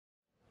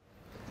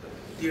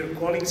dear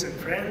colleagues and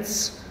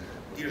friends,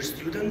 dear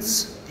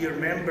students, dear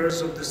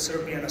members of the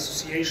Serbian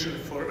Association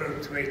for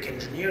Earthquake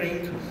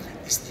Engineering,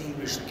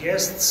 distinguished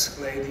guests,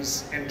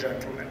 ladies and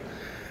gentlemen.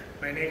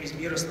 My name is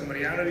Miroslav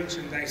Marjanović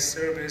and I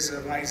serve as a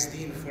Vice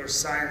Dean for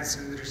Science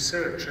and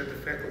Research at the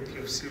Faculty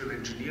of Civil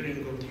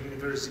Engineering of the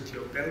University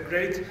of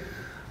Belgrade.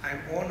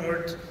 I'm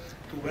honored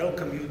to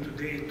welcome you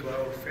today to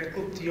our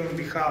faculty on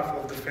behalf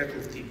of the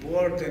Faculty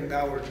Board and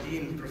our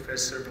Dean,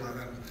 Professor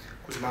Vladan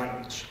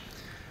Kuzmanović.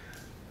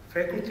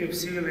 Faculty of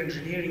Civil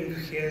Engineering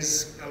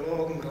has a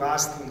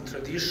long-lasting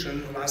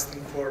tradition,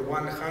 lasting for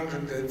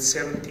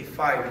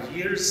 175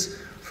 years,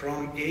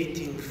 from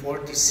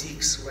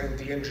 1846, when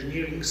the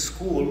engineering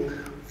school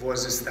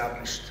was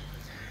established.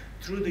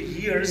 Through the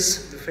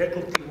years, the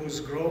faculty was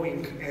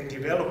growing and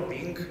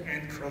developing,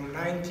 and from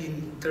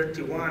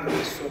 1931,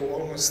 so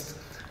almost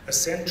a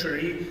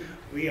century,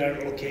 we are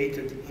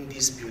located in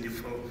this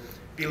beautiful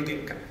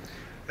building.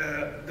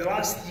 The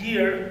last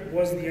year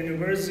was the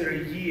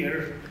anniversary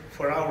year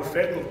for our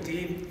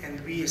faculty,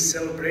 and we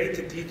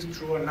celebrated it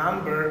through a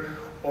number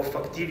of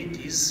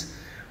activities.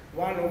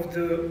 One of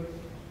the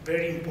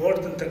very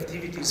important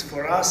activities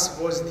for us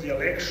was the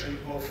election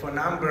of a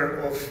number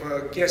of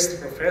guest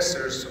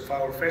professors of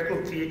our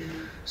faculty.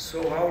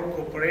 So our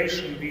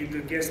cooperation with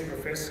the guest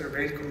professor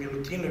Veljko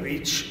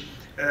Milutinović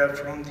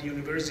from the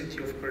University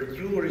of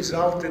Purdue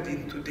resulted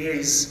in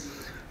today's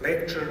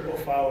lecture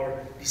of our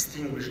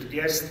distinguished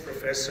guest,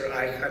 Professor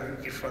Ayhan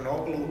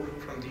Irfanoglu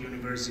from the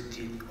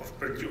University of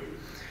Purdue.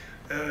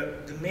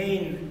 The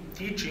main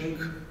teaching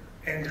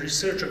and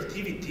research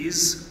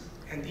activities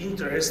and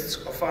interests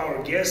of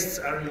our guests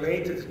are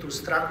related to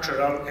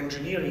structural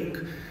engineering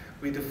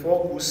with a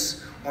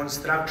focus on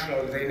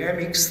structural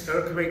dynamics,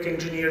 earthquake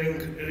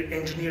engineering,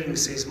 engineering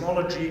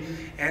seismology,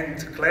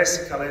 and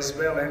classical as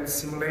well and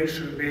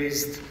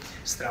simulation-based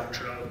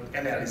structural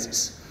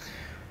analysis.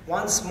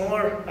 Once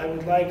more, I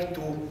would like to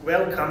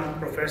welcome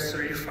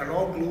Professor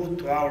Irfanoglu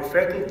to our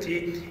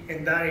faculty,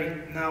 and I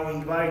now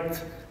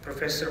invite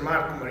Professor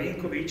Marko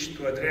Marinković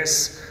to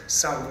address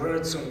some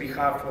words on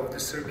behalf of the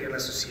Serbian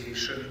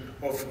Association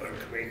of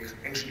Earthquake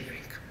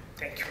Engineering.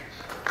 Thank you.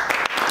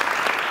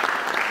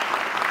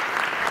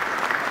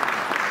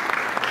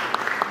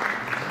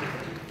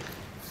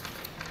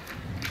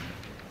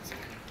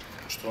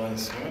 Poštovani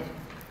svima,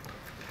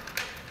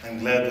 I'm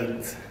glad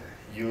that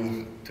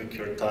you took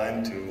your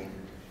time to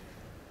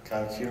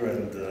come here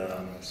and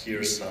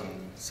hear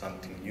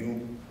something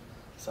new,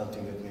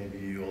 something that maybe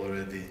you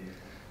already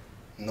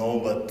know,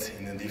 but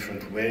in a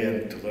different way,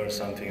 and to learn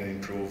something and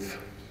improve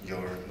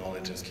your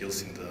knowledge and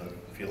skills in the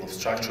field of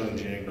structural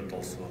engineering, but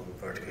also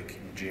earthquake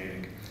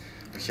engineering.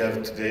 We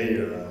have today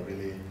a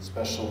really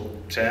special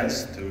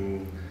chance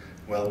to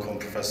welcome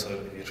Professor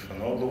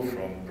Irfanoglu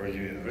from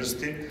Purdue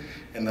University,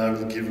 and I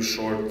will give a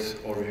short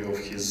overview of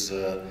his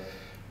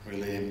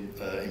really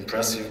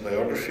impressive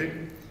biography.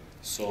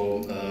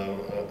 So,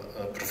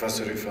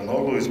 Professor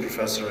Irfanoglu is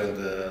professor and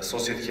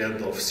associate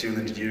head of civil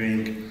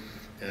engineering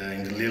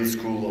in the Lyles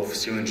School of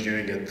Civil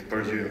Engineering at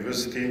Purdue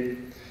University,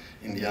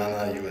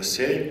 Indiana,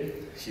 USA.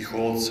 He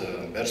holds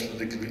a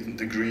bachelor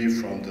degree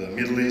from the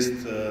Middle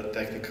East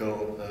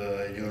Technical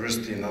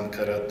University in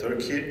Ankara,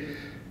 Turkey,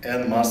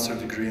 and master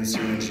degree in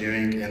civil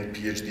engineering and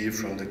PhD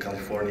from the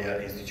California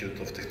Institute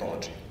of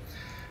Technology.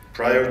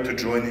 Prior to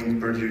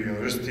joining Purdue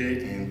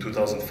University in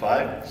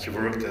 2005, he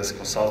worked as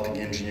consulting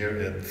engineer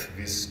at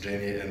Viss,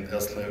 Janney &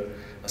 Elsner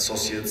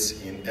Associates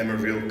in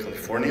Emerville,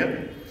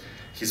 California.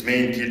 His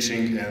main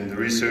teaching and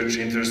research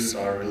interests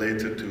are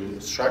related to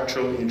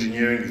structural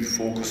engineering with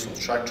focus on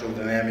structural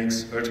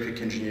dynamics,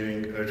 earthquake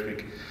engineering,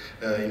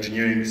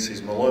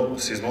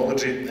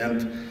 seismology,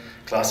 and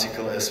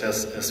classical as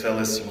well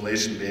as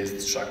simulation-based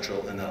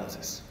structural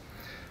analysis.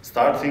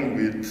 Starting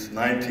with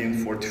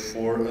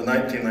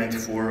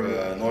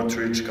 1994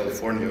 Northridge,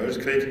 California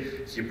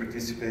earthquake, he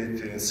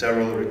participated in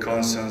several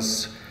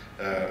reconnaissance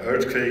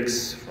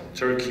earthquakes from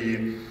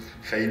Turkey,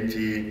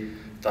 Haiti,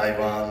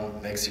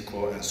 Taiwan,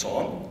 Mexico, and so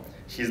on.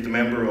 He is the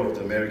member of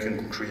the American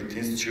Concrete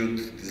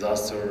Institute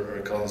Disaster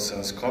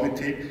Reconnaissance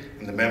Committee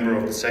and the member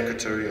of the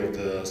Secretary of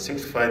the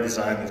Simplified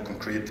Design of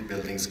Concrete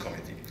Buildings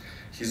Committee.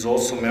 He is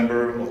also a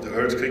member of the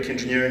Earthquake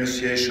Engineering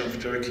Association of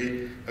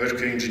Turkey,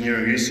 Earthquake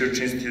Engineering Research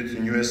Institute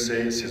in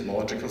USA,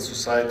 Seismological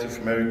Society of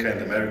America,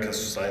 and American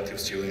Society of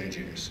Civil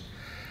Engineers.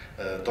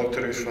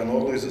 Dr.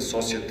 Irfanoglu is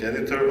associate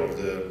editor of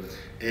the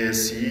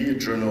ASCE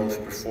Journal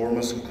of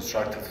Performance of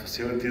Constructed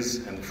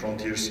Facilities and the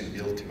Frontiers in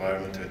Built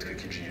Environment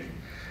Earthquake Engineering.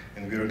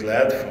 And we are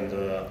glad from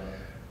the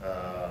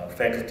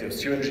Faculty of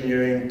Civil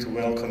Engineering to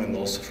welcome, and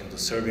also from the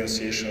Serbian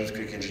Association of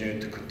Earthquake Engineering,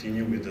 to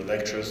continue with the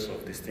lectures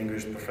of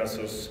distinguished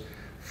professors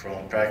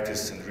from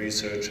practice and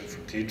research and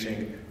from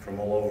teaching from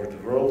all over the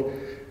world.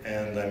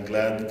 And I'm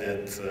glad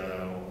that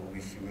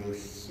we will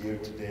hear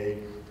today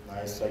a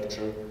nice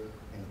lecture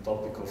in the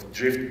topic of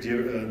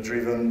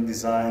drift-driven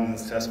design and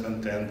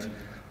assessment, and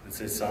let's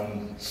say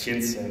some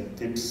hints and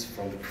tips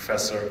from the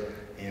professor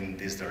in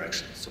this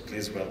direction. So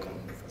please welcome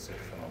Professor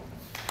Irfanoglu.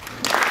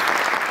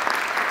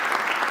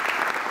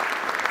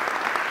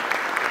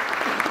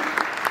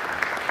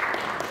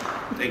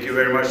 Thank you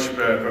very much,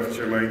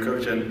 Professor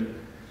Marinkovic. And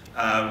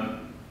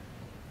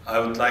I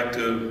would like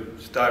to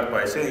start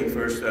by saying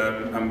first,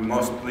 I'm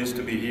most pleased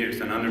to be here.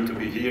 It's an honor to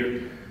be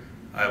here.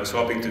 I was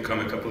hoping to come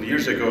a couple of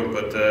years ago,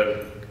 but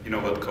you know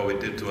what COVID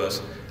did to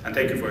us. And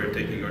thank you for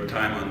taking your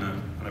time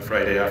on a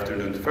Friday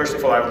afternoon. First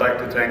of all, I would like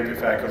to thank the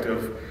Faculty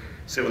of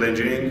Civil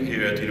Engineering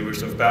here at the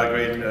University of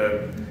Belgrade,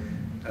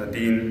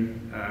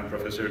 Dean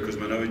Professor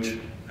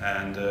Kuzmanovic,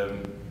 and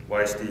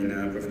Vice Dean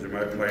Professor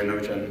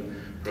Marinovic and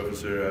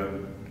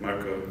Professor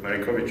Marko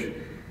Marinkovic,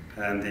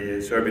 and the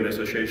Serbian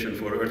Association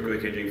for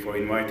Earthquake Aging for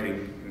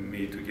inviting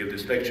me to give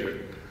this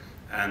lecture.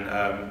 And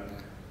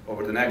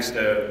over the next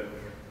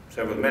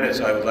several minutes,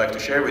 I would like to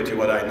share with you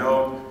what I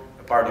know,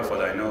 a part of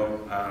what I know,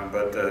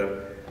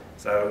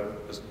 so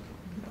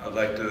I'd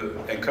like to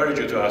encourage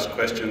you to ask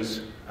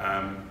questions,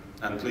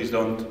 and please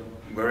don't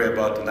worry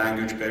about the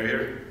language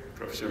barrier.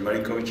 Professor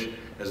Marinkovic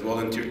has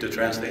volunteered to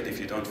translate if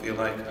you don't feel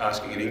like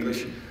asking in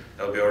English.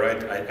 That'll be all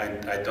right.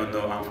 I don't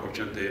know,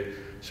 unfortunately,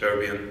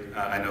 Serbian.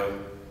 I know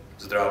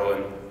Zdravo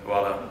and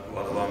Hvala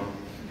vam.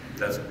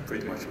 That's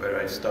pretty much where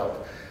I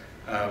stop.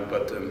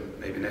 But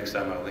maybe next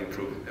time I'll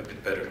improve a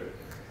bit better.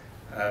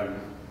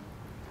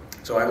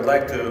 So I would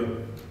like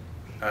to,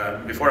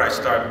 before I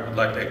start, I'd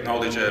like to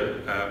acknowledge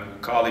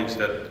colleagues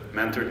that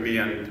mentored me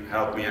and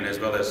helped me, and as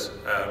well as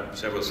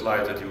several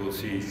slides that you will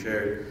see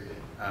shared.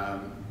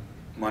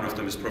 One of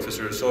them is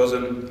Professor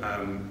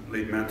Sozin,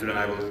 lead mentor, and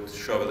I will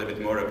show a little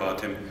bit more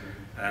about him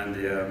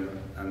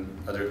and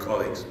other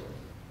colleagues.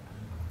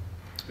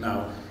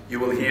 Now, you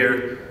will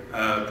hear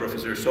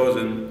Professor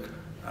Sozin,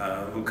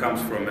 who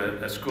comes from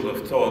a school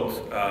of thought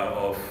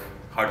of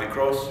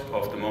Hardy-Cross,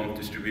 of the moment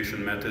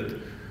distribution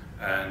method,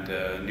 and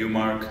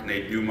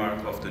Nate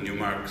Newmark of the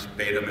Newmark's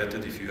beta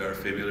method, if you are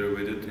familiar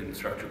with it in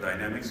structural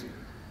dynamics.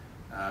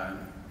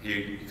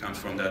 He comes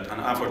from that,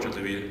 and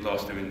unfortunately we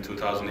lost him in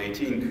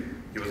 2018.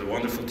 He was a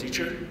wonderful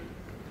teacher,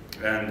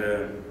 and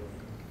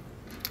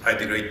I had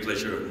the great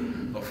pleasure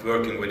of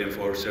working with him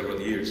for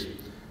several years.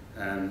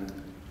 And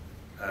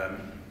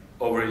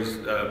over his,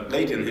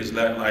 late in his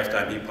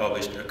lifetime, he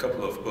published a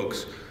couple of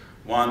books.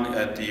 One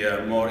at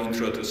the more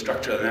intro to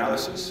structural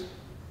analysis,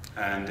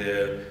 and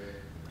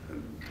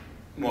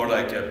more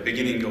like a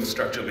beginning of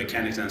structural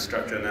mechanics and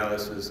structural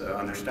analysis,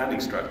 understanding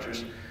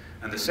structures.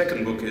 And the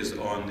second book is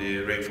on the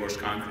reinforced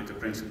concrete, the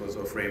principles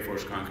of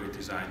reinforced concrete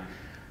design.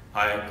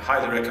 I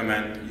highly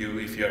recommend you,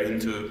 if you are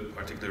into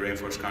particularly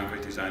reinforced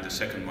concrete design, the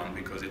second one,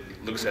 because it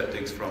looks at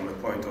things from a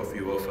point of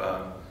view of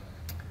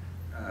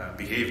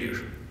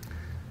behavior.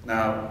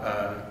 Now,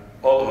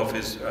 all of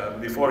his,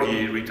 before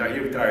he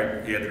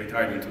retired, he had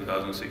retired in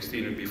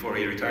 2016, and before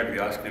he retired we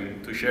asked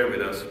him to share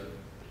with us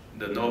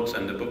the notes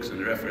and the books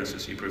and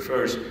references he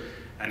prefers,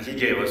 and he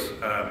gave us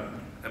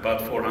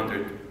about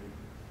 400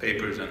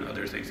 papers and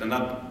other things, and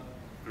not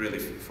really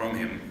from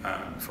him,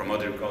 from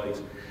other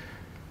colleagues.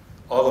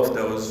 All of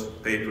those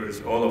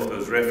papers, all of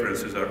those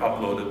references are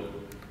uploaded,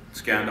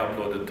 scanned,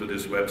 uploaded to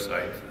this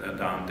website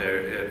down there.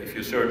 If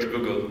you search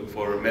Google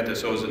for Mete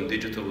Sozin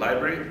Digital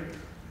Library,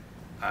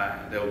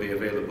 they'll be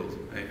available.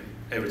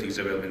 Everything's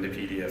available in the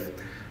PDF.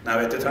 Now,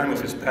 at the time of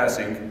his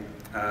passing,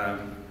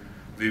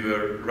 we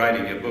were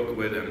writing a book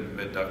with him,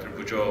 with Dr.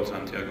 Pujol,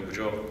 Santiago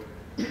Pujol.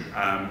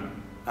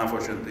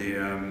 Unfortunately,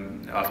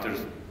 after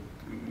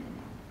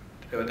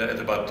at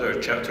about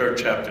third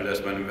chapter,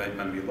 that's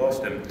when we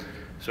lost him.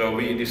 So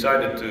we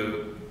decided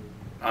to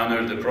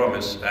honor the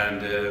promise,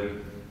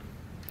 and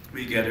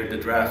we gathered the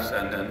drafts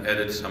and then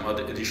added some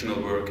other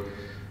additional work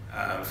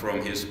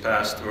from his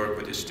past work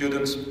with his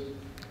students.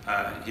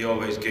 He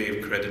always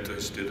gave credit to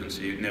his students,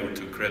 he never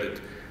took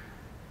credit.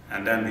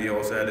 And then we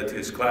also added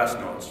his class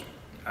notes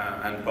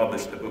and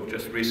published the book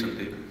just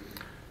recently.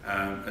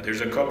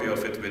 There's a copy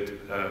of it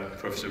with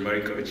Professor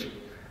Marinkovic.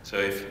 So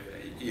if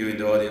you in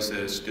the audience,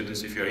 the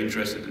students, if you're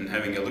interested in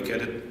having a look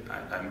at it,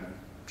 I'm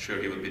sure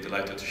he would be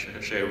delighted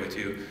to share with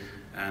you.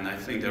 And I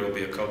think there will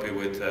be a copy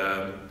with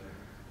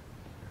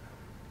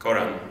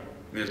Goran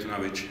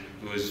Miltunovic,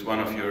 who is one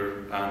of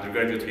your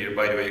undergraduates here.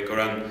 By the way,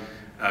 Goran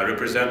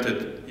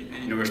represented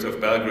University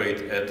of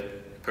Belgrade at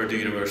Purdue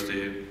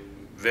University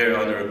very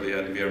honorably,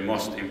 and we are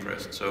most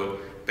impressed. So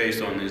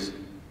based on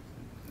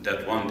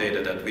that one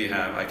data that we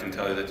have, I can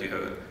tell you that you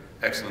have an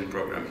excellent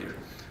program here.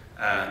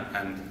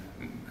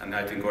 And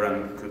I think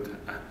Goran could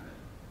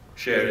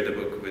share the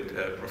book with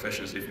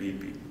professionals if need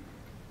be.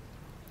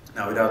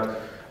 Now, without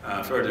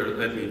further,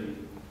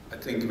 I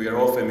think we are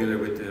all familiar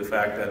with the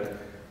fact that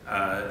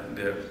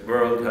the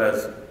world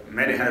has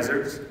many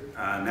hazards,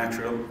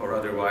 natural or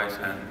otherwise,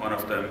 and one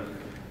of them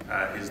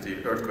is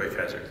the earthquake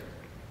hazard.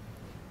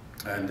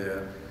 And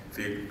if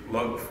we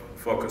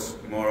focus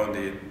more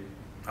on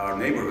our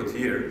neighborhood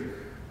here,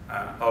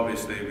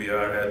 obviously we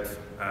are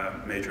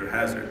at major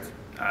hazards.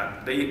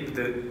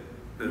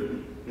 The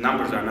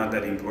numbers are not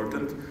that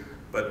important,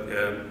 but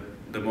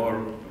the more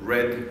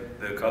red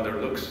the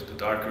color looks, the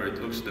darker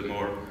it looks, the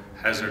more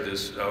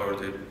hazardous, or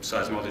the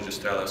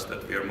seismologists tell us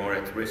that we are more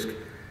at risk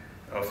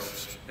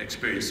of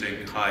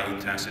experiencing high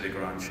intensity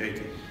ground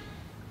shaking.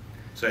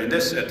 So in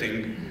this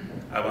setting,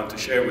 I want to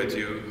share with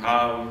you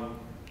how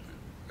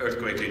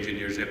earthquake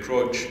engineers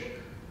approach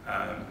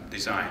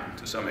design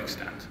to some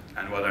extent,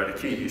 and what are the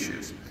key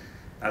issues.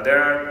 Now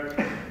there are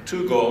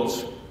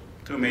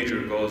two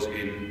major goals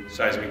in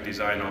seismic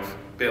design of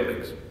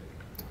buildings.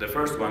 The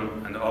first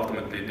one, and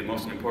ultimately the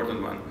most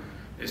important one,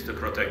 is to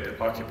protect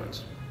the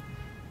occupants.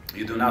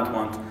 You do not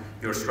want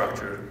your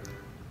structure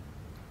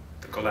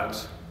to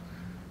collapse.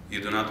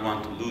 You do not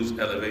want to lose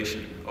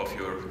elevation of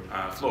your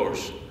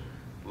floors.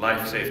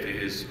 Life safety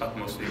is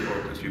utmost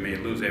importance. You may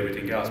lose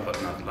everything else,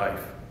 but not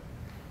life.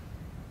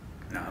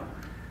 Now,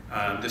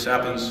 this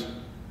happens,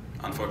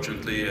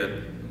 unfortunately, at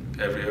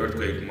every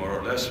earthquake, more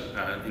or less,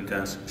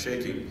 intense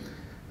shaking,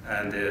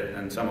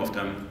 and some of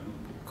them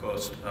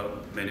cost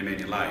many,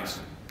 many lives.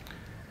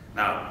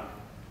 Now,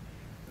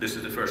 this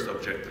is the first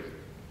objective.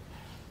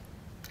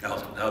 I'll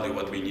tell you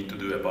what we need to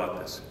do about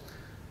this.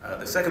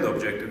 The second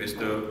objective is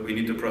we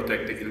need to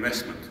protect the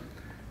investment.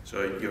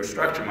 So your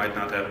structure might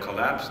not have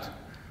collapsed,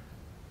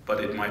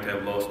 but it might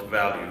have lost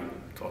value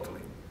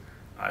totally.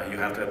 You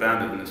have to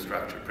abandon the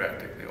structure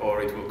practically,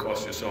 or it will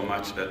cost you so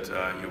much that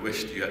you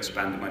wished you had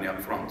spent the money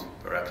up front,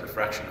 perhaps a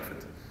fraction of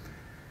it.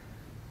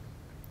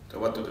 So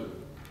what to do?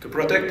 To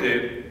protect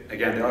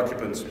again, the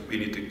occupants, we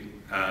need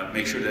to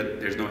make sure that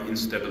there's no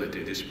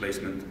instability,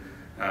 displacement,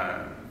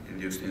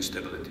 induced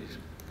instabilities.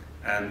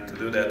 And to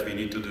do that, we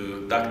need to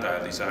do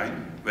ductile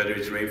design, whether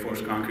it's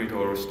reinforced concrete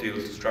or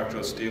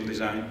structural steel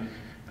design.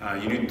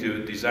 You need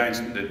to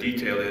design the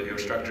detail of your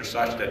structure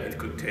such that it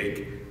could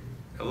take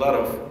a lot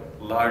of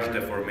large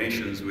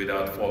deformations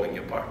without falling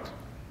apart.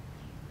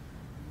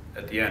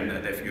 At the end,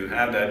 and if you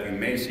have that, you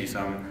may see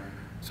some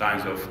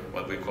signs of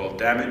what we call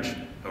damage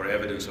or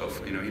evidence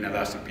of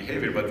inelastic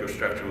behavior, but your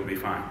structure will be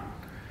fine.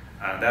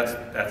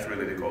 That's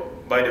really the goal.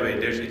 By the way,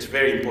 it's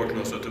very important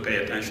also to pay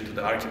attention to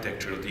the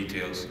architectural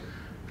details,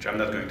 which I'm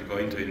not going to go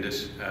into in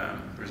this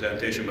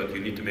presentation, but you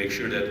need to make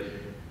sure that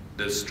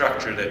the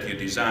structure that you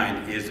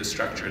design is the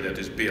structure that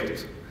is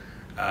built,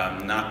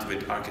 not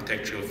with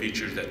architectural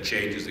features that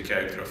changes the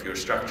character of your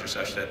structure,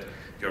 such that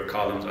your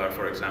columns are,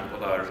 for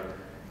example, are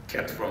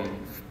kept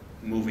from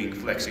moving,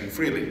 flexing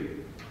freely.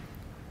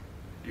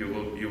 You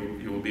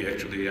will be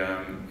actually,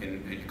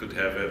 you could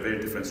have a very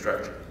different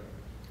structure.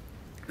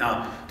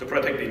 Now, to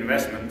protect the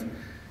investment,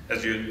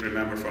 as you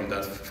remember from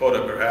that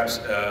photo perhaps,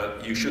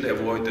 you should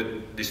avoid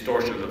the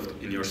distortions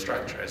in your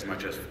structure as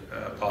much as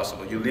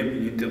possible. You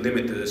need to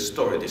limit the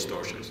story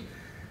distortions.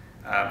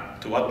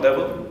 To what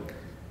level?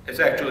 It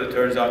actually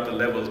turns out the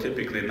level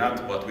typically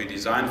not what we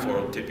design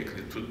for,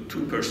 typically to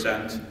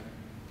 2%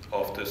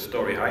 of the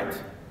story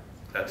height.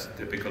 That's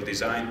typical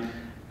design.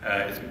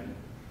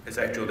 It's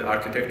actually the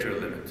architectural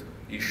limit.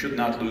 You should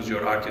not lose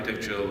your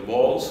architectural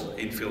walls,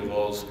 infill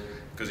walls,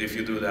 because if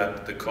you do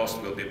that, the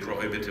cost will be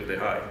prohibitively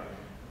high.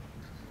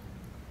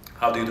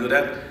 How do you do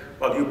that?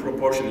 Well, you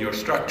proportion your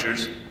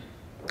structures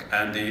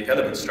and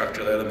the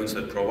structural elements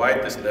that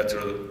provide this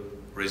lateral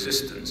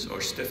resistance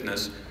or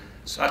stiffness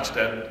such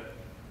that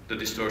the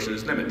distortion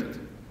is limited.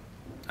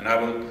 And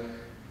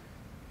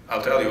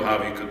I'll tell you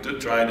how you could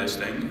try this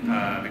thing,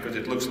 because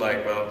it looks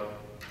like, well,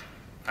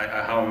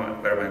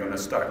 where am I going to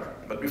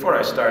start? But before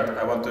I start,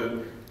 I want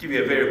to give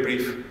you a very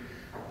brief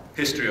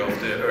history of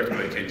the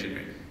earthquake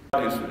engineering.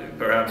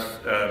 Perhaps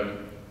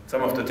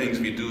some of the things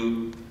we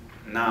do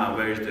now,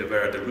 where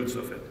are the roots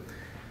of it?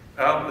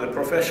 Well, the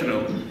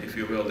professional, if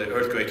you will, the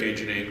earthquake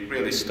engineering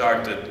really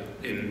started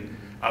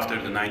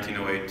after the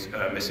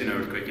 1908 Messina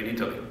earthquake in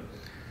Italy.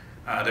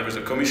 There was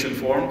a commission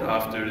formed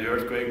after the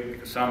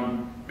earthquake.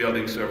 Some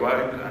buildings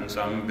survived and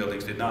some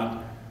buildings did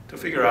not, to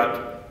figure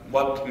out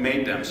what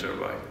made them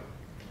survive.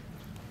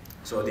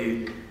 So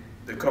the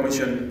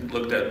commission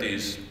looked at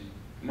these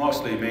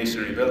mostly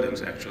masonry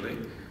buildings actually,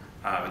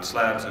 with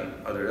slabs and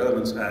other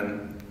elements,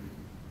 and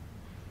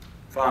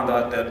found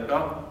out that,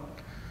 well,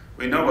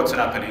 we know what's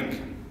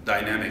happening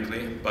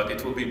dynamically, but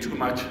it will be too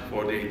much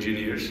for the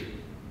engineers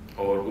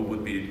or who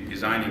would be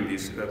designing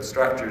these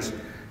structures.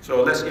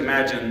 So let's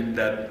imagine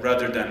that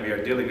rather than we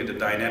are dealing with the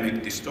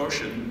dynamic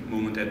distortion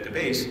movement at the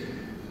base,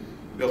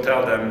 we'll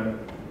tell them,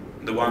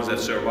 the ones that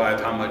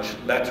survived, how much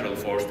lateral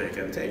force they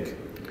can take.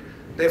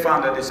 They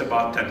found that it's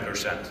about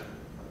 10%.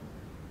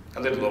 A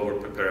little over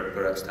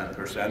perhaps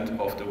 10%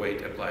 of the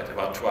weight applied,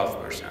 about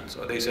 12%.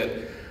 So they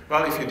said,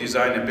 well, if you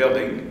design a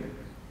building,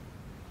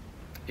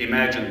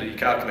 imagine that you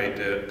calculate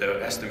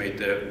estimate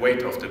the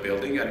weight of the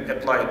building and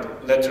apply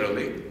it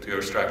laterally to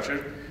your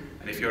structure.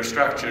 And if your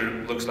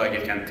structure looks like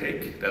it can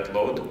take that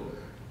load, it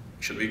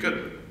should be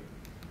good.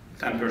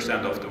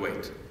 10% of the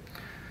weight.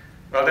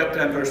 Well, that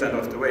 10%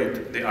 of the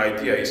weight, the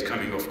idea is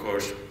coming, of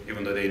course,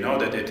 even though they know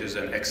that it is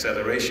an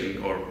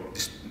acceleration or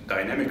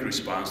dynamic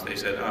response, they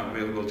said,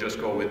 we'll just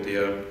go with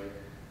the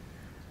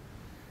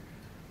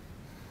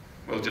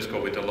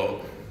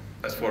load.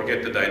 Let's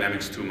forget the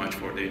dynamics too much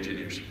for the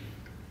engineers.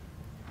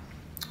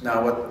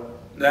 Now,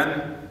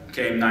 then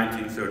came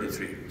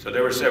 1933. So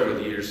there were several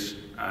years.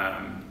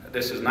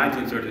 This is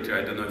 1933.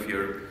 I don't know if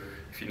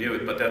you knew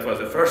it, but that was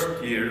the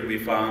first year we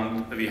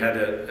had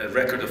a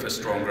record of a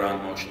strong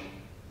ground motion.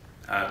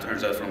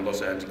 Turns out from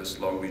Los Angeles,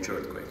 Long Beach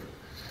earthquake.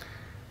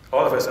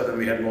 All of a sudden,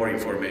 we had more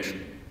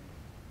information.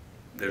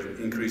 their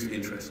increased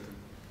interest.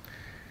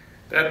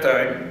 That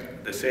time,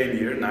 the same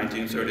year,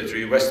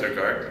 1933,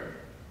 Westergaard,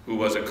 who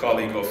was a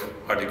colleague of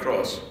Hardy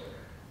Cross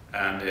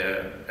and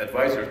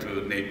advisor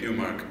to Nate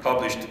Newmark,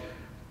 published a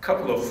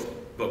couple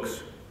of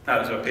books,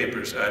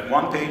 papers,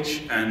 1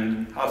 page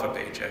and half a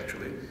page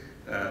actually,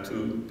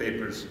 2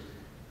 papers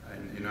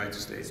in the United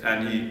States.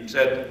 And he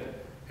said,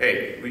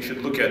 hey, we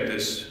should look at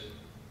this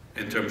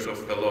in terms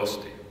of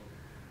velocity.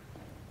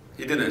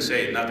 He didn't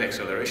say not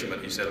acceleration,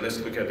 but he said, let's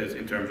look at it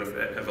in terms of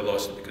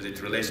velocity because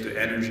it relates to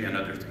energy and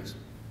other things.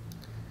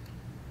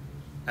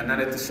 And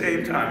then at the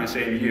same time, the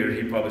same year,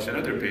 he published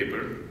another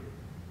paper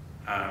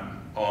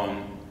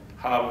on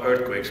how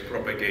earthquake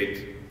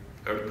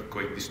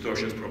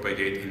distortions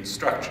propagate in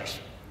structures.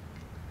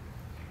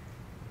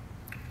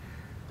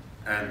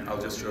 And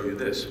I'll just show you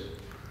this,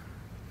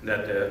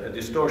 that a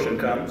distortion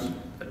comes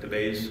at the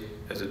base.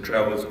 As it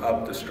travels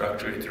up the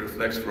structure, it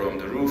reflects from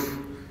the roof,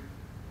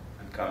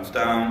 and comes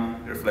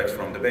down, reflects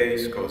from the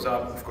base, goes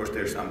up. Of course,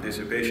 there's some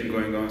dissipation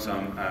going on,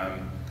 some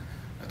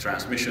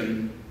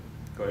transmission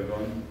going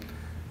on.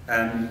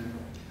 And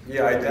he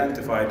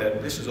identified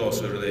that this is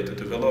also related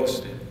to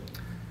velocity.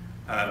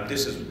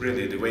 This is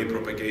really the wave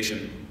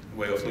propagation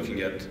way of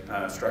looking at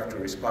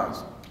structural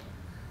response.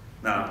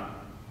 Now,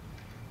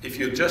 if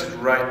you just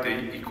write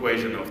the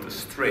equation of the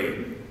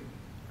strain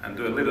and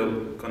do a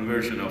little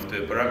conversion of the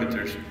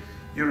parameters,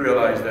 you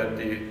realize that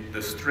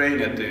the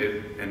strain at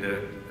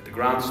the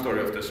ground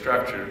story of the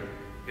structure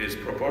is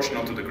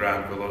proportional to the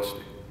ground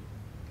velocity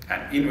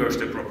and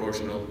inversely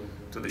proportional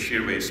to the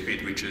shear wave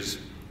speed, which is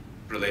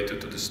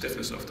related to the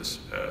stiffness of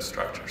the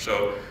structure.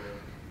 So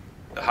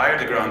the higher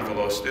the ground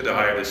velocity, the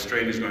higher the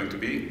strain is going to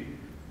be.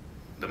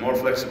 The more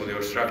flexible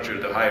your structure,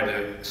 the higher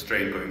the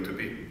strain going to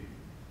be.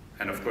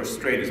 And of course,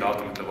 strain is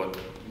ultimately what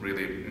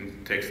really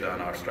takes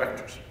down our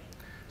structures.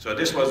 So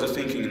this was the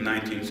thinking in the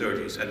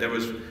 1930s, and there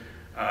was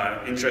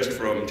interest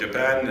from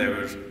Japan. There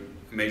was a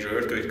major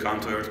earthquake,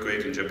 Kanto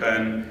earthquake in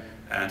Japan,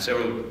 and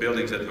several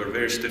buildings that were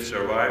very stiff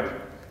survived.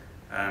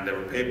 And there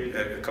were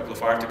a couple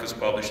of articles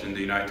published in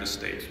the United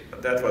States.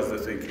 But that was the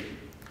thinking.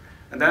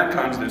 And then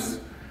comes this,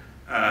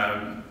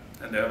 and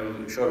I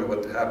will show you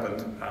what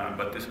happened,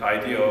 but this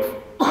idea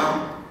of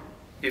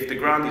if the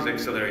ground is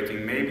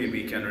accelerating, maybe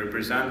we can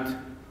represent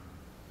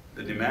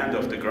the demand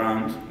of the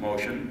ground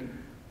motion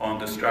on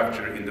the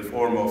structure in the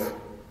form of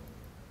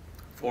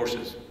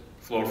forces,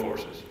 floor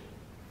forces,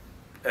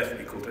 F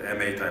equal to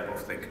ma type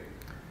of thing.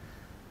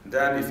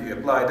 Then if you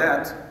apply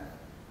that,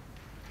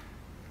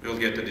 we'll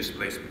get the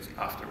displacement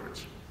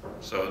afterwards.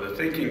 So the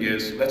thinking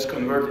is, let's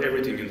convert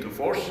everything into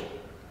force,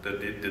 the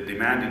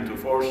demand into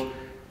force,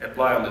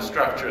 apply on the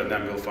structure, and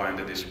then we'll find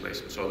the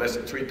displacement. So let's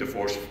treat the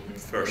force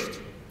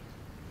first.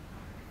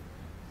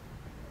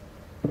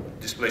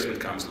 Displacement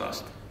comes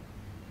last.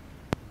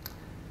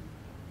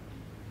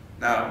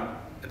 Now,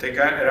 I think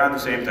around the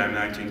same time,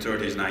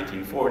 1930s,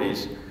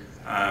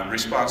 1940s,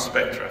 response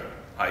spectra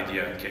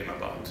idea came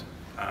about.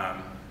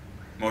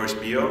 Maurice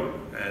Bio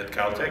at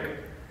Caltech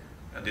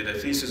did a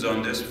thesis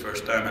on this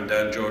first time, and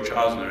then George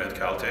Hausner at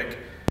Caltech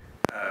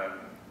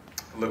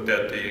looked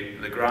at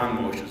the ground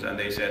motions, and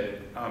they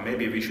said, oh,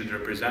 maybe we should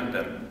represent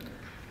them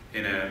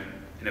in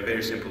a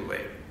very simple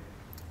way.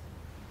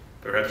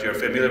 Perhaps you're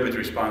familiar with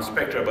response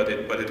spectra, but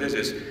it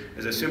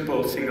is a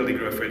simple single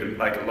degree of freedom,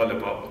 like a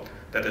lollipop,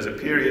 that has a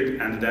period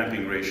and a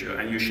damping ratio,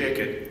 and you shake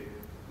it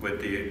with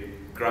the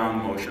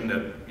ground motion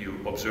that you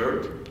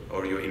observed,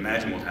 or you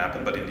imagine will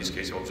happen, but in this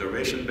case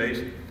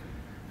observation-based,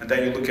 and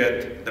then you look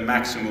at the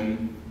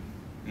maximum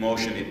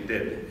motion it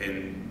did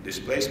in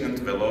displacement,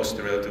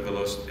 velocity, relative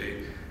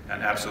velocity,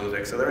 and absolute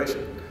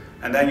acceleration.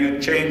 And then you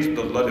change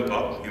the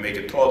lollipop, you make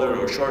it taller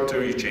or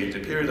shorter, you change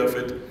the period of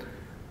it,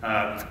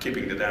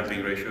 keeping the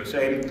damping ratio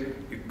same.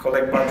 You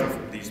collect a bunch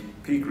of these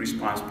peak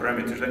response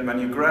parameters, and when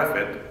you graph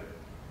it,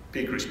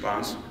 peak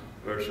response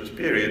versus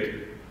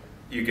period,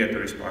 you get the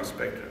response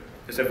spectra.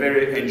 It's a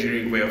very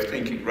engineering way of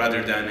thinking,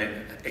 rather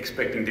than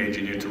expecting the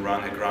engineer to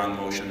run a ground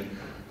motion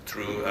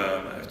through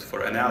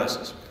for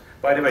analysis.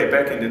 By the way,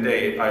 back in the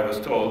day, I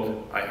was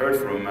told, I heard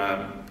from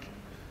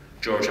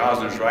George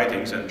Hausner's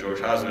writings, and George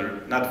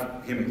Hausner,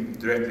 not him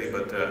directly,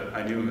 but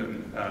I knew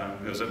him.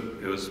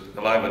 He was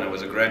alive when I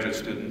was a graduate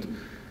student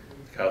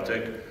at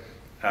Caltech.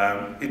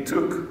 It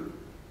took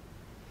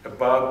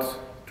about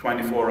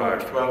 24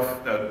 hours,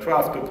 12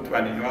 to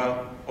 20,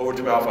 well, over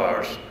 12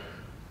 hours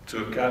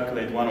to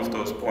calculate one of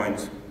those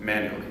points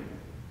manually.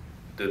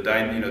 The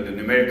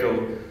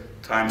numerical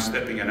time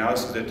stepping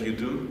analysis that you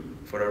do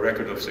for a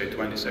record of, say,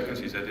 20 seconds,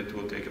 he said it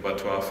will take about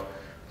 12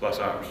 plus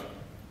hours.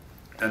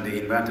 And they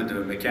invented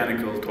a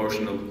mechanical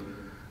torsional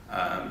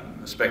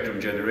spectrum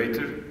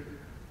generator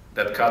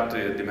that cut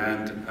the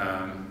demand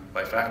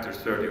by factors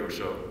 30 or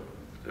so,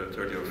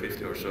 30 or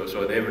 50 or so.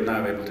 So they were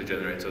now able to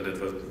generate, so that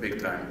was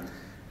big time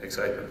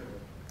excitement.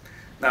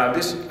 Now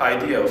this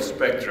idea of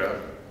spectra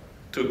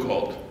took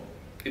hold.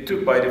 It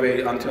took, by the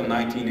way, until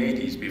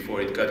 1980s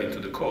before it got into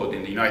the code,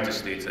 in the United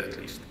States at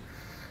least.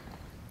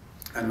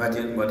 And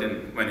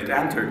when it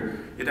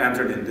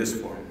entered in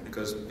this form.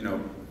 because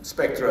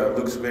spectra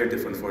looks very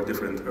different for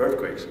different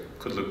earthquakes,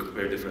 could look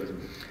very different.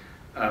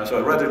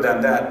 So rather than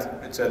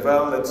that, it said,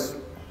 well, let's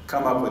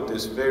come up with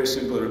this very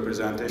simple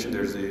representation.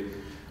 There's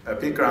a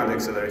peak ground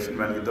acceleration.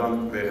 When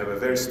we have a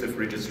very stiff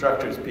rigid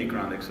structure, it's peak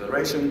ground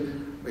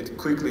acceleration. It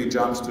quickly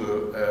jumps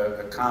to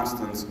a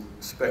constant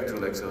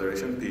spectral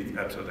acceleration, peak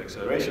absolute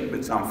acceleration,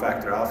 with some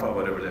factor alpha,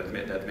 whatever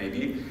that may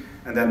be.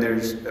 And then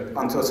there's,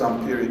 until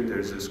some period,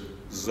 there's this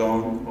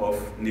zone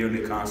of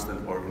nearly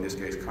constant, or in this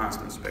case,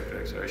 constant spectral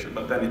acceleration,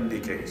 but then it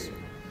decays.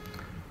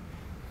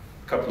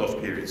 A couple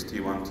of periods,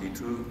 T1,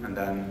 T2, and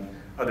then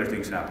other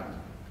things happen.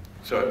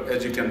 So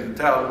as you can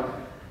tell,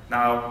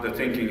 now the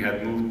thinking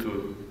had moved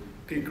to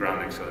peak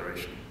ground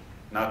acceleration,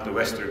 not the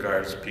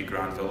Westergaard's peak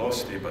ground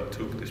velocity, but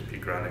to this peak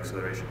ground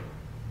acceleration.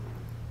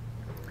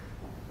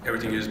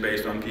 Everything is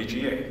based on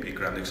PGA, peak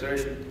ground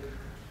acceleration.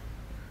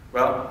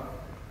 Well,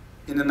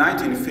 in the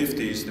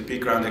 1950s, the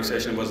peak ground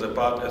acceleration was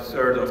about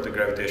 1/3 of the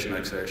gravitational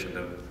acceleration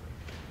that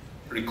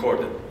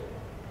recorded,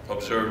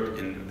 observed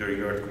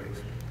during earthquakes.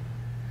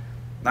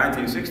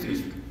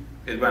 1960s,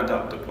 it went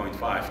up to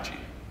 0.5 G,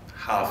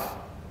 half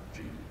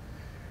G.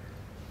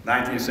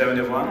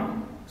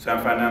 1971, San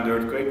Fernando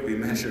earthquake, we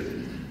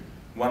measured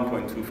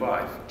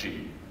 1.25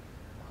 G.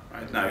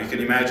 Right? Now you can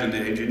imagine the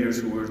engineers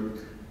who were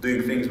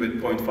doing things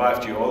with 0.5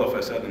 G, all of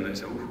a sudden they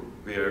said,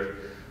 we are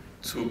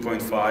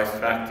 2.5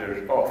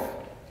 factor off.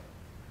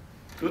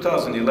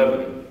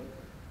 2011,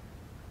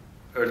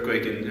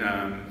 earthquake in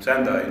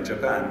Sendai in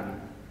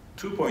Japan,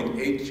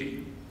 2.8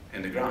 G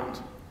in the ground.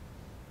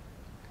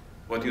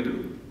 What do you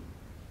do?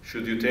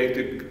 Should you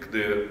take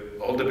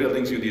all the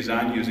buildings you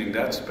design using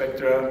that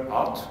spectra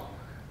out?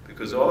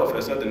 Because all of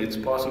a sudden it's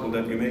possible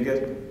that you may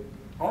get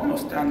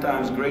almost 10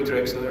 times greater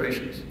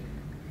accelerations.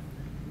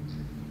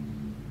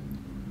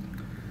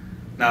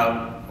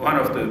 Now, one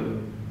of the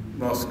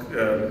most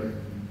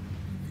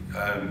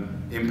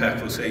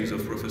impactful sayings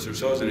of Professor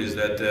Sozin is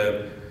that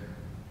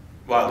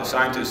while the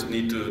scientists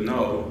need to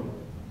know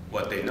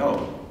what they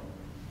know,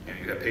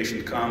 a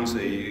patient comes,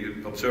 they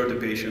observe the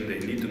patient, they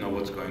need to know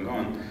what's going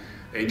on.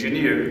 The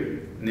engineer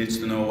needs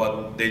to know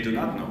what they do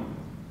not know.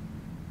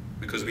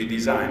 Because we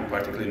design,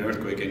 particularly in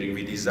earthquake engineering,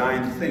 we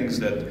design things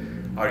that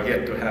are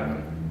yet to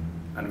happen.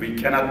 And we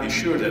cannot be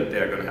sure that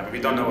they're going to happen. We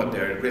don't know what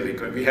they're really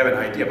going to. We have an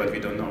idea, but we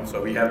don't know.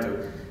 So we have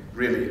to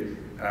really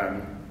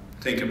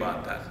think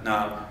about that.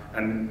 Now,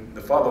 and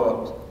the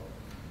follow-up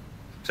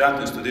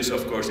sentence to this,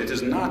 of course, it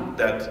is not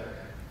that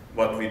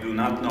what we do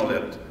not know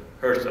that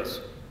hurts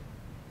us.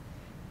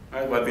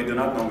 Right? What we do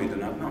not know, we do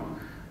not know.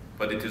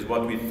 But it is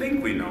what we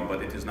think we know,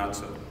 but it is not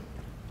so.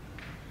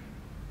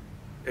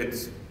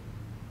 It's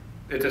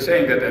a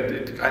saying that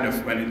it kind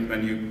of,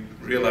 when you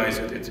realize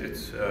it,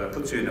 it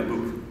puts you in a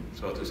loop,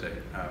 so to say.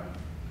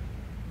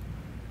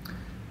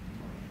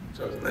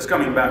 So let's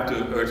coming back to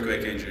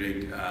earthquake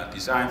engineering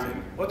design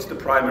thing. What's the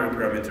primary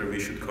parameter we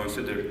should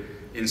consider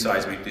in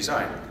seismic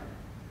design?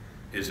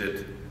 Is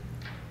it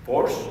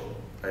force?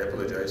 I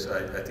apologize,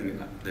 I think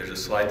there's a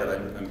slide that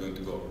I'm going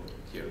to go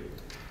here.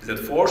 Is it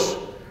force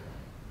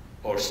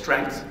or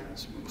strength,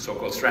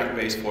 so-called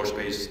strength-based,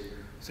 force-based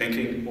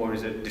thinking, or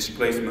is it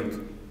displacement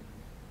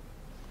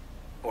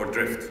or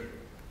drift?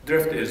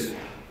 Drift is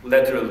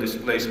lateral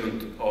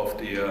displacement of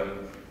the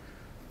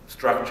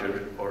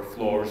structure or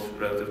floors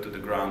relative to the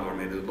ground or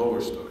maybe the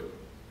lower story.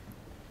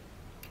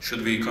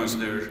 Should we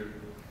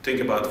think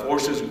about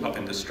forces up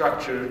in the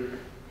structure,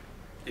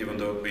 even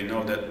though we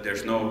know that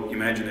there's no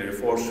imaginary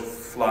force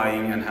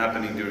flying and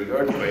happening during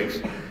earthquakes?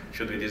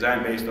 Should we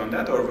design based on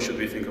that, or should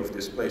we think of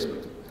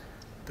displacement?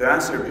 To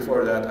answer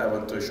before that, I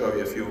want to show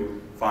you a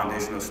few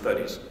foundational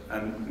studies.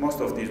 And most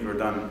of these were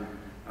done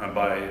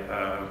by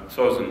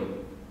Sozin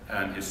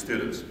and his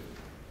students.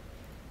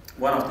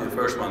 One of the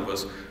first one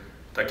was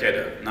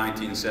Takeda,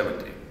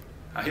 1970.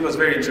 He was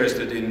very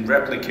interested in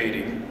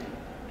replicating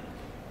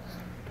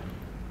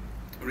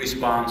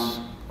response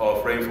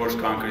of reinforced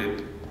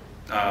concrete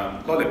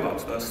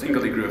lollipops, a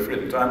single degree of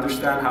freedom, to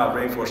understand how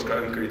reinforced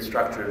concrete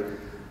structure,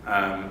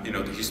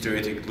 the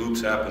hysteretic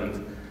loops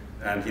happened.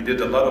 And he did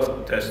a lot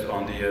of tests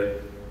on the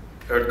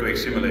earthquake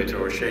simulator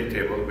or shake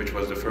table, which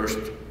was the first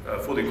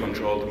fully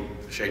controlled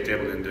shake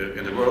table in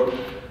the world,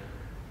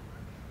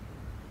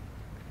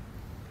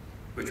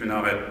 which we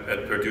now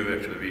at Purdue.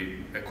 Actually,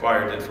 we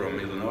acquired it from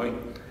Illinois.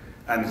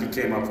 And he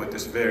came up with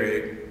this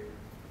very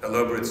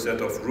elaborate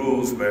set of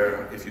rules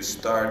where if you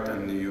start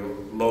and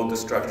you load the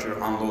structure,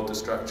 unload the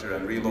structure,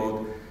 and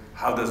reload,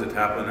 how does it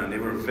happen? And they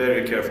were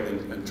very careful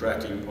in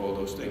tracking all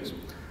those things.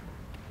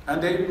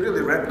 And they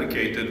really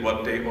replicated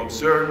what they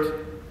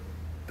observed,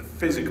 the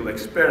physical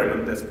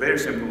experiment, that's very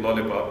simple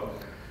lollipop,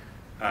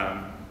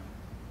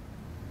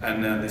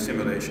 and then the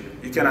simulation.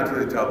 You cannot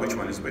really tell which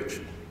one is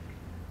which.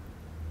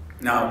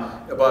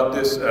 Now, about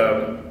this,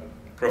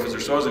 Professor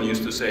Sozin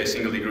used to say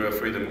single degree of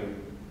freedom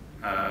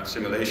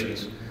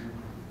simulations,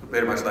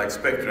 very much like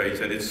spectra. He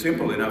said it's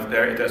simple enough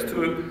there. It has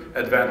two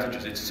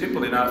advantages. It's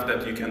simple enough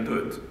that you can do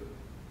it,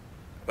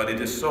 but it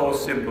is so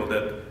simple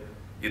that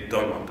you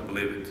don't want to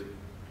believe it.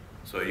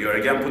 So you're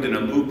again put in a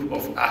loop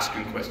of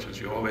asking questions.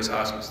 You always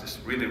ask, is this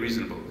really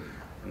reasonable?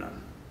 or not.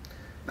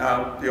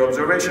 Now, the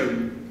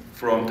observation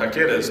from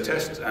Takeda's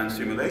tests and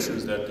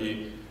simulations that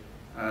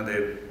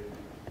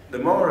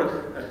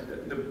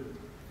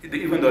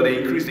even though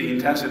they increased the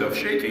intensity of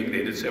shaking,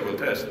 they did several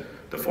tests,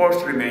 the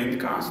force remained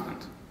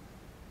constant.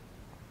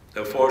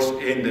 The force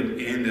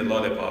in the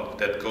lollipop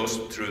that goes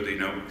through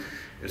the,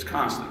 is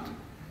constant.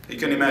 You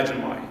can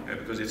imagine why,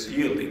 because it's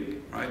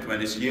yielding, right?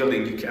 When it's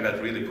yielding, you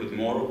cannot really put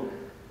more,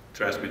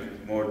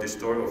 transmit more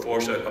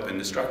force up in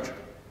the structure.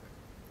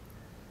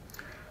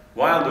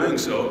 While doing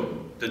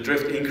so, the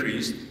drift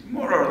increased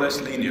more or less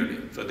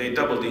linearly. So they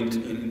doubled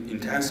in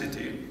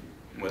intensity,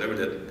 whatever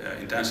that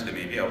intensity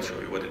may be. I'll show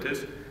you what it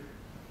is.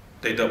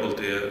 They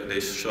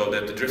showed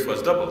that the drift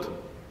was doubled,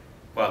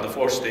 while the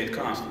force stayed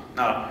constant.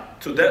 Now,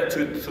 today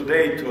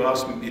to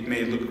us, it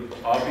may look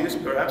obvious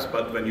perhaps,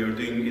 but when you're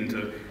doing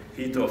into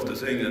heat of the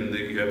thing and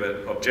you have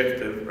an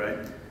objective,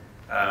 right?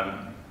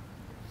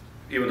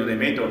 Even though they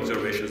made the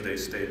observations, they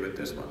stayed with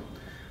this one.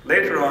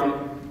 Later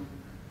on,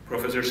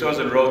 Professor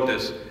Sozen wrote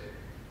this,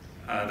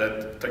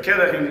 that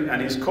Takeda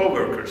and his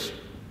co-workers,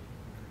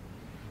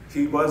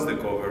 he was the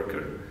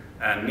co-worker,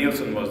 and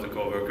Nielsen was the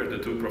co-worker, the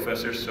two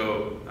professors,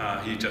 so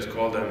he just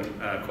called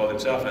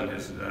himself and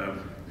his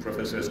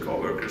professors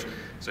co-workers,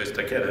 so it's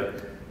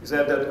Takeda. He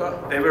said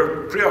that they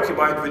were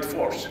preoccupied with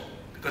force,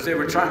 because they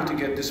were trying to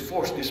get this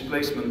force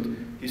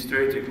displacement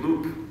hysteretic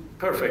loop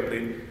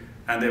perfectly,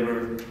 and they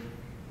were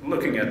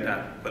looking at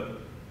that,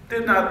 but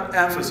did not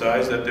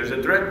emphasize that there's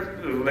a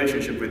direct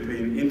relationship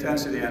between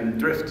intensity and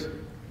drift,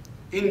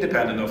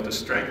 independent of the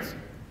strength.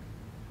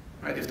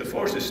 Right? If the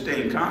force is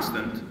staying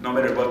constant, no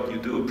matter what you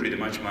do, pretty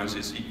much once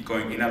it's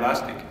going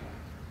inelastic,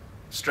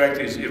 strength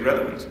is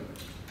irrelevant.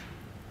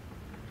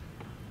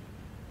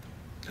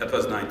 That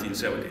was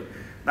 1970.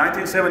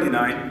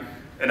 1979,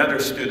 another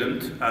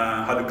student,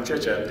 Haluk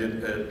Chechen,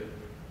 did a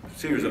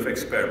series of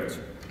experiments.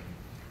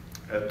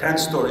 A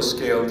 10-story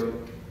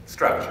scaled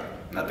structure.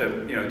 Not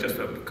a, just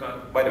a,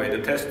 by the way,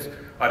 the tests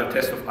are the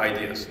test of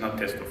ideas, not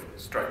test of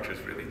structures,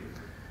 really.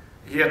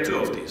 He had two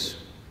of these,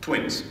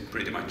 twins,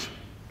 pretty much.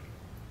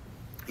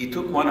 He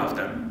took one of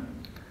them,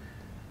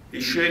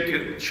 he shook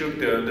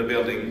the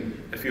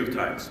building a few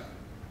times,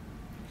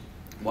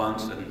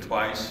 once and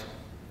twice,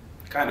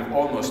 kind of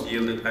almost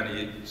yielded, and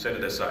he set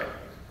it aside.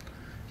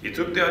 He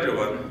took the other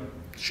one,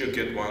 shook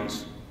it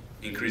once,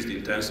 increased the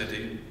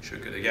intensity,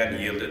 shook it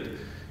again, yielded,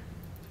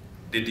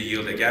 did the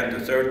yield again the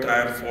third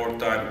time, fourth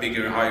time,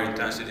 bigger, higher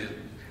intensity,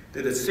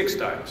 did it 6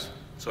 times.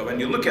 So when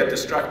you look at the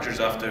structures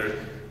after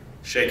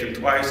shaken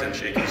twice and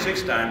shaken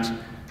 6 times,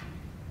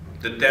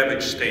 the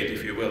damage state,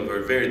 if you will,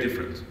 were very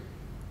different.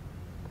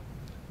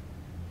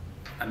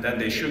 And then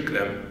they shook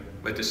them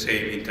with the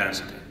same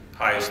intensity,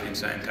 highest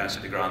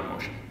intensity ground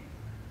motion.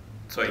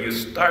 So you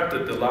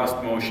started the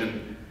last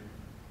motion,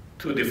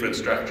 2 different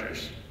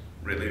structures,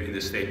 really in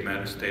the state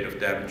of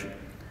damage.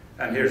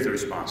 And here's the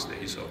response that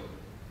he saw.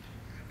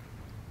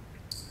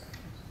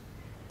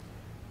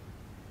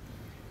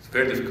 It's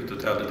very difficult to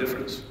tell the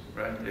difference,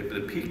 right? If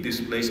the peak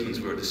displacements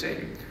were the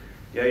same.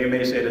 Yeah, you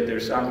may say that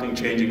there's something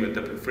changing with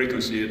the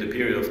frequency, the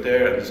period of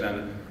tear,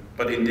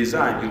 but in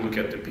design, you look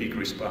at the peak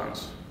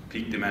response,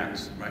 peak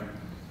demands, right?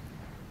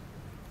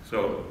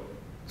 So,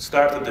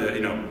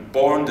 started,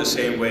 born the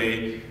same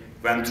way,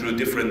 went through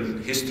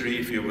different history,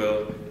 if you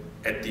will.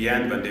 At the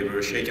end, when they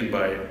were shaken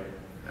by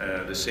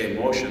the same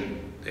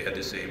motion, they had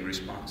the same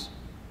response.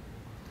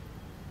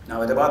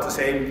 Now, at about the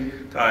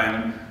same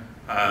time,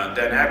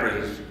 Dan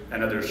Abrams,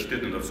 another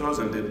student of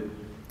Sozen, did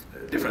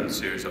a different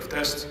series of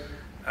tests.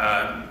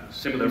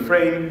 Similar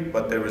frame,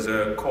 but there was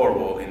a core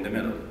wall in the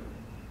middle.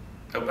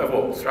 A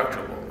wall,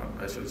 structural wall,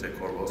 I should say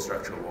core wall,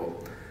 structural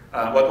wall.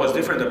 What was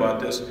different about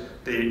this,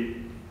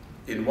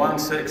 in one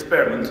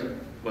experiment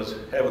was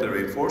heavily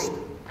reinforced.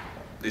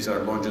 These are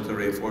longitudinal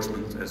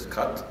reinforcement as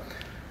cut.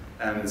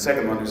 And the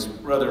second one is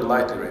rather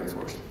lightly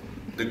reinforced.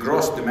 The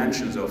gross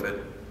dimensions of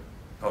it,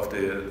 of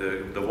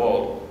the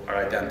wall, are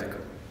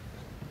identical.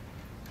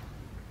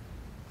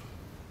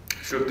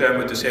 Shook them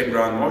with the same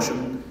ground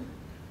motion,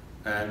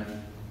 and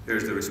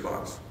here's the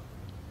response.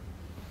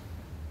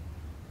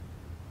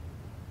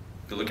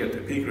 If you look at the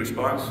peak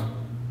response,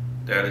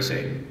 they're the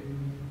same.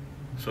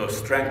 So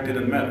strength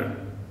didn't matter.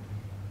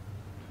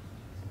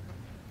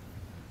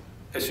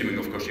 Assuming,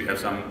 of course, you have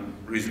some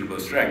reasonable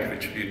strength,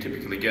 which you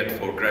typically get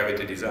for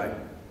gravity design.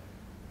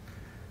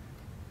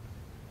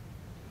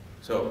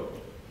 So,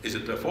 is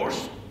it the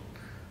force?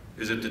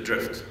 Is it the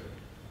drift?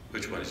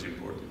 Which one is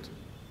important?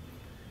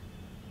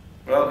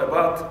 Well,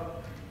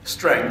 about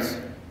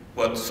strength,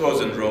 what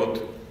Sozen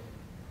wrote,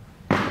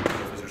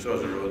 Professor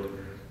Sozen wrote,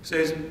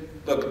 says,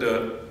 look,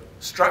 the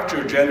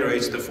structure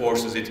generates the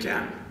forces it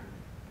can.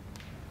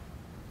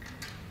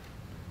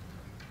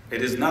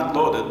 It is not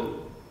loaded,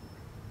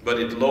 but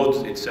it loads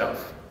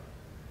itself.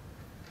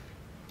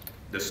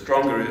 The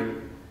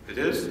stronger it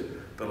is,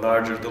 the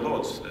larger the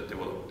loads that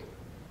develop.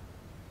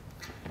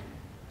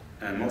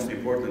 And most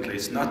importantly,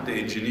 it's not the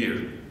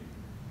engineer.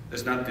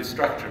 It's not the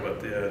structure,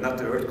 but not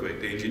the earthquake.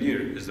 The engineer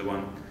is the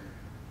one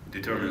who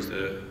determines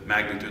the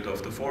magnitude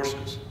of the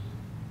forces.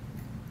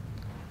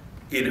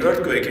 In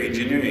earthquake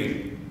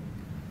engineering,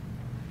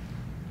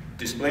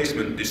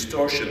 displacement,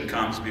 distortion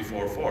comes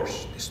before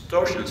force.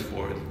 Distortions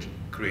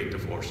create the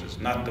forces,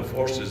 not the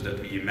forces that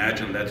we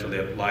imagine laterally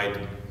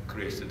applied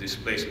creates the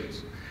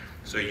displacements.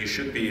 So you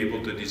should be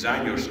able to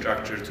design your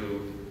structure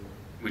to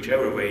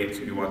whichever way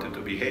you want it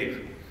to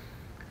behave.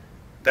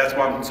 That's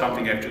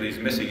something actually is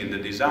missing in the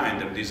design.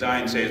 The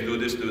design says do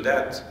this, do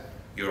that.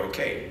 You're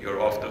okay,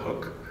 you're off the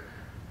hook.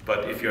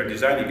 But if you're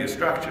designing a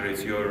structure,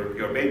 it's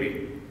your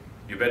baby.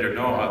 You better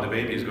know how the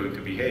baby is going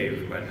to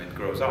behave when it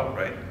grows up,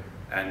 right?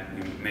 And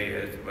you may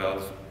as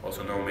well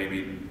also know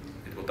maybe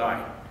it will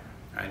die.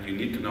 And you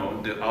need to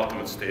know the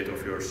ultimate state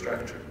of your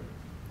structure.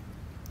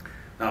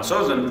 Now,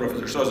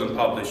 Professor Sozin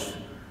published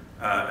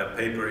a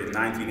paper in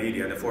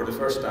 1980, and for the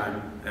first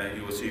time,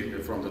 you will see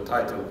from the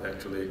title,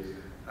 actually,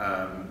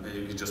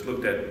 he just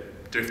looked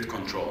at drift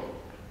control.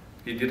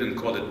 He didn't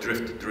call it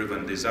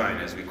drift-driven design,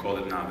 as we call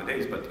it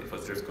nowadays, but it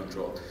was drift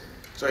control.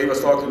 So he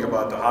was talking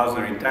about the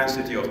Hausner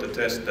intensity of the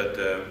test that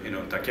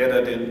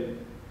Takeda did,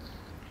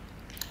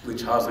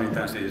 which Hausner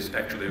intensity is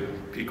actually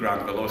peak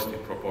ground velocity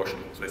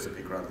proportional, so it's a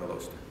peak ground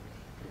velocity.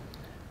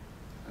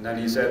 And then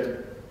he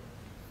said,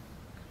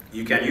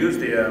 you can use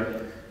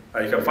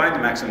you can find the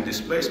maximum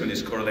displacement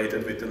is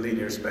correlated with the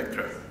linear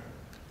spectra.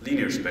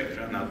 Linear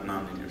spectra, not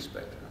nonlinear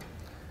spectra.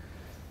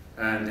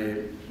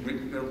 And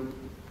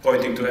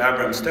pointing to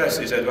Abraham's test,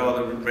 he said, well,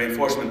 the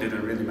reinforcement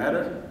didn't really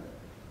matter.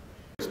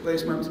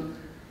 Displacement.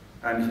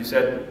 And he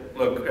said,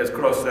 look, as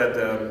Cross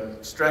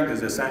said, strength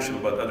is essential,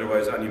 but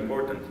otherwise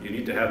unimportant. You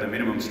need to have the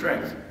minimum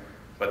strength.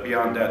 But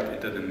beyond that,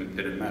 it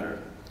didn't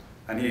matter.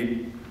 And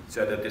he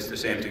said that it's the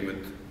same thing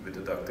with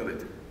the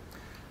ductility.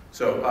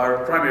 So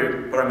our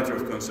primary parameter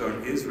of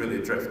concern is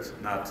really drift,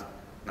 not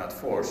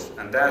force.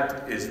 And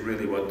that is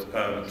really what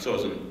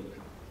Sozin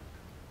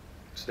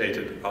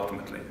stated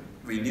ultimately.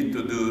 We need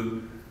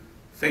to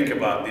think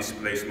about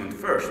displacement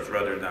first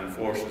rather than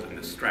forces and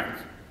the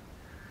strength.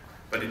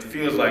 But it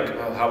feels like,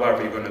 well, how are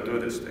we going to do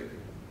this thing?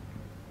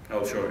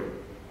 I'll show you.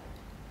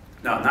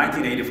 Now,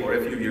 1984,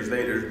 a few years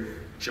later,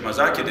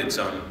 Shimazaki did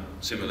some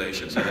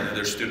simulations, and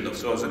another student of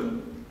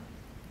Sozin.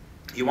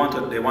 They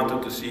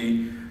wanted to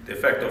see the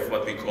effect of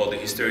what we call the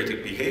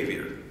hysteretic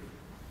behavior.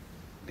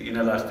 The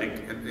inelastic,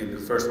 in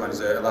the first one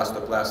is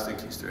elastoplastic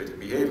hysteretic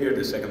behavior,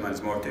 the second one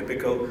is more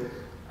typical.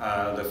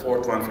 The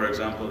fourth one, for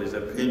example, is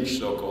a pinch,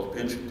 so-called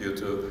pinch due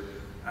to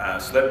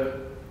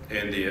slip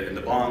in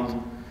the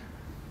bond.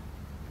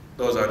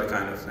 Those are the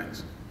kind of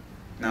things.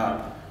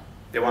 Now,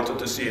 they wanted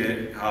to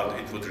see how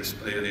it would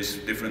these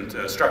different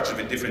structures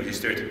with different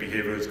hysteretic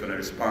behavior is going to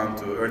respond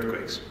to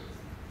earthquakes.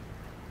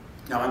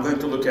 Now, I'm going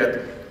to look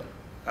at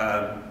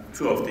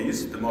two of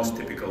these, the most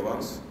typical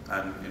ones,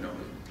 and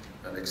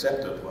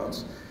accepted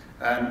ones.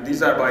 And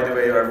these are, by the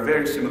way, are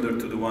very similar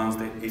to the ones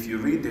that, if you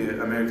read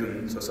the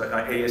American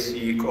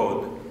ASCE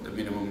code, the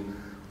minimum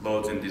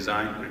loads and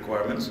design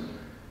requirements,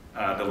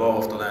 the law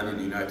of the land in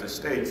the United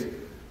States,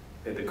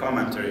 the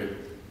commentary,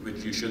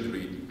 which you should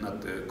read,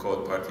 not the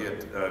code part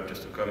yet,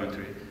 just a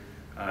commentary,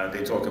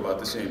 they talk about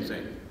the same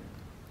thing.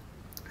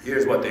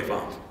 Here's what they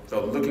found.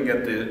 So looking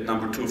at the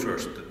number 2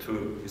 first, the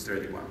 2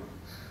 hysteretic one.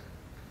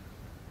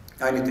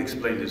 I need to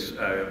explain this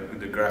with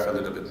the graph a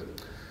little bit.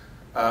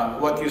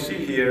 What you see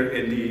here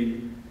in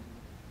the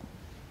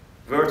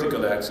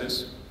vertical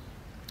axis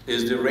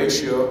is the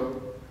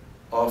ratio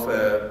of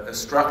a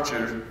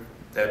structure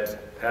that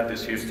had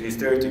this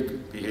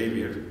hysteretic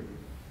behavior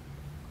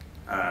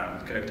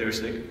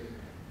characteristic,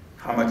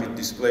 how much it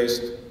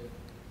displaced,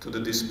 to the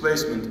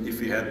displacement if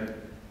we had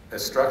a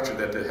structure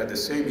that had the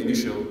same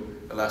initial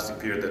elastic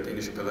period, that the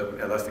initial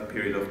elastic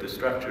period of the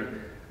structure,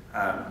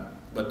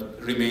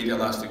 but remained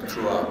elastic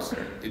throughout.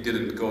 It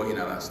didn't go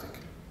inelastic.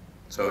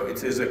 So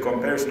it is a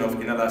comparison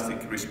of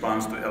inelastic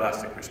response to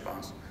elastic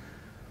response.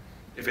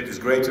 If it is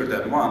greater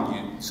than 1,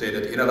 you say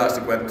that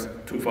inelastic went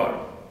too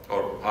far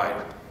or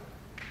higher.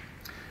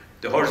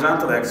 The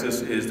horizontal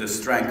axis is the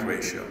strength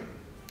ratio.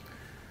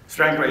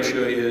 Strength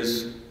ratio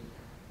is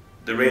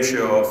the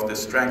ratio of the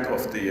strength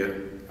of the,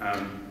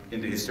 in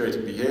the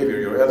hysteretic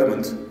behavior, your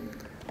element,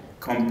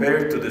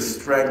 compared to the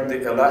strength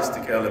the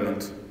elastic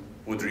element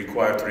would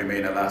require to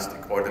remain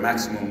elastic, or the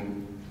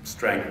maximum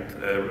strength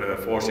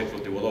force it will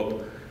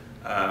develop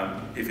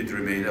if it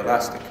remained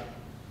elastic.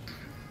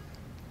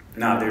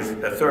 Now there's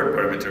a third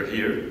parameter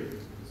here.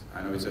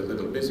 I know it's a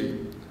little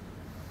busy.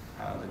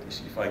 Let me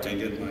see if I can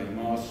get my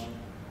mouse.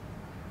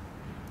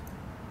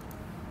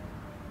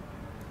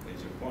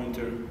 There's a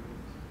pointer.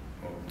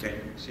 Okay,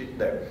 see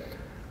there.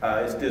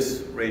 It's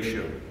this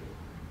ratio.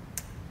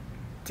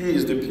 T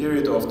is the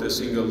period of the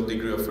single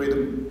degree of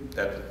freedom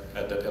that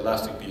at that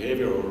elastic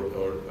behavior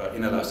or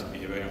inelastic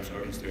behavior, I'm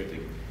sorry,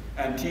 hysteretic.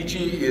 And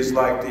Tg is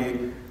like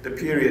the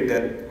period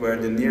that where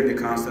the nearly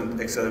constant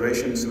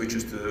acceleration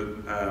switches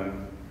to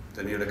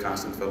the nearly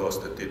constant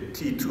velocity, the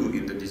T2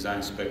 in the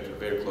design spectrum,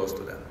 very close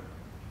to that.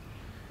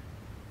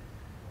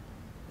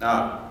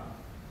 Now,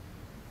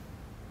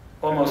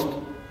 almost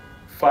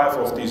 5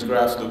 of these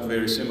graphs look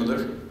very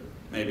similar,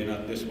 maybe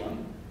not this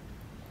one.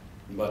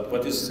 But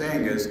what it's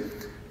saying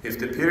is, if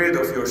the period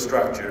of your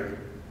structure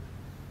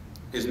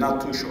is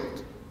not too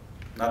short,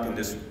 not in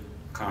this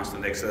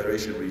constant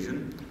acceleration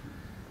region.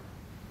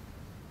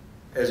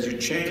 As you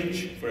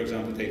change, for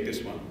example, take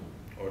this one,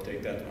 or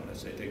take that one,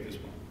 let's say take this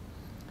one.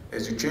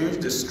 As you change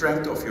the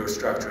strength of your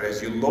structure,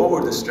 as you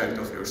lower the strength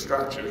of your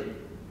structure,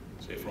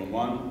 say from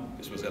 1,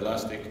 this was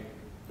elastic,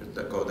 let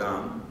that go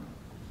down,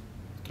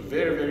 to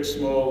very, very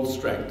small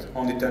strength,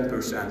 only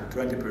 10%,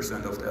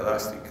 20% of the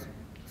elastic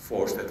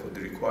force that would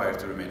be required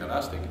to remain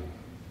elastic,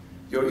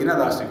 your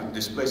inelastic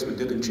displacement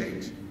didn't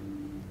change.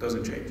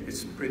 Doesn't change.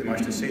 It's pretty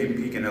much the same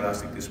peak in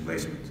elastic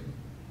displacement.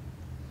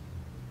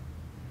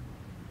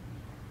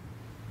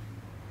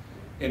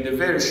 In the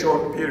very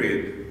short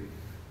period,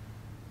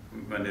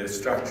 when your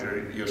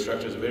structure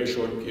is a very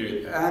short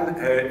period and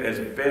has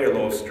very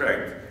low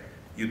strength,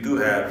 you do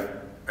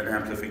have an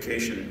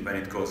amplification when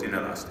it goes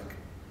inelastic.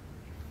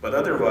 But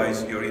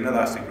otherwise, your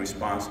inelastic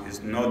response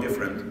is no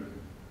different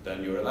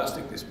than your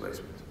elastic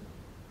displacement.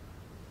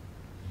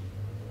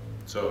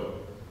 So,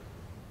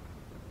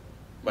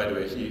 by the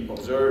way, they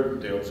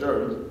observed,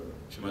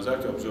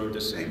 Shimazaki observed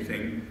the same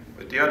thing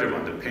with the other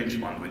one, the pinch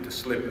one, with the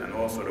slip and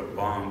all sort of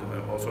bond,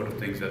 all sort of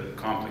things that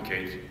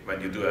complicate when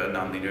you do a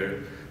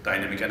nonlinear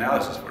dynamic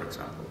analysis, for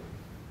example.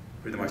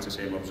 Pretty much the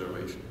same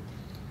observation.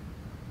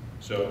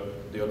 So,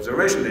 the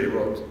observation they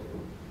wrote,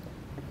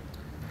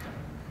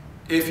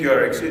 if you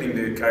are exceeding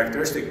the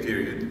characteristic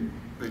period,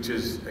 which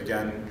is,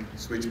 again,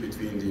 switch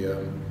between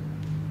the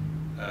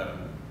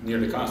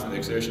nearly constant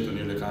acceleration to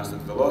nearly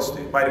constant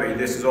velocity. By the way,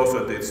 this is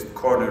also this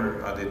corner,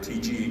 the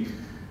TG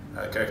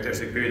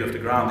characteristic period of the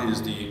ground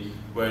is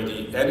where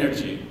the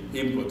energy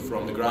input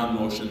from the ground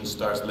motion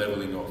starts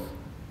leveling off,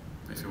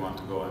 if you want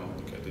to go and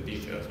look at the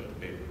details of the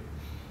paper.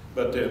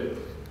 But the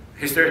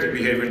hysteretic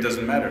behavior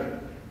doesn't matter.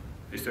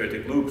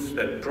 Hysteretic loops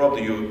that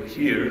probably you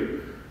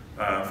hear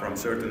from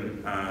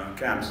certain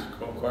camps,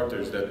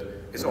 quarters, that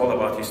it's all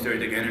about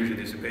hysteretic energy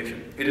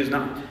dissipation. It is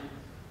not.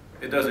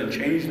 It doesn't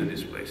change the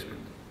displacement.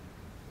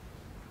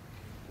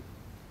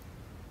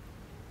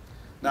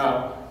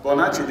 Now,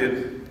 Bonacci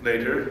did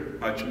later,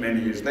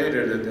 many years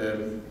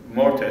later,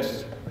 more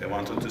tests. They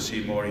wanted to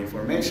see more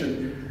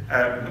information.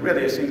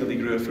 Really a single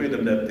degree of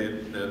freedom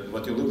that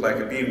what you look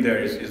like a beam there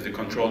is the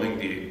controlling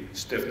the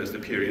stiffness, the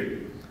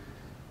period.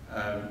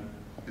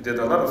 We did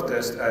a lot of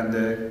tests, and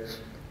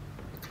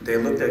they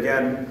looked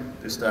again,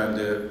 this time,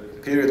 the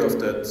period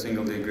of that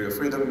single degree of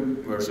freedom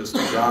versus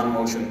the ground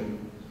motion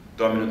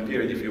dominant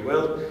period, if you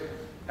will,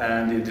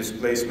 and the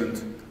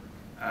displacement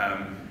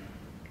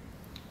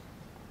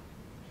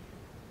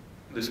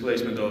of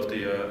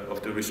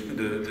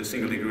the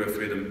single degree of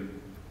freedom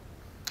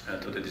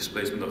to the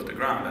displacement of the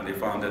ground, and they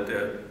found that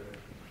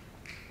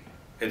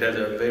it has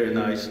a very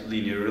nice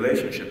linear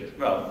relationship.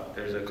 Well,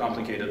 there's a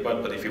complicated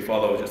but if you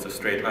follow just a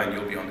straight line,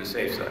 you'll be on the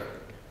safe side.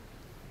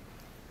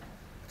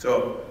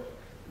 So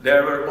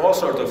there were all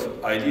sorts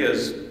of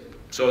ideas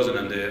Sozin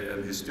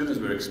and the students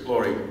were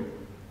exploring,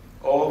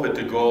 all with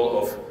the goal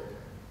of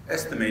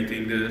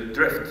estimating the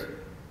drift,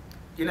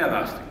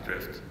 inelastic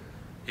drift,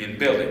 in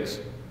buildings.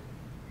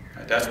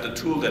 That's the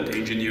tool that the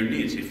engineer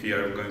needs if you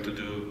are going to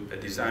do a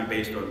design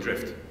based on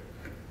drift.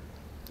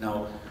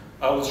 Now,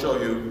 I will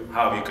show you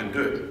how you can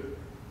do it.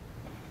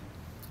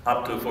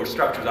 For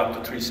structures up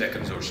to 3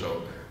 seconds or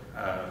so.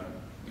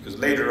 Because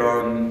later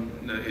on,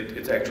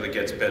 it actually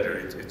gets better,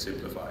 it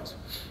simplifies.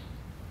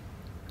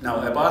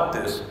 Now, about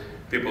this,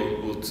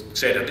 people would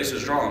say that this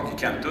is wrong, you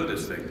can't do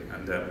this thing.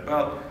 And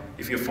well,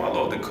 if you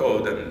follow the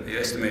code and you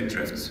estimate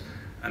drifts,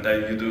 and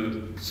then you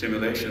do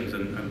simulations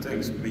and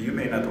things, you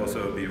may not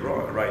also be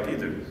right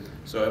either.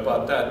 So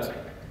about that,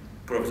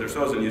 Professor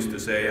Sozin used to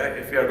say,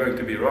 if we are going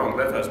to be wrong,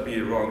 let us be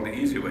wrong the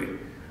easy way.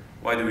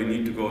 Why do we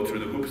need to go through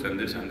the hoops and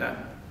this and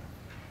that?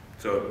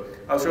 So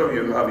I'll show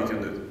you how we can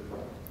do it.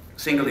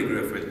 Single degree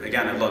of freedom,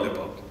 again a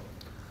lollipop.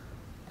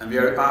 And we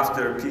are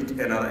after peak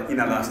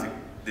inelastic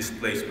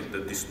displacement,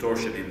 the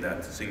distortion in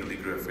that single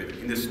degree of freedom.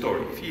 In this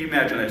story, if you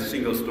imagine a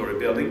single story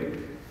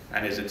building,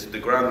 and as it's the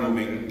ground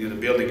moving, the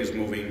building is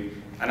moving,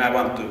 and I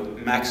want the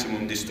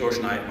maximum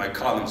distortion my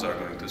columns are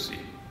going to see.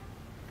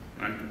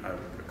 Right?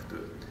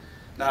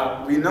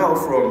 Now, we know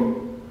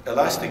from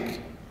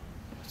elastic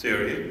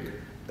theory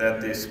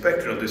that the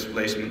spectral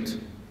displacement,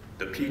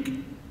 the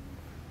peak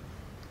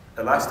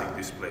elastic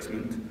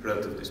displacement,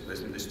 relative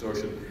displacement,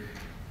 distortion,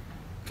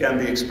 can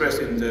be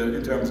expressed in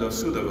terms of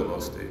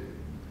pseudo-velocity.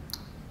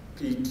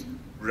 Peak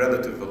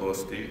relative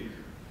velocity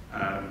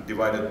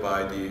divided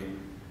by the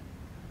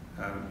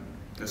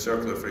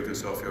circular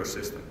frequency of your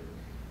system.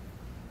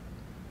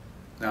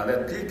 Now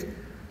that peak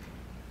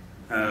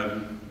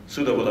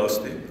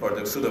pseudo-velocity, or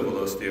the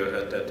pseudo-velocity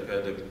at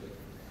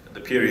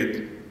the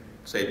period,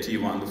 say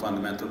T1, the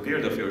fundamental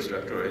period of your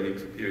structure, or any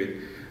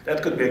period,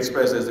 that could be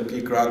expressed as the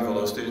peak ground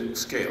velocity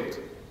scaled.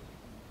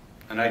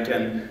 And I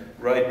can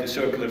write the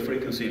circular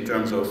frequency in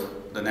terms of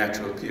the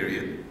natural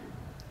period.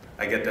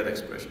 I get that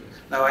expression.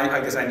 Now I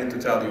guess I need to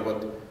tell you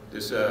what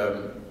this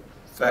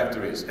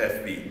factor is,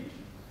 FV.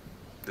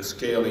 The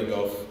scaling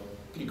of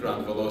peak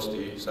ground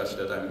velocity such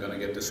that I'm going to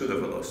get the pseudo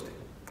velocity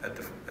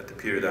at the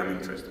period I'm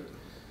interested.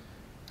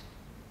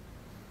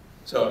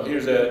 So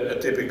here's a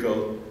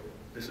typical,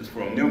 this is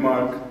from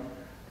Newmark,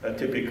 a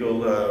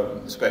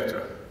typical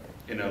spectra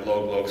in a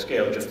log-log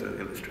scale, just to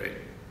illustrate.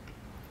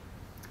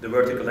 The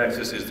vertical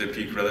axis is the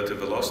peak relative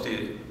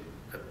velocity,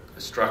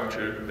 a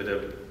structure with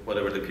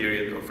whatever the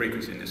period or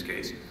frequency in this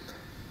case.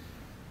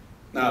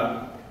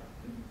 Now,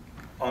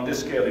 on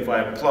this scale, if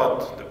I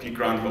plot the peak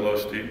ground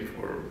velocity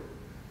for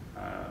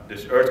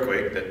this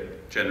earthquake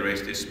that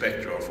generates this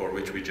spectra, or for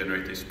which we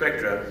generate this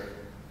spectra,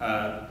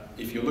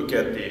 if you look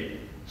at the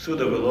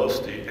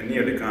pseudo-velocity, a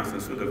nearly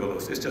constant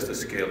pseudo-velocity, it's just a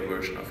scaled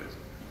version of it.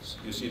 So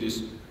you see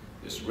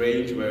this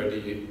range where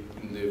the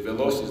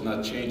velocity is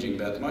not changing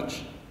that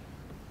much.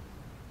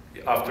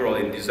 After all,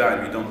 in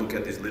design, we don't look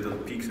at these little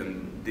peaks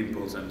and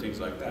dimples and things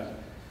like that.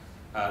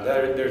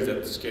 There's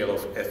that scale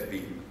of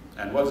FV.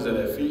 And what is that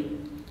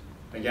FV?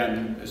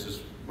 Again, this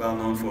is well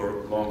known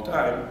for a long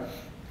time.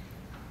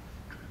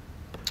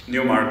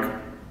 Newmark,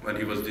 when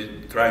he was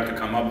trying to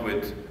come up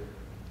with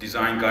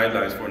design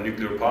guidelines for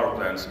nuclear power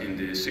plants in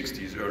the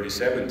 60s, early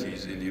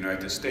 70s in the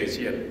United States,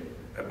 he had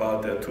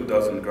about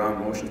 2,000 ground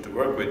motions to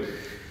work with.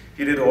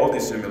 He did all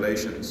these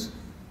simulations,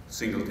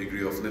 single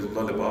degree of little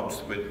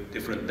lollipops with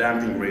different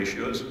damping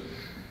ratios,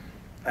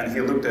 and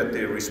he looked at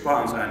the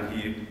response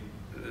and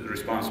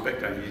response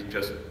spectra, and he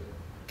just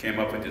came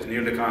up with this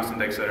nearly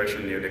constant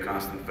acceleration, nearly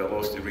constant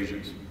velocity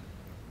regions,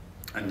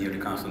 and nearly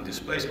constant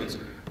displacements,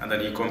 and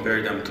then he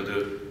compared them to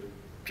the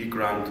peak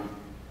ground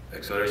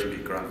acceleration,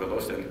 peak ground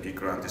velocity, and peak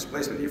ground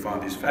displacement. He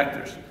found these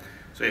factors.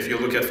 So if you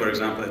look at, for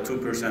example, a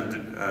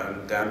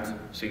 2%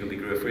 damped single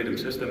degree of freedom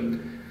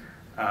system,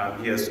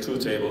 he has two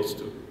tables,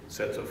 two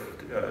sets of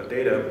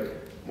data.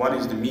 One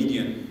is the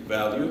median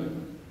value.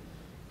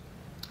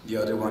 The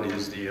other one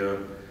is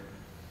the,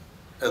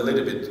 a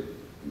little bit,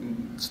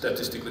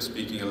 statistically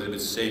speaking, a little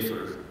bit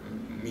safer,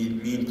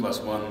 mean plus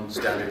one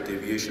standard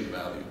deviation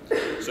value.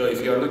 So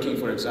if you are looking,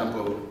 for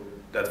example,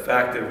 that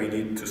factor we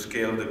need to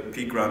scale the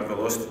peak ground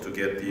velocity to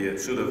get the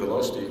pseudo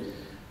velocity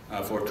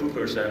for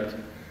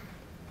 2%.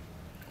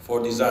 For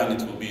design,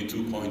 it will be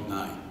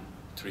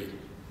 2.93.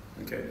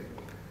 Okay.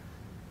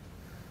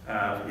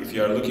 If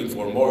you are looking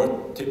for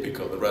more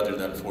typical rather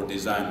than for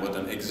design, what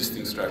an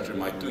existing structure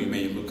might do, you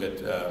may look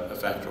at a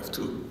factor of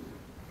 2.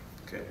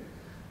 Okay.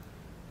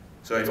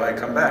 So if I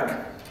come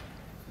back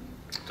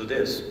to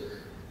this,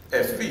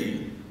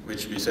 FV,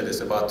 which we said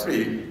is about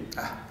 3,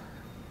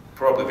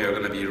 probably we are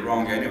going to be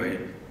wrong anyway.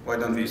 Why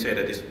don't we say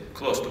that it's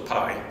close to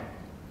pi?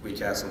 We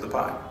cancel the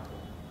pi.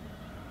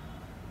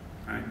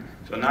 Right?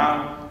 So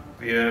now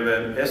we have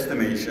an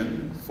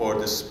estimation for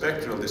the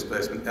spectral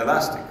displacement,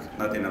 elastic,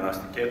 not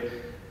inelastic yet.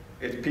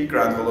 It's peak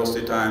ground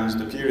velocity times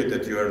the period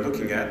that you are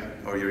looking at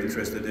or you're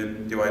interested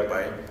in, divided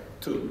by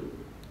 2.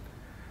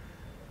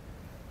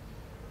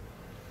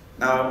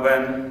 Now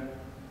when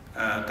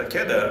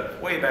Takeda,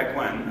 way back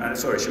when,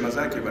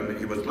 Shimazaki, when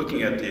he was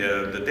looking at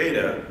the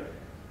data,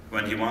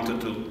 when he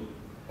wanted to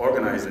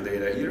organize the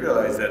data, he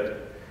realized that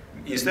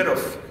instead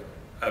of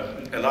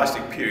an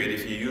elastic period,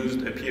 if he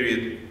used a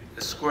period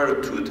square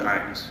root 2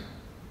 times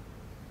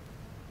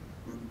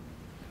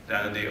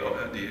than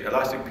the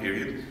elastic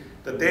period,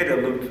 the data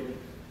looked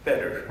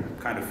better,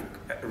 kind of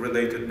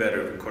related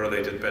better,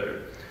 correlated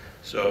better.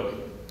 So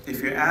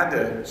if you add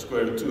the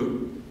square root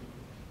 2,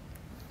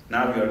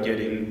 now we are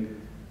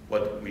getting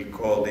what we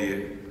call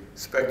the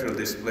spectral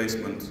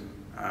displacement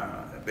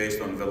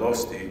based on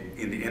velocity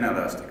in the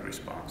inelastic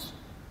response,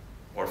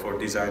 or for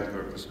design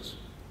purposes.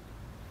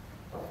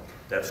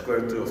 That square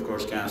root 2, of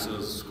course,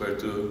 cancels square root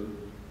 2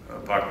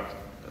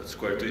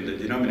 square root 2 in the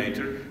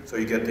denominator, so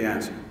you get the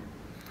answer.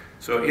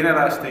 So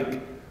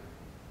inelastic,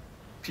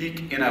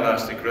 peak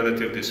inelastic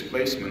relative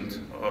displacement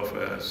of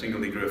a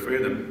single degree of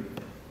freedom,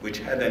 which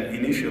had an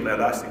initial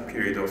elastic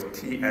period of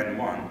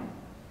Tn1,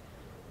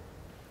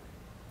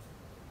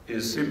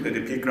 is simply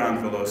the peak ground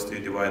velocity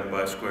divided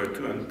by square root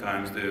 2 and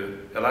times the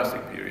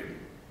elastic period.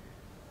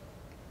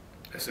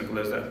 As simple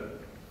as that.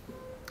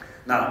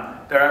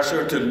 Now, there are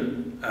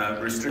certain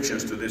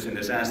restrictions to this in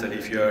the sense that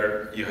if you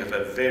have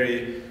a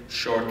very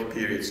short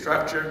period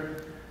structure,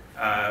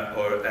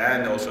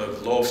 and also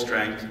low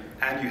strength,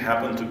 and you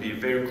happen to be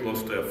very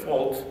close to a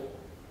fault,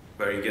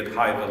 where you get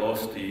high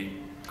velocity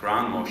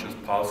ground motions,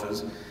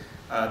 pulses,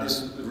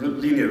 this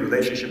linear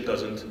relationship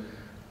doesn't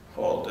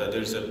hold.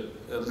 There's a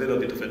little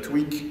bit of a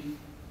tweak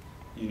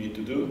you need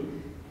to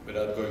do.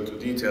 Without going into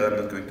detail, I'm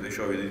not going to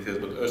show you details,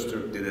 but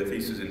Öster did a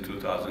thesis in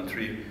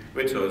 2003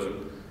 with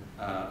SUZI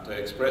to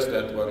express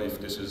that one. If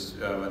this is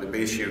the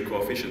base shear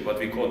coefficient, what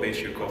we call base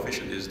shear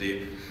coefficient is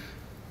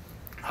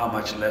how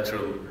much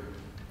lateral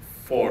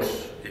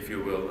force, if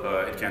you will,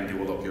 it can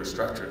develop, your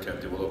structure can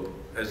develop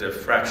as a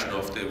fraction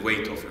of the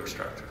weight of your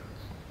structure.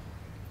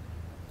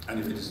 And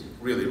if it is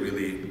really,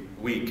 really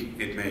weak,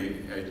 it may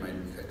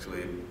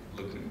actually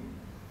look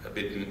a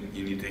bit,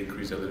 you need to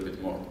increase a little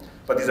bit more.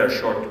 But these are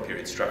short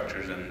period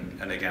structures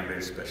and again,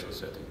 very special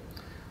setting.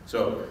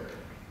 So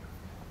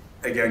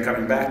again,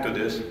 coming back to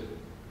this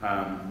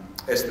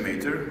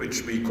estimator,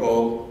 which we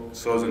call,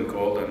 Sozin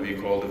called, and we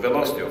call the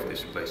velocity of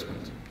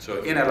displacement.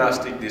 So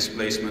inelastic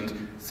displacement,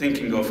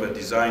 thinking of a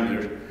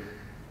designer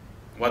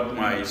what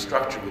my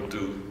structure would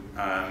do,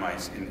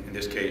 in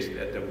this case,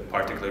 at a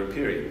particular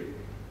period,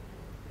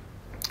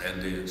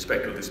 and the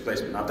spectral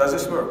displacement. Now, does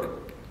this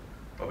work?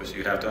 Obviously,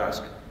 you have to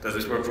ask, does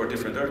this work for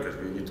different earthquakes?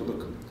 We need to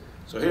look.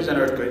 So here's an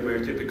earthquake,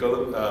 very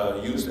typical,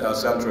 used El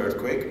Centro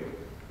earthquake.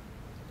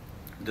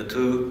 The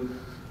two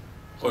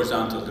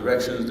horizontal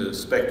directions, the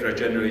spectra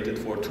generated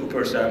for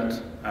 2%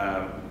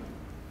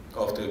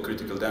 of the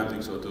critical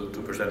damping, so the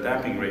 2%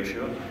 damping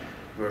ratio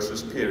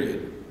versus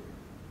period.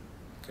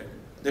 Okay.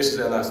 This is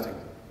elastic.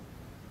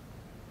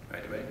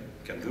 Right away,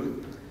 can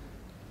do.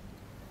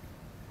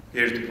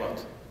 Here's the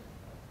plot.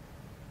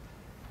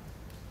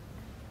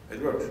 It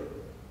works.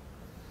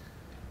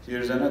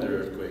 Here's another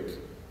earthquake,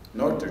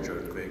 Northridge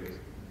earthquake,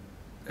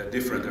 a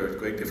different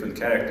earthquake, different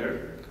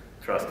character,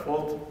 thrust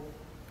fault,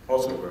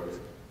 also works.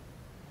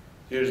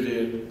 Here's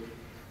the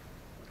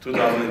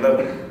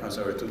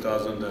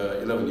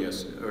 2011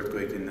 yes,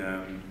 earthquake in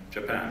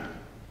Japan.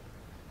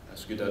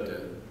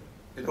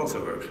 It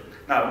also works.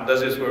 Now,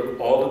 does this work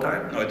all the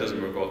time? No, it doesn't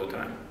work all the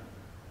time.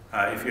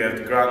 If you have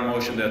the ground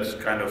motion that's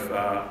kind of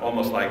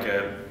almost like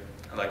a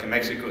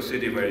Mexico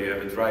City, where you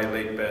have a dry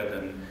lake bed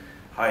and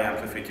high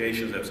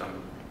amplifications, have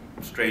some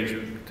strange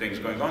things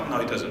going on, no,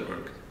 it doesn't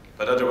work.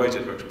 But otherwise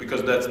it works,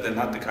 because that's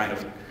not the kind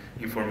of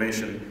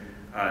information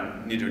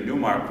neither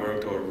Newmark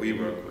worked or we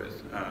work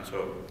with.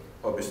 So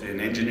obviously in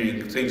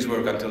engineering, things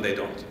work until they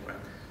don't. Right?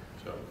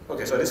 So,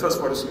 okay, so this was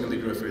for the single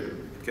degree of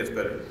freedom. It gets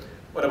better.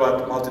 What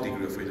about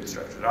multi-degree of freedom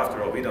structures?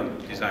 After all, we don't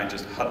design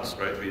just huts,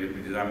 right? We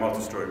design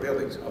multi-story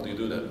buildings. How do you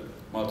do that?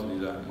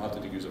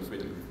 Multi-degrees of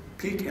freedom.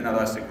 Peak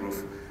inelastic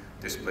roof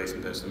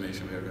displacement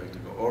estimation we are going to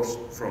go, or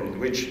from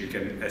which you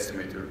can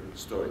estimate your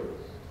story.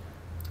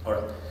 All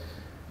right.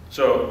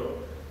 So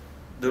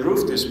the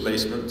roof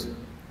displacement,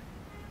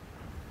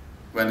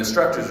 when the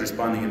structure is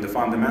responding in the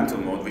fundamental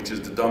mode, which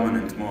is the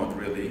dominant mode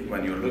really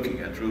when you're looking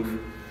at roof,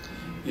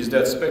 is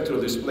that spectral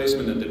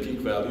displacement at the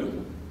peak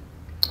value,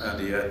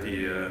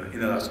 the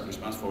inelastic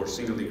response for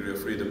single degree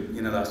of freedom,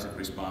 inelastic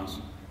response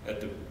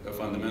at the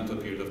fundamental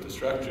period of the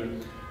structure,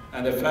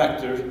 and a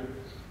factor.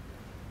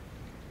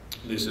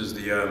 This is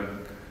the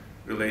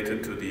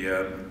related to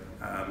the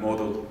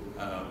modal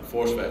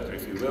force factor,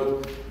 if you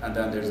will, and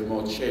then there's a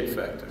mode shape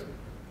factor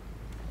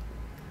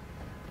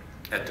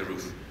at the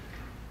roof.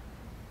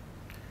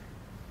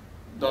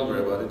 Don't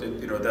worry about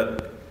it.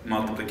 That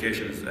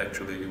multiplication is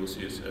actually, you will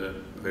see, is a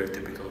very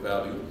typical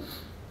value.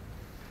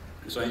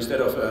 So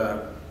instead of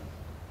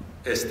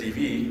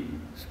SDV,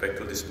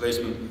 spectral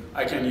displacement,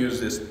 I can use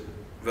this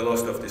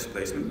velocity of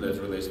displacement that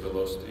relates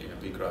velocity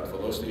and peak ground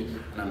velocity,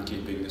 and I'm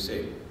keeping the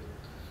same.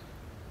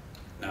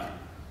 Now,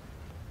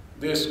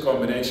 this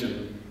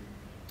combination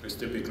is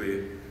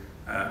typically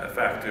a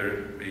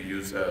factor. We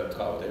use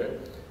tau there,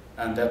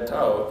 and that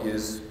tau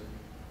is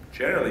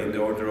generally in the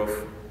order of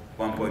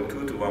 1.2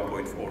 to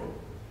 1.4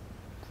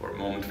 for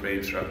moment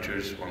frame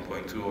structures,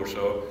 1.2 or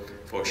so.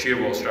 For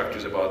shear wall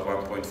structures, about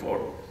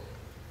 1.4,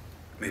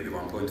 maybe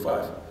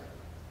 1.5.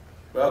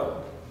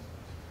 Well,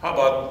 how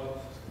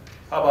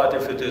about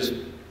if it is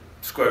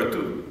square root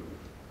 2?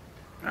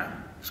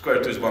 Square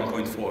root 2 is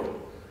 1.4,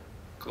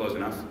 close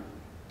enough.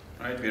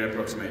 Right, we're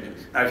approximating.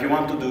 Now, if you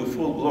want to do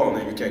full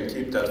blown, you can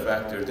keep that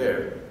factor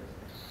there.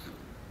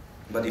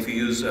 But if you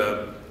use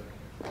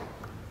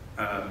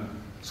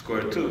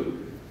square root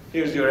 2,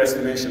 here's your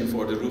estimation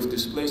for the roof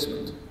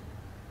displacement.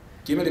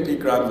 Give me the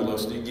peak ground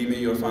velocity, give me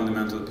your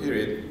fundamental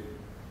period,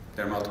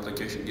 their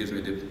multiplication gives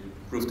me the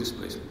roof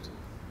displacement.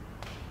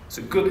 It's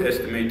a good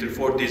estimator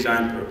for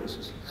design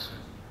purposes.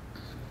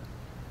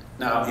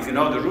 Now, if you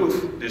know the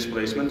roof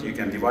displacement, you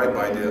can divide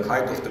by the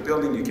height of the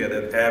building, you get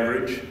an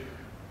average,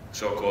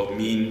 so-called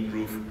mean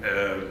roof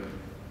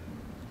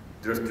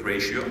drift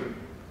ratio,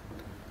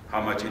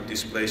 how much it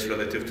displaced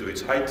relative to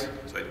its height.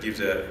 So it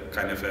gives a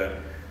kind of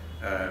a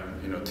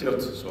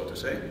tilt, so to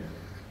say.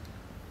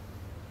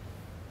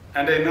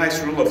 And a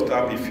nice rule of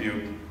thumb, if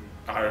you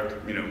are,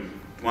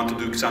 want to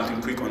do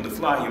something quick on the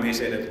fly, you may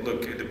say that,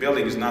 look, the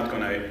building is not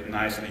going to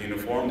nicely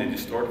uniformly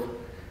distort.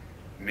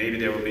 Maybe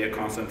there will be a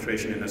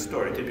concentration in a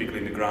story. Typically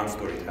in the ground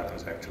story it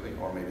happens actually,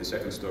 or maybe the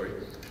second story.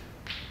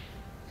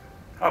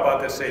 How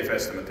about the safe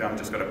estimate? I'm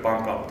just going to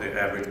bump up the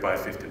average by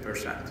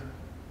 50%.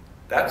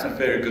 That's a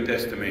very good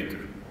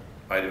estimator.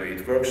 By the way,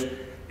 it works.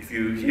 If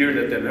you hear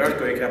that an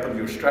earthquake happened to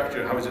your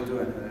structure, how is it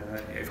doing?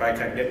 If I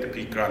can get the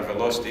peak ground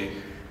velocity,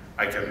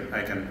 I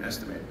can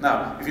estimate.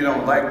 Now, if you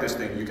don't like this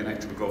thing, you can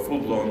actually go full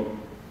blown,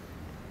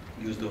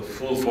 use the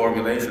full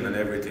formulation and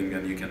everything,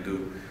 and you can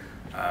do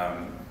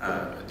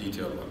a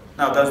detailed one.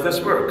 Now, does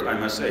this work? I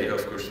must say,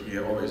 of course, we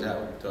always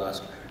have to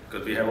ask,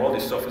 because we have all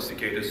this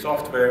sophisticated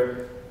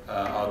software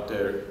out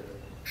there.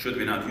 Should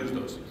we not use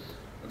those?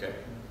 Okay.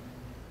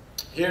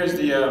 Here's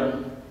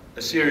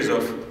a series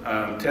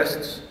of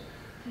tests.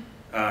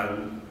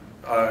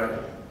 Our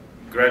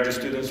graduate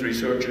students,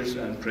 researchers,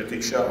 and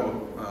Pratiksha,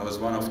 who was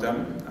one of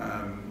them,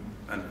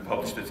 and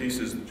published a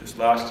thesis just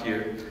last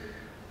year,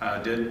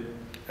 did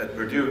at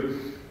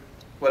Purdue.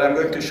 What I'm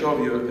going to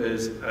show you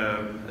is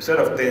a set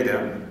of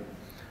data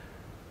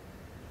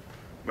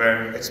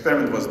where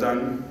experiment was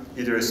done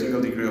either a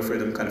single degree of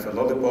freedom, kind of a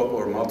lollipop,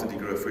 or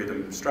multi-degree of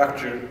freedom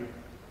structure.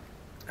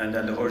 And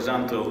then the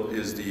horizontal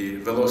is the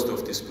velocity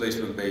of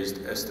displacement-based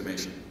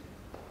estimation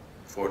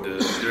for the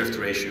drift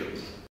ratio.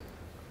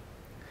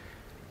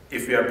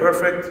 If we are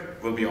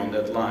perfect, we'll be on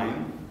that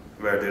line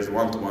where there's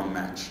one-to-one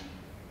match.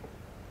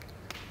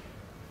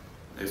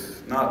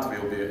 If not,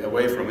 we'll be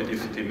away from it.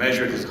 If the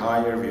measure is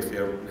higher, if we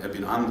have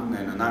been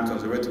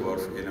non-conservative, or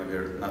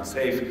we're not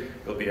safe,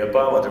 we'll be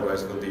above,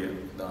 otherwise we'll be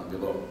down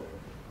below.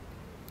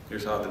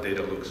 Here's how the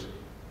data looks.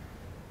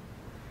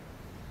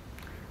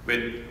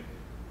 With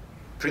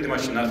pretty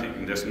much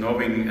nothing, just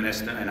knowing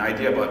an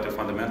idea about the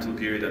fundamental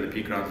period and the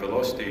peak ground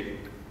velocity,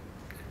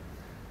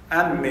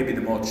 and maybe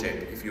the mode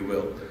shape, if you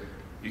will,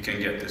 you can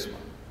get this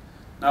one.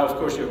 Now, of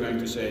course, you're going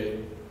to say,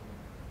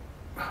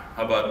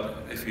 how about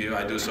if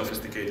I do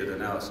sophisticated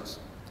analysis?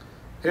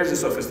 Here's the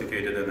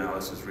sophisticated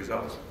analysis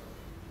results.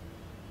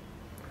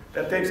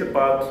 That takes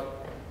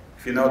about,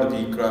 if you know the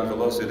peak ground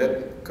velocity,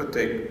 that could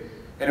take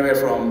anywhere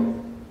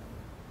from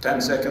 10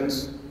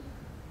 seconds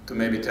to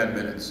maybe 10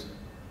 minutes.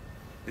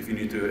 If you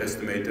need to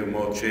estimate the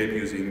mode shape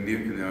using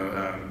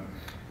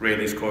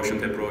Rayleigh's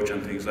quotient approach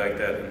and things like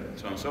that, and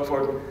so on and so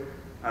forth.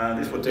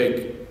 This would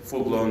take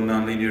full-blown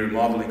nonlinear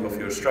modeling of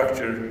your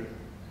structure.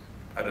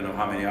 I don't know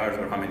how many hours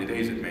or how many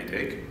days it may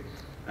take,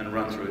 and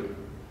run through it.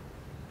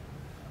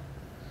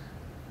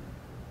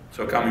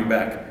 So coming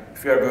back,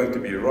 if we are going to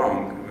be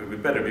wrong, we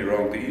better be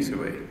wrong the easy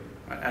way.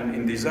 And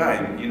in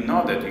design, you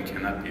know that you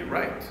cannot be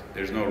right.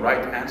 There's no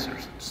right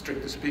answers.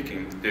 Strictly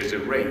speaking, there's a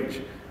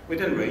range.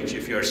 Within range,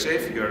 if you're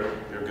safe, you're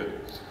good.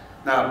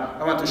 Now,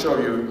 I want to show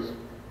you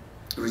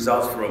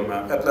results from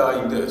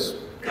applying this.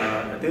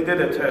 They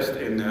did a test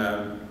in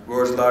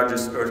world's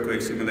largest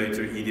earthquake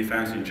simulator,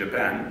 E-Defense in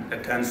Japan, a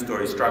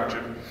 10-story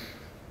structure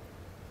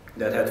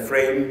that had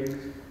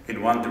frame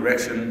in one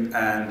direction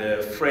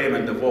and frame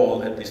and the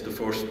wall, at least the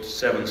first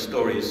 7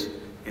 stories,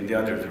 in the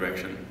other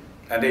direction.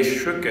 And they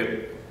shook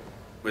it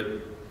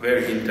with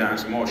very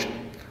intense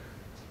motion.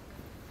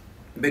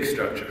 Big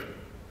structure.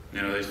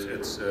 You know,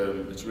 it's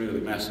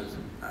really massive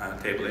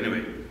table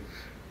anyway.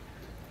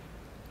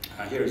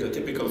 Here is a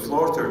typical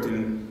floor,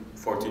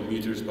 14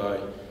 meters by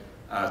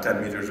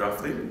 10 meters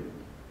roughly.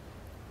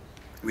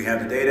 We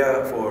have the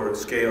data for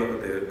scale,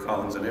 the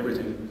columns and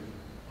everything.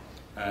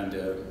 And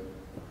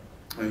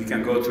you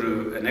can go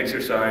through an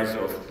exercise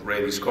of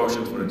Rayleigh's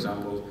quotient, for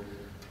example,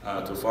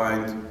 to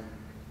find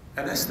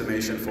an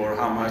estimation for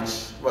how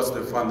much, what's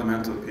the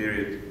fundamental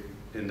period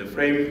in the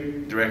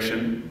frame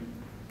direction,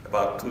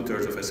 about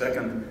 2/3 of a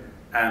second,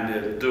 and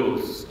the dual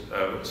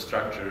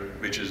structure,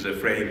 which is the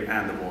frame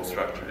and the wall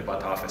structure,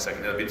 about half a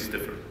second, a bit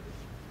stiffer.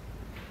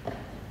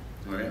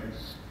 Okay.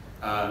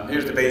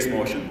 Here's the base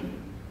motion,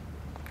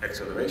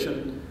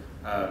 acceleration.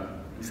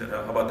 He said,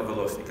 how about the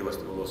velocity? Give us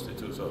the velocity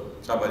too. So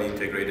somebody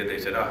integrated, they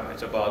said,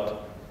 it's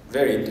about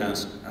very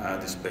intense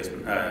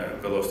displacement,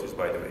 velocities,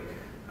 by the way.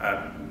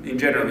 In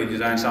general, we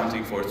design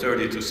something for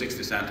 30 to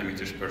 60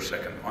 centimeters per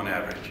second on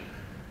average,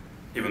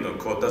 even though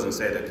code doesn't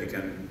say that you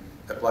can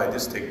apply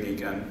this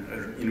technique and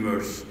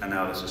inverse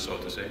analysis, so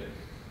to say.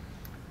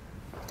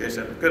 Okay,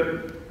 so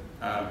good.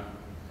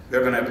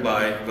 We're going to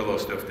apply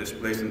velocity of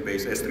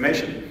displacement-based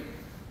estimation.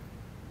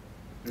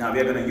 Now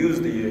we're going to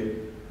use the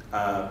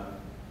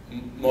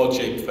mode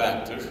shape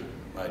factor,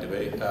 by the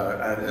way,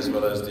 and as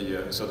well as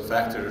the so the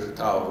factor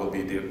tau will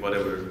be the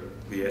whatever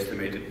we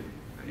estimated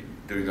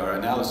during our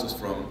analysis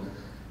from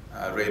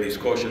Rayleigh's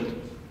quotient.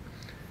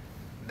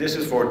 This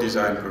is for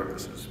design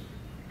purposes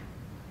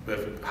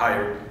with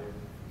higher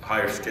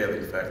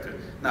scaling factor.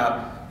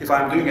 Now, if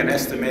I'm doing an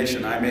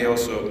estimation, I may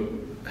also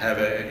have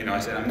a, I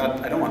said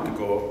I don't want to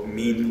go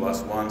mean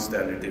plus 1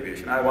 standard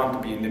deviation. I want to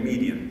be in the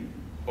median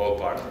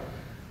ballpark.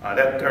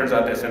 That turns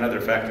out that's another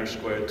factor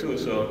squared 2,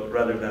 so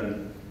rather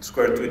than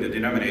square 2 in the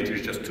denominator,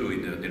 it's just 2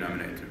 in the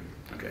denominator.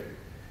 Okay.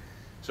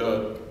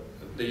 So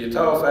the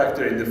tau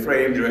factor in the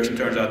frame direction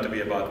turns out to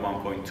be about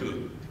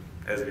 1.2,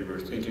 as we were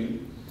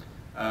thinking.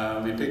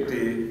 We picked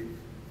the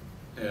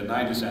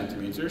 90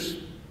 centimeters,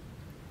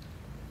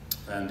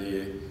 and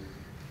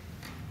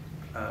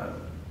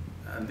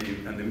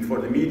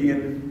for the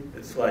median,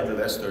 it's slightly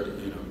less.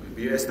 30.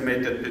 We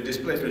estimate that the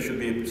displacement should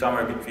be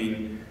somewhere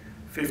between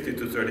 50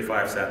 to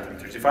 35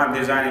 centimeters. If I'm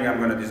designing, I'm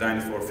going to design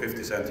it for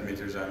 50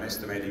 centimeters. I'm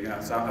estimating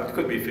it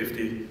could be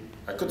 50.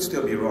 I could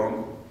still be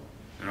wrong.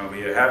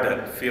 We have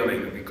that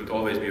feeling. We could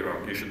always be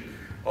wrong. You should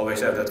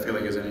always have that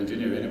feeling as an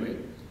engineer anyway.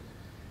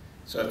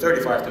 So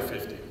 35 to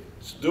 50.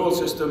 It's a dual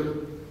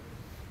system.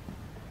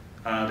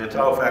 The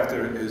tau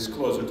factor is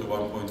closer to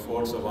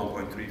 1.4, so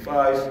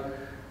 1.35.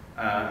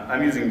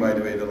 I'm using, by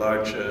the way, the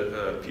large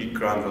peak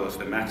ground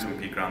velocity, the maximum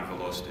peak ground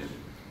velocity,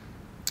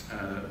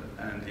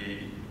 and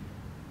the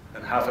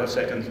half a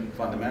second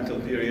fundamental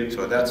period.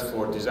 So that's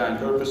for design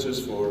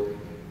purposes. For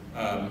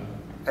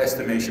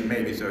estimation,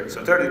 maybe 30.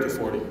 So 30 to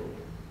 40.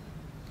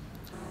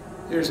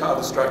 Here's how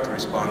the structure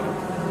responded.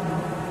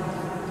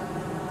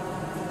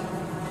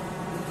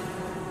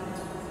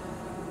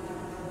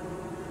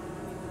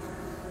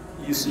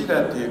 You see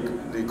that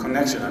the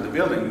connection and the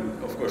building,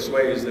 of course,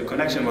 sways. The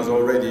connection was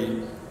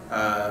already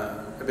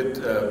a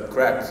bit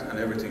cracked and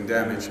everything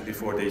damaged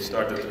before they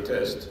started the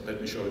test. Let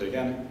me show it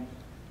again,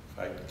 if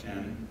I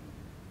can.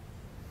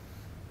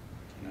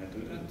 Can I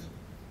do that?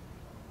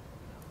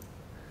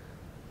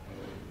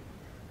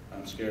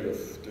 I'm scared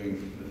of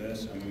doing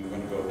this. I'm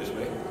going to go this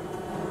way.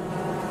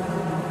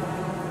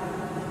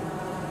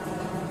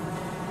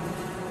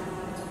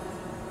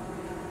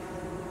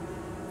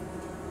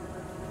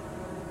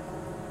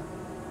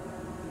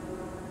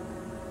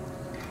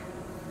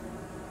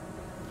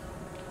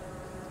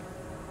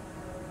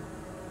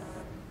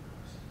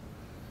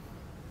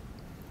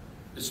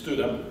 It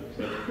stood up.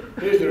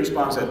 Here's the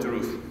response at the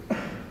roof,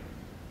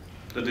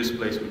 the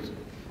displacement.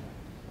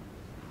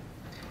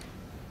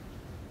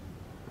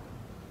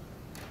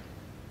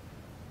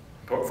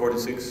 Part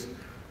 46,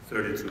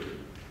 32. You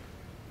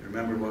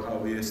remember how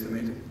we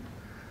estimated?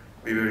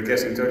 We were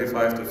guessing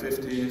 35 to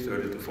 50,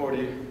 30 to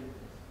 40.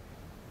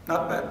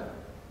 Not bad.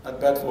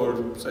 Not bad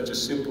for such a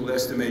simple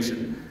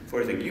estimation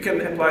for a thing. You can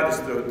apply this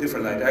to a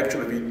different light.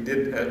 Actually, we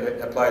did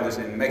apply this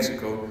in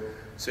Mexico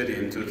City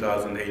in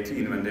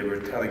 2018 when they were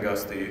telling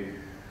us the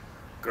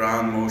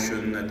ground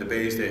motion at the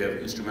base. They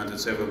have instrumented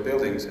several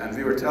buildings, and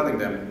we were telling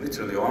them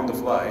literally on the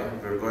fly.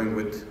 We were going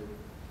with,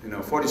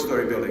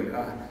 40-story building.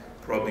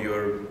 Probably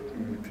your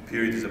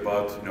period is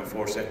about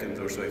 4 seconds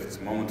or so. If it's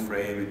a moment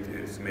frame,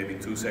 it's maybe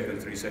 2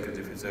 seconds, 3 seconds.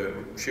 If it's a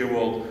shear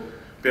wall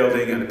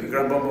building and a big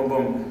run, boom, boom,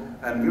 boom.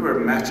 And we were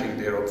matching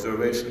their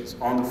observations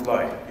on the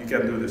fly. You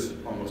can do this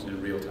almost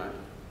in real time.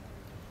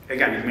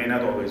 Again, it may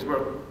not always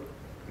work,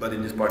 but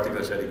in this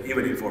particular setting,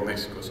 even for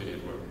Mexico City,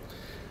 it worked.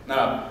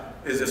 Now,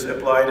 is this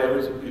applied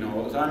all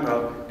the time?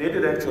 Well, they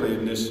did actually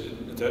in this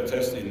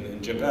test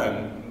in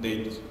Japan.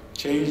 They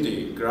changed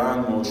the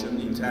ground motion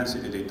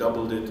intensity. They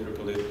doubled it,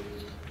 tripled it.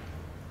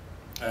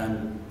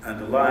 And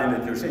the line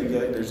that you're seeing,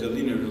 there's a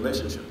linear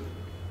relationship.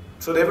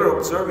 So they were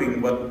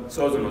observing what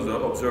SUZI was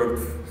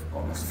observed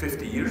almost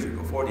 50 years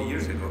ago, 40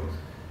 years ago,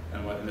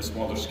 and in a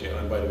smaller scale.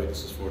 And by the way,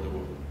 this is for the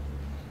world.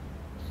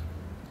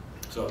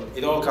 So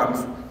it all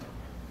comes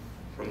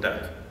from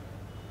that,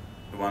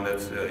 the one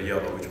that's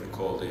yellow, which we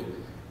call the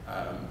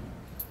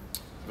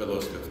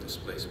velocity of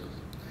displacement.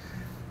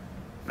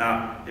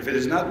 Now, if it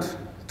is not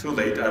too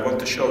late, I want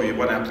to show you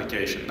one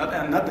application, not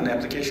an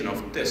application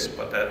of this,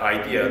 but the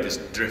idea, this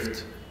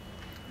drift.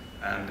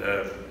 And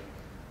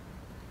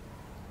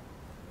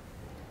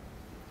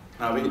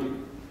now we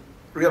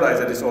realize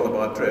that it's all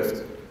about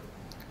drift,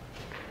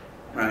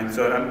 right?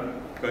 So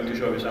I'm going to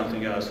show you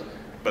something else,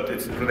 but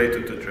it's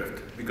related to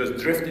drift,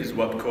 because drift is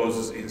what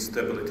causes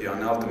instability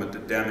and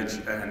ultimate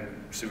damage and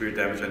severe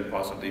damage and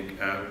possibly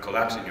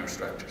collapse in your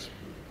structures.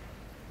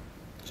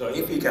 So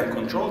if we can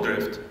control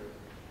drift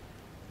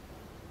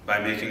by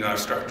making our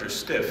structures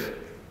stiff,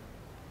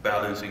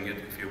 balancing it,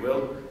 if you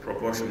will,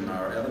 proportioning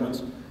our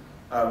elements,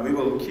 we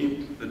will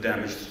keep the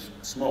damage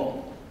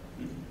small.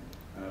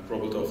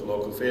 Probability of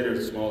local failure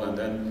is small, and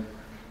then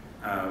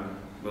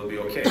we'll be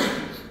okay.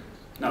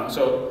 Now,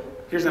 so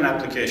here's an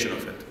application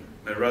of it.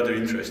 Rather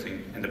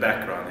interesting. In the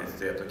background is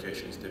the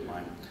application, is the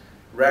mine.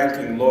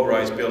 Ranking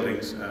low-rise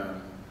buildings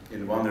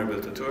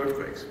invulnerable to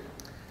earthquakes.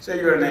 Say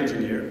you're an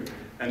engineer,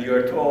 and you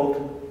are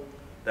told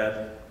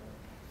that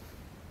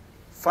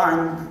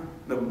find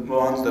the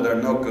ones that are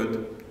no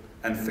good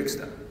and fix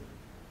them.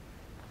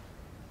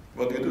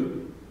 What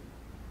do?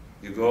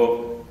 You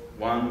go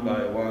one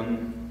by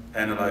one,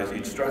 analyze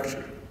each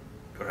structure,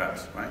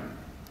 perhaps, right?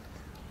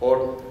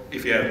 Or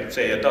if you have,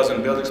 say, a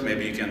dozen buildings,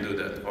 maybe you can do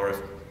that. Or if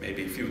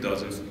maybe a few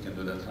dozens, you can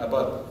do that. How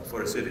about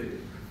for a city?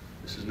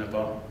 This is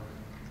Nepal.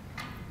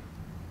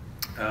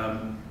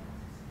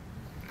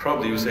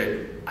 Probably you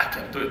say, I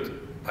can't do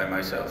it by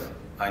myself.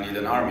 I need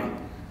an army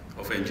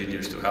of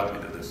engineers to help me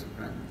do this,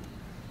 right?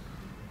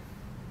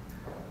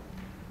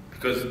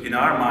 Because in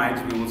our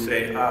minds, we will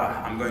say,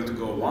 I'm going to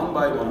go one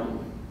by one,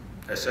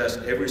 assess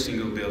every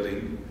single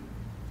building,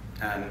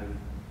 and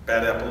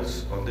bad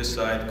apples on this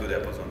side, good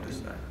apples on this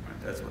side.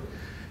 Right? That's what.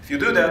 If you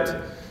do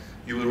that,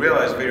 you will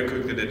realize very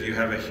quickly that you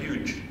have a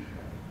huge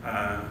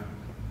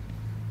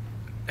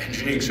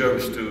engineering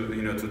service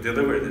to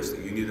deliver this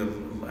thing. You need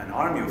an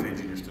army of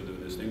engineers to do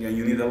this thing, and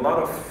you need a lot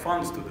of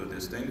funds to do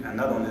this thing. And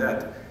not only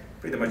that,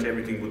 pretty much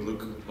everything would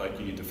look like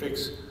you need to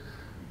fix,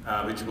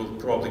 which will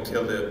probably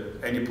kill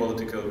any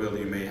political will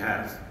you may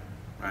have.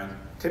 Right?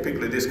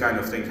 Typically, this kind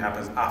of thing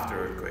happens after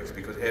earthquakes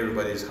because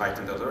everybody is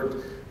heightened alert.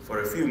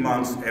 For a few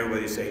months,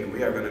 everybody is saying,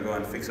 we are going to go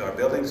and fix our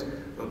buildings.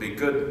 It'll be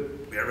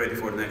good. We are ready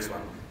for the next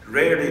one.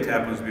 Rarely it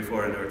happens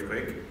before an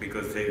earthquake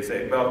because they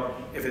say, well,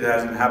 if it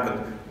hasn't happened,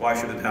 why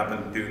should it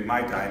happen during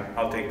my time?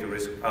 I'll take the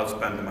risk. I'll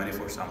spend the money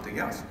for something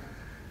else.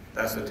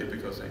 That's the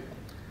typical thing.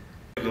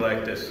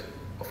 Like this.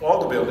 Of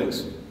all the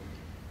buildings,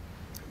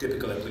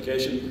 typical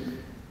application,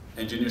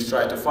 engineers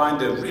try to find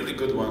the really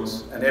good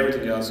ones and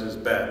everything else is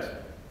bad.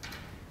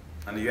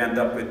 And you end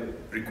up with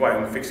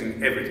requiring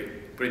fixing everything,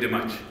 pretty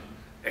much,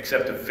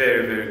 except the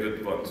very, very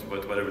good ones,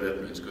 but whatever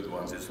that means, good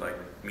ones, it's like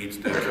meets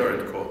the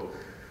current code.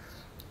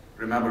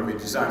 Remember, we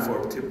design for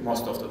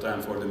most of the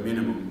time for the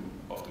minimum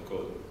of the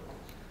code.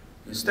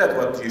 Instead,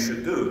 what you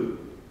should do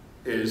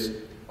is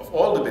of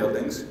all the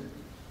buildings,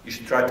 you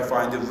should try to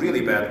find the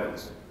really bad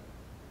ones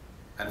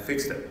and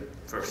fix them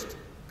first,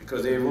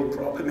 because they will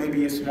probably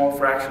maybe a small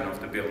fraction of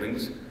the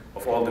buildings,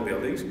 of all the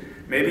buildings.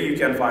 Maybe you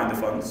can find the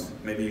funds,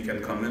 maybe you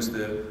can convince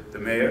the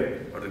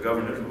mayor or the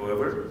governor,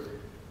 whoever,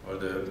 or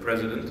the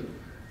president,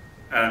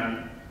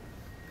 and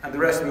the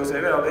rest will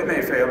say, well, they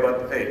may fail,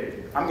 but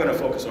hey, I'm going to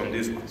focus on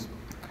these ones.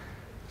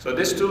 So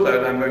this tool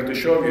that I'm going to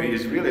show you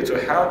is really to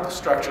help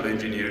structural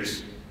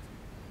engineers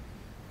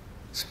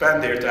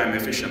spend their time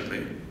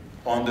efficiently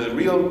on the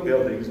real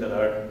buildings that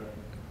are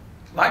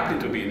likely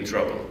to be in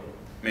trouble.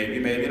 Maybe,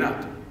 maybe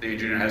not. The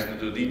engineer has to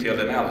do detailed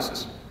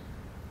analysis.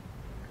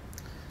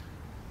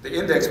 The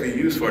index we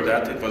use for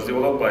that, it was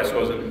developed by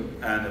SUZI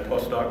and a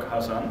postdoc,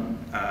 Hassan,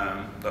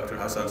 Dr.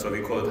 Hassan, so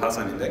we call it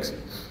Hassan Index.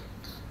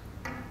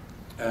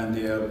 And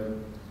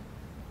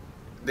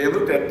they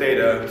looked at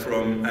data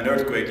from an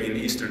earthquake in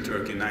eastern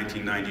Turkey in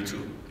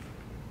 1992.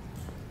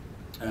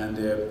 And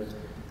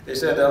they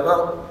said,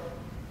 well,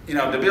 you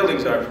know, the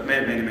buildings are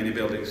many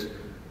buildings.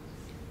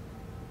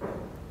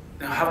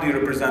 Now, how do you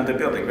represent the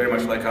building? Very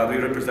much like how do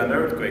you represent an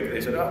earthquake? They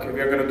said, okay,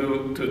 we are going to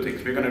do two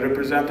things. We're going to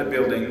represent the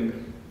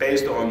building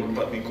based on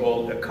what we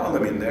call a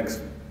column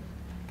index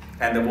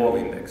and a wall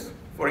index.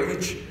 For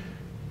each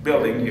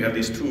building, you have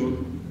these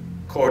two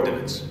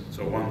coordinates,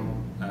 so one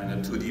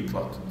and a 2D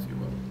plot, if you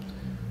will.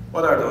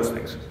 What are those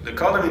things? The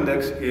column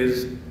index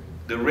is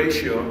the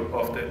ratio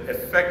of the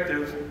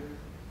effective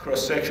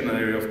cross-sectional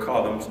area of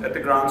columns at the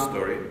ground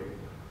story.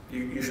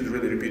 You should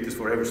really repeat this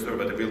for every story,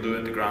 but we'll do it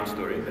at the ground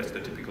story, that's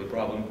the typical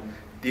problem,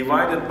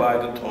 divided by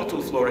the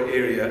total floor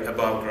area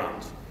above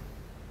ground.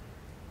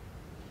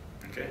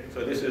 Okay,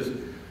 so this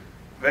is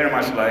very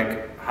much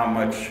like how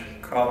much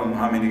column,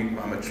 how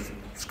much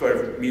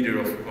square meter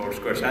or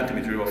square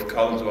centimeter of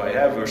columns do I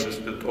have versus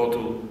the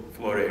total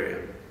floor area.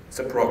 It's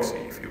a proxy,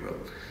 if you will.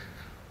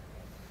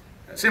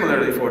 And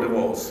similarly for the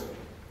walls.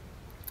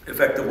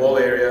 Affect the wall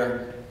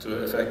area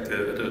to affect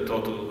the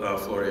total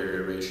floor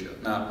area ratio.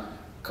 Now,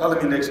 column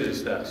index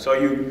is that. So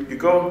you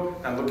go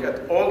and look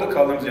at all the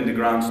columns in the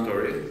ground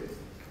story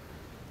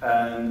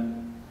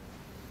and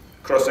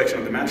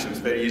cross-sectional dimensions,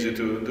 very easy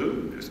to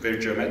do, it's very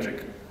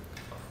geometric.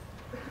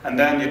 And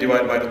then you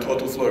divide by the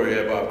total floor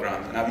area above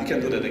ground. Now you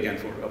can do that again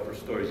for upper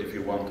stories if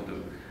you want to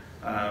do.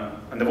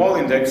 And the wall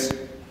index,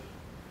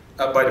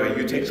 by the way,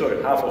 you take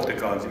half of the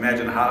columns.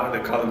 Imagine how the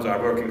columns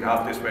are working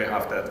half this way,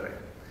 half that way.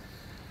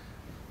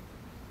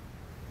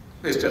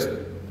 It's just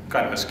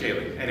kind of a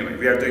scaling. Anyway,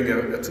 we are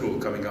doing a tool,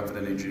 coming up with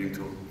an engineering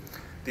tool.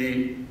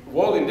 The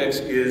wall index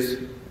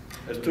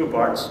has two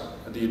parts.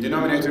 The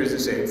denominator is the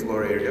same,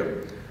 floor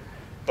area.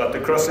 But the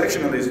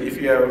cross-sectional is,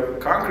 if you have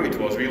concrete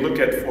walls, we look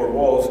at for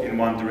walls in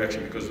one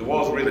direction, because the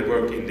walls really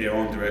work in their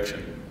own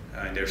direction,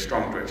 in their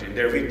strong direction. In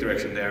their weak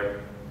direction,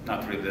 they're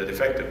not really that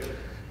effective.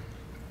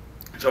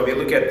 So we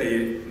look at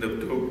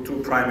the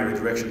two primary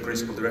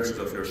principal directions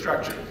of your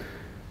structure.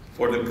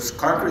 For the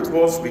concrete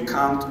walls, we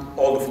count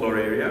all the floor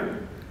area.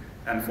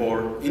 And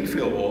for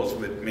infill walls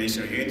with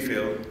masonry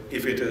infill,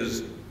 if it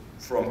is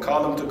from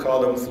column to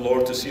column,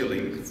 floor to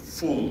ceiling,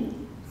 full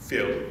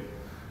fill,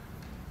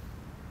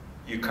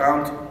 you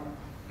count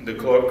the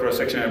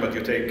cross-section area, but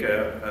you take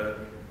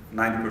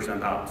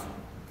 90% out.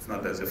 It's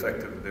not as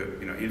effective.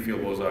 The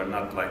infill walls are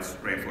not like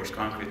reinforced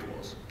concrete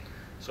walls.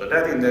 So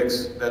that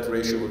index, that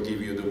ratio will give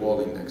you the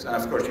wall index. And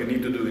of course, you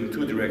need to do in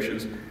two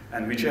directions,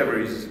 and whichever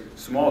is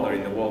smaller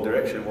in the wall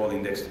direction, wall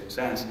index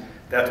sense,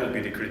 that will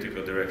be the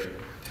critical direction.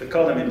 The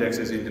column index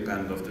is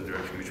independent of the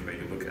direction which way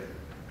you look at.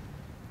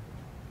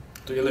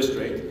 To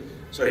illustrate,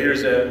 so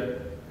here's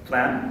a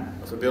plan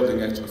of a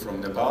building actually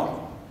from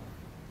Nepal.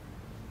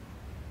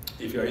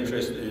 If you're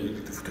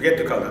interested, to get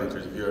the column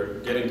index, if you're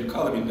getting the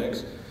column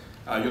index,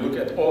 you look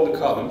at all the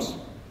columns.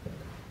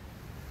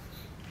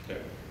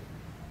 There.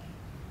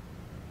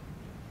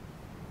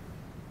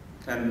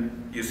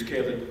 And you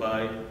scale it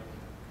by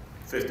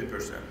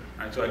 50%.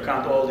 Right? So I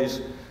count all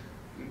these,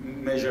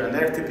 measure, and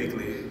they're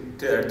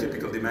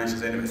typical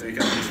dimensions anyway, so you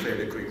can do this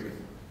fairly quickly.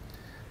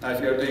 Now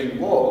if you're doing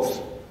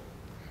walls,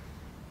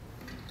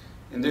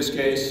 in this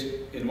case,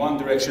 in one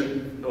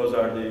direction, those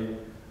are the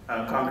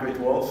concrete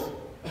walls,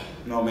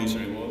 no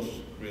masonry walls,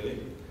 really.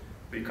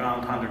 We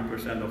count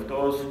 100% of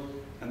those,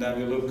 and then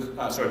we look,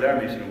 sorry, there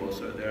are masonry walls,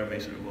 so there are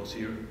masonry walls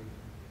here.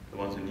 The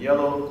ones in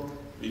yellow,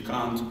 we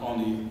count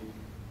only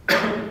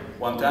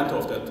 1/10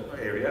 of that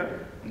area,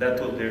 and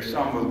their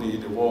sum will be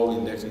the wall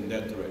index in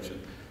that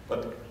direction.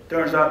 But it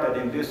turns out that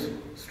in this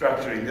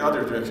structure, in the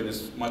other direction,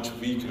 is much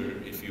weaker,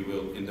 if you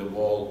will, in the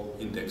wall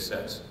index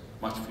sense,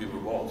 much fewer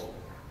walls.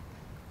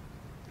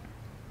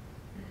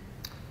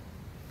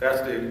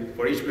 That's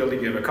for each building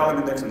you have a column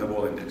index and a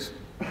wall index.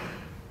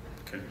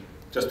 Okay,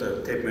 just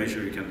a tape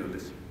measure, you can do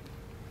this.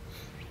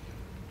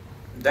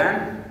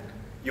 Then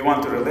you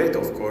want to relate,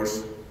 of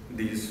course,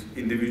 these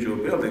individual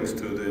buildings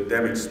to the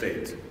damage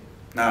state.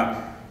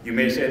 Now, you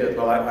may say that,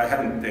 well,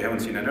 they haven't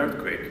seen an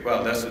earthquake.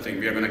 Well, that's the thing.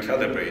 We are going to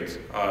calibrate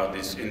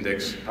this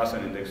index,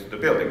 Hassan index, to the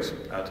buildings,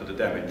 to the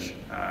damage,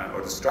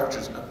 or the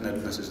structures, not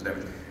necessarily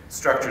damage,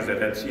 structures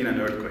that had seen an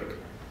earthquake.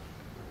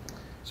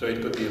 So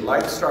it could be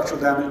light structural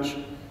damage,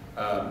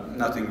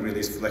 nothing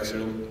really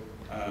flexural,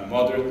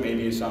 moderate,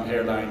 maybe some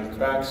hairline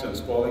cracks and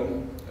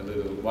spalling, a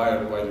little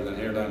wider than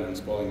hairline and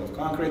spalling of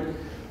concrete.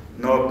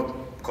 No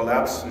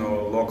collapse,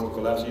 no local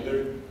collapse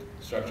either.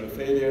 Structural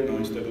failure, no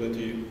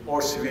instability,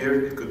 or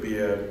severe. It could be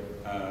a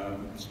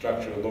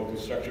local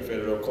structure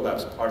failure or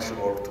collapse, partial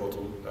or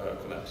total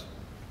collapse.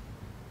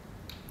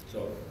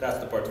 So that's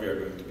the part we are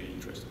going to be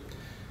interested in.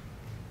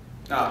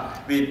 Now,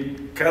 we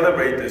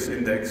calibrate this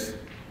index.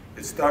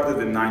 It started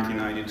in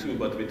 1992,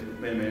 but with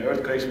many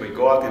earthquakes, we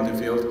go out in the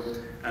field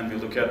and we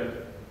look at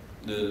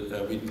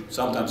we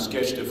sometimes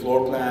sketch the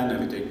floor plan and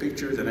we take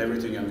pictures and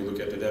everything and we look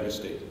at the damage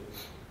state.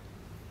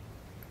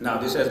 Now,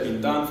 this has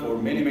been done for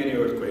many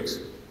earthquakes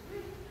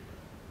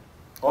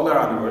all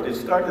around the world. It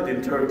started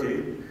in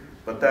Turkey,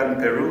 but then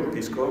Peru,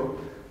 Pisco,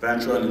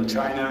 went on in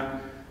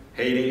China,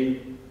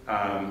 Haiti. We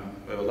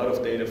have a lot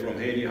of data from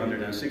Haiti,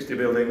 160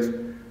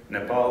 buildings,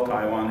 Nepal,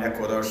 Taiwan,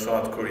 Ecuador,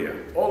 South Korea,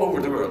 all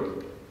over the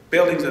world.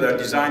 Buildings that are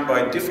designed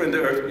by different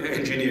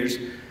engineers,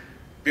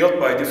 built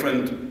by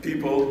different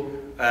people,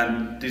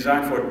 and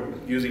designed for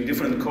using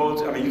different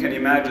codes. I mean, you can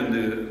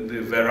imagine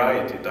the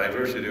variety,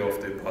 diversity of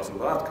the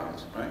possible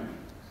outcomes,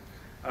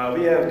 right?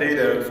 We have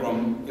data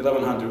from over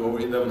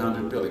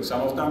 1,100 buildings.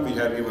 Some of them we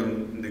have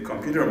even the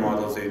computer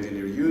models the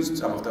engineer used.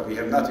 Some of them we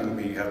have nothing,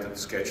 we have to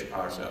sketch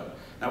ourselves.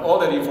 Now, all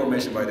that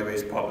information, by the way,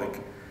 is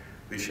public.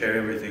 We share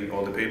everything,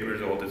 all the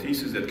papers, all the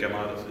theses that come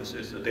out of this.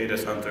 It's the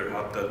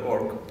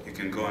datacenter.hub.org. You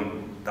can go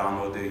and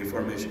download the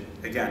information.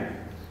 Again,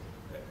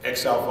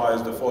 Excel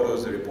files, the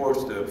photos, the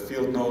reports, the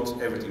field notes,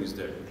 everything is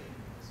there.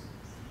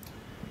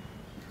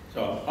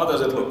 So, how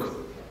does it look?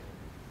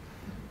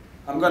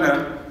 I'm going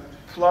to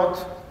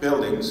plot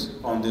buildings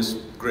on this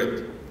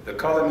grid, the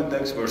column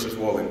index versus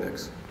wall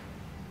index.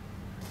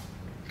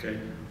 Okay,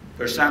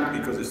 percent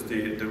because it's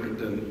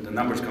the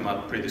numbers come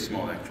out pretty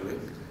small actually.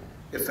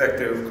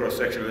 Effective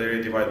cross-sectional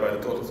area divided by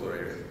the total floor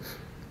area.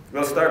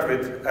 We'll start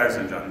with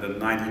Erzincan, the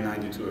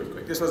 1992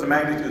 earthquake. This was a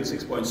magnitude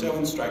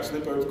 6.7 strike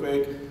slip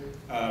earthquake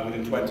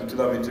within 20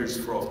 kilometers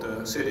of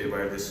the city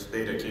where this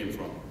data came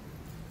from.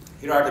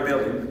 Here are the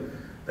buildings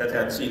that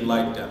had seen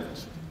light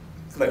damage,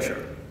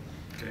 flexure.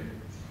 Okay,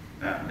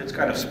 yeah, it's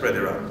kind of spread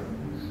around,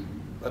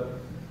 but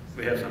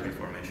we have some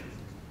information.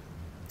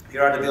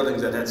 Here are the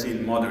buildings that had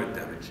seen moderate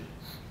damage.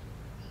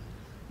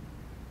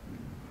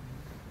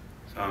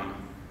 Some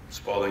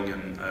spalling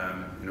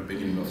and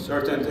beginning of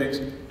certain things.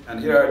 And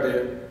here are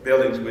the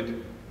buildings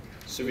with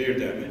severe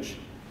damage,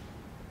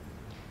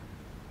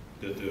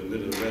 the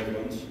little red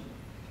ones,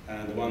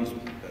 and the ones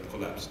that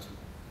collapsed.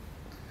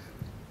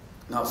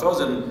 Now,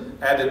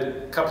 Sozin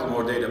added a couple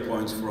more data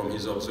points from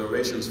his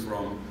observations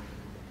from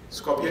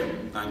Skopje,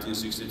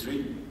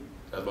 1963.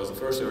 That was the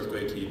first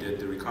earthquake he did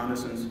the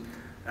reconnaissance,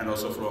 and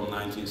also from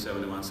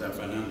 1971 San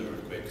Fernando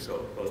earthquake.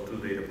 So those two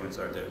data points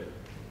are there.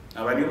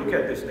 Now, when you look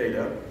at this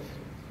data,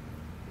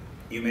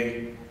 you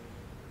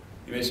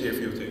may see a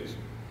few things.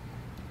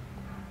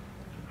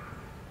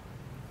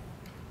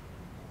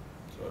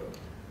 So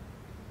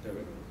there we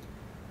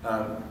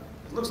go.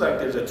 It looks like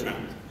there's a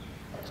trend.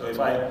 So if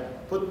I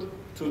put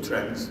two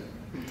trends,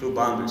 two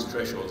boundaries,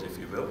 thresholds, if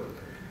you will,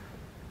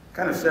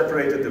 kind of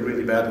separated the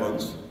really bad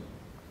ones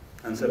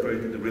and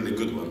separated the really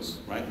good ones,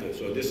 right?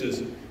 So this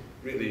is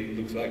really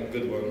looks like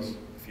good ones,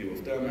 a few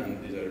of them,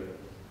 and these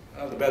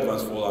are the bad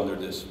ones fall under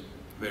this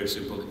very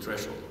simple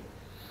threshold.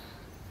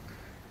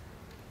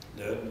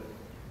 The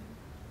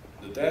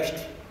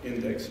dashed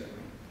index,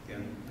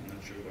 again, I'm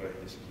not sure why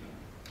this is not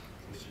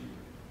proceed.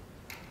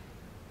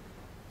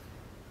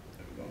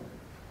 There we go.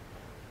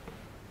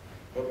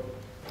 Oh,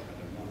 I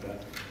don't want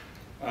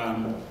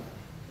that.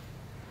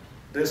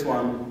 This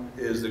one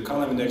is the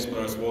column index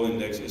plus wall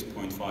index is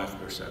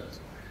 0.5%.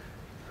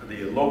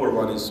 The lower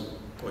one is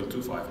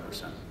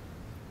 0.25%.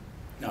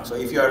 Now, so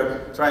if you are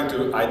trying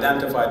to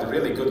identify the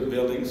really good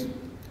buildings,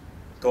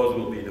 those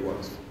will be the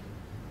ones.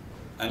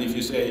 And if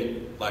you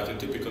say, like a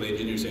typical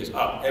engineer says,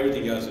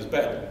 everything else is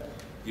bad,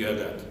 you have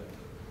that.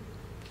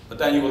 But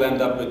then you will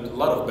end up with a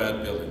lot of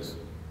bad buildings,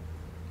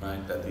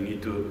 right, that you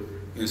need to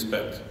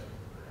inspect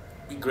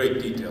in great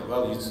detail.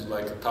 Well, it's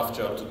like a tough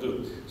job to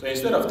do. So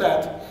instead of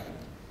that,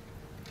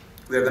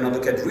 we are going to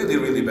look at really,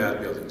 really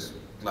bad buildings,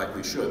 like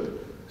we should,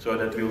 so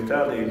that we'll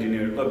tell the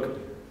engineer, look,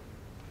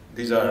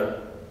 these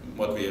are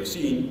what we have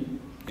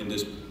seen in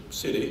this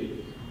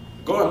city.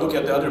 Go and look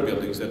at the other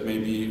buildings that may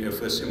be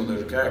of a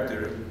similar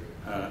character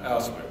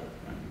elsewhere.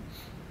 Right?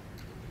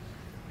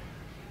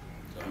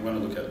 So I'm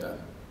going to look at that.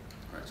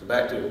 All right, so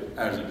back to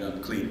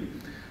Erzincan,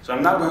 clean. So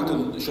I'm now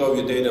going to show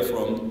you data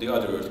from the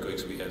other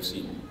earthquakes we have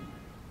seen.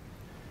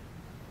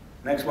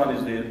 Next one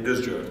is the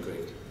Düzce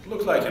earthquake. It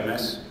looks like a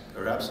mess,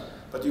 perhaps,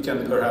 but you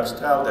can perhaps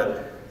tell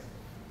that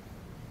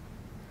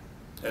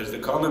as the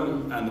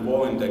column and the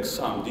wall index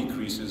sum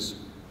decreases,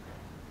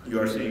 you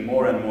are seeing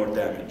more and more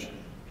damage.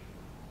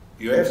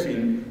 You are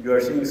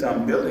seeing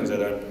some buildings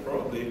that are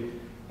probably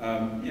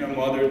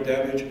moderate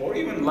damage or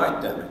even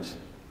light damage.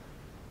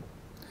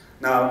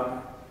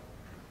 Now,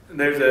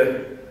 there's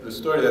the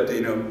story that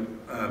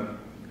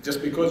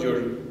just because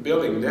you're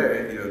building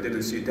there,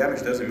 didn't see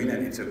damage doesn't mean that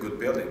it's a good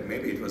building.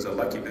 Maybe it was a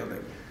lucky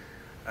building.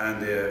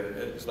 And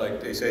it's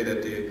like they say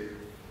that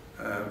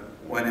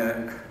when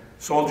a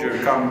soldier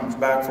comes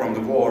back from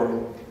the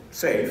war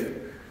safe,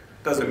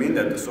 doesn't mean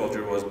that the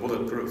soldier was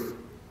bulletproof.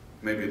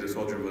 Maybe the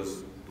soldier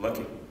was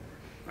lucky.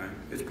 Right?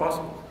 It's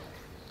possible.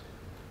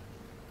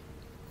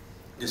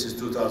 This is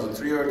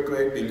 2003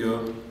 earthquake,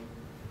 bingo.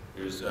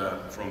 Here's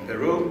from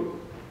Peru,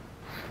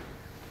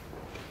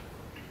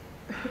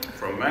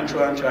 from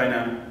Manchuan,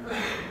 China,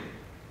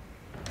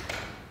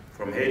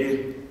 from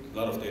Haiti, a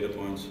lot of data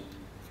points,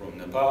 from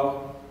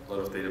Nepal, a lot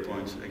of data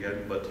points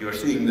again, but you're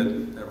seeing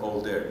that they're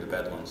all there, the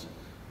bad ones.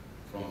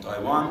 From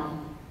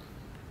Taiwan,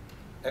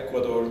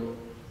 Ecuador,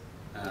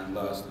 and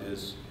last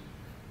is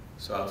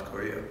South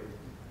Korea.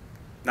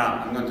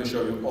 Now, I'm going to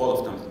show you all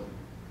of them,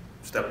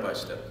 step by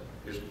step.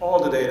 Here's all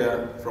the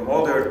data from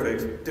all the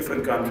earthquakes,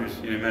 different countries,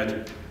 you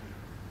imagine.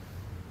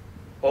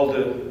 All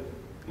the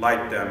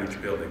light damage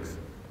buildings.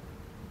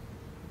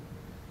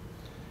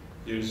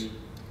 Here's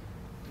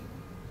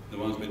the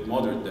ones with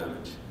moderate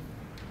damage,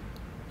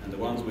 and the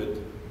ones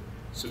with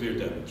severe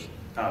damage.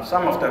 Now,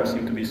 some of them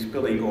seem to be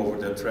spilling over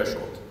the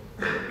threshold.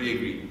 We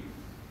agree.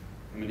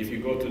 I mean, if you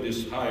go to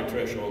this higher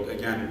threshold,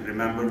 again,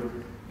 remember,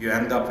 you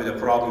end up with a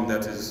problem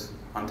that is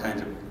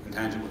intangible.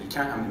 You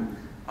can't,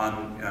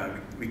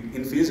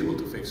 infeasible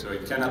to fix, or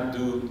you cannot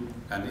do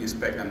and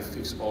inspect and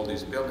fix all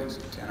these buildings.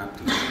 You cannot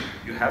do.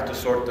 You have to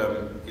sort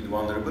them in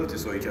vulnerability,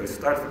 so you can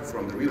start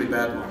from the really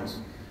bad ones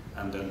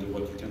and then do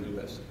what you can do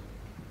best.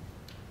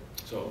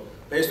 So,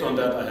 based on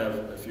that, I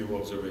have a few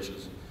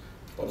observations.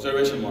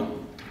 Observation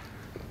 1.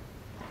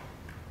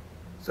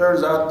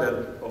 Turns out that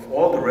of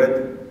all the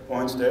red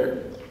points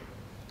there,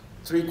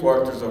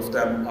 3/4 of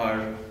them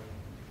are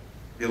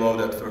below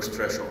that first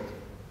threshold.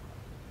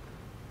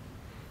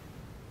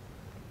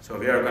 So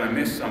we are going to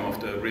miss some of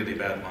the really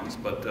bad ones,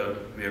 but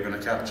we are going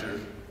to capture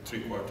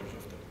 3/4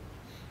 of them.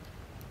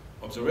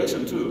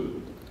 Observation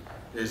 2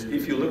 is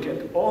if you look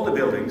at all the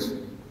buildings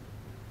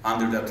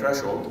under that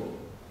threshold,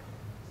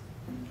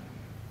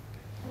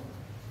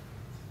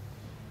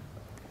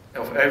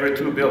 of every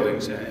 2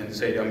 buildings, and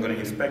say I'm going to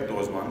inspect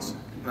those ones,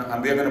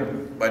 and we are going to,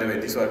 by the way,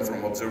 these are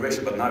from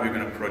observation, but now we're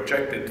going to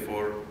project it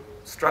for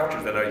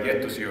structures that are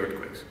yet to see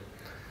earthquakes,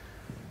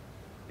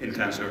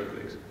 intense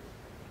earthquakes.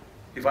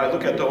 If I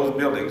look at those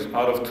buildings,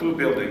 out of 2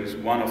 buildings,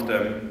 one of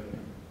them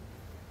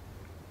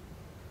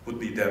would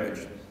be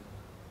damaged.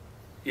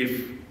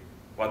 If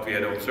what we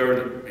had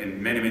observed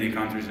in many, many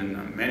countries,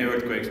 in many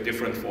earthquakes,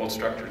 different fault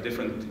structure,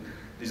 different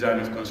design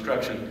of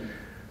construction,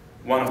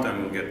 one of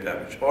them will get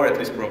damaged, or at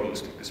least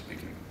probabilistically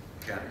speaking.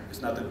 Again,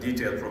 it's not a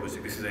detailed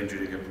probabilistic, this is an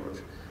engineering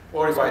approach.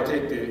 Or if I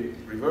take the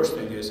reverse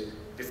thing is,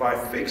 if I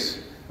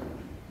fix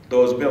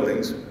those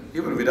buildings,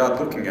 even without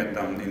looking at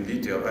them in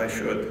detail, I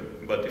should,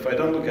 but if I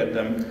don't look at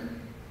them,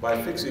 by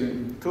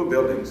fixing 2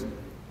 buildings,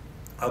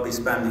 I will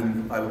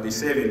be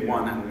saving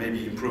one and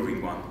maybe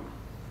improving one,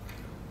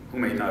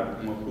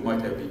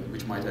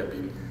 which might have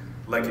been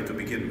lucky to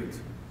begin with.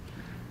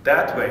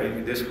 That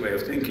way, this way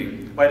of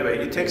thinking, by the way,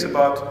 it takes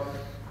about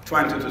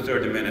 20 to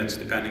 30 minutes,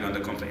 depending on the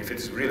complex. If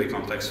it's really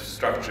complex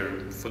structure,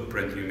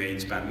 footprint, you may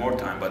spend more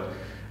time, but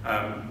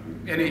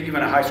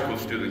even a high school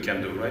student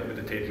can do, right, with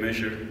a tape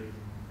measure,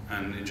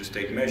 and you just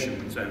take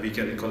measurements, and we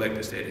can collect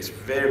this data. It's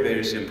very,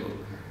 very simple.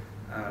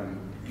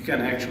 You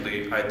can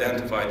actually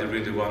identify the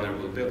really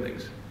vulnerable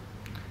buildings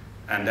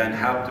and then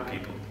help the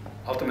people.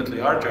 Ultimately,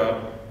 our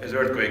job as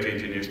earthquake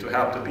engineers to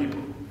help the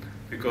people,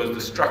 because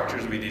the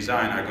structures we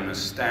design are going to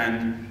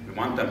stand, we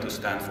want them to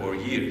stand for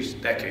years,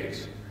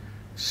 decades,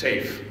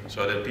 safe,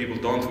 so that people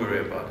don't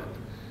worry about it.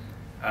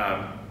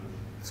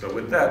 So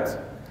with that,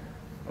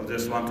 I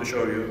just want to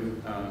show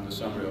you the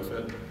summary of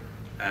it,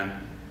 and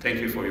thank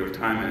you for your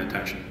time and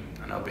attention,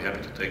 and I'll be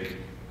happy to take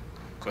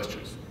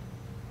questions.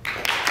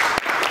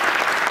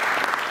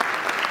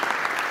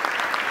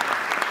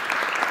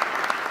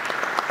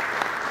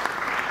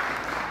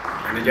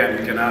 And again,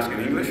 you can ask in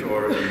English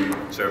or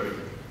in Serbian.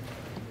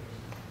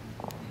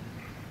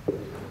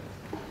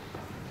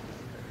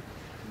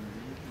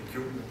 Thank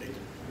you.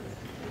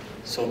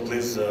 So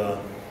please,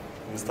 we'll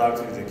start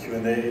with the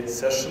Q&A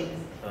session.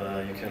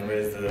 You can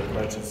raise the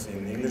questions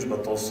in English,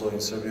 but also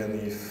in Serbian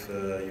if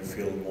you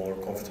feel more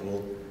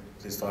comfortable.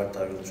 Please start,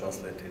 I will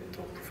translate it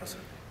to Professor.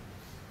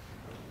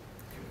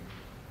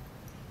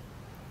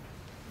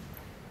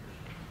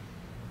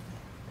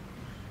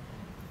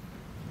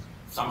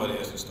 Somebody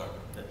has to start.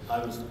 I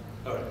will start.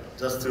 All right.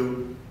 Just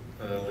to,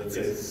 let's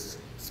say,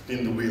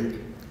 spin the wheel.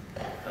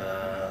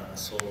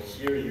 So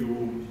here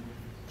you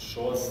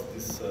show us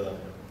this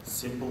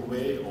simple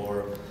way,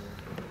 or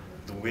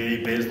the way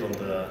based on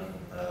the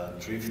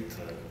drift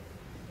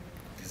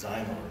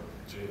design or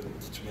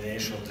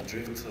determination of the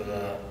drift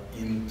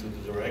into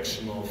the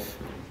direction of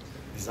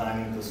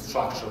designing the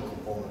structural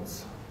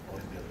components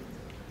of the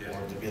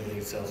building, or the building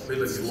itself.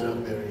 It's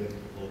load-bearing.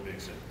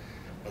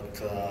 But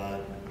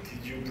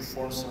did you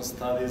perform some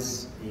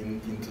studies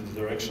into the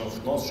direction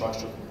of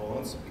non-structural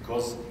components?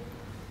 Because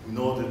We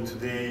know that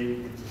today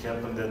it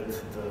happened that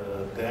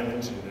the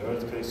damage in the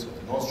earthquakes of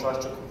the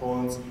non-structural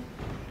components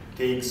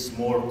takes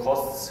more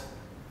costs,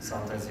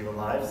 sometimes even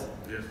lives,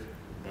 Yes.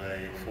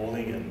 by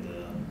falling and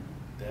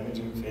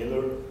damaging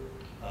failure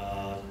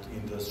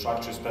in the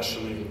structure,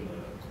 especially in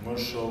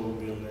commercial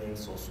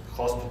buildings, also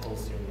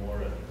hospitals, even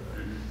more, and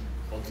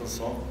hotels,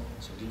 so on.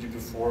 So did you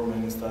perform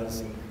any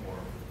studies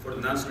For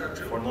the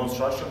non-structural? for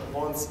non-structural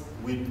components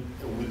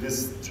with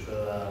this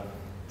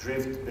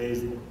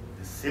drift-based,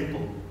 this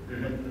simple,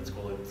 let's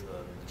call it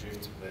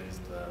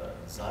drift-based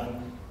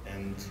design,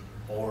 and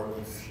or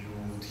if you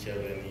would have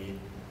any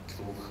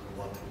clue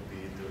what would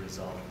be the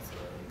result in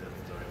that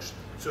direction?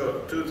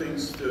 So two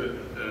things to,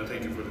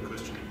 thank you for the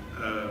question.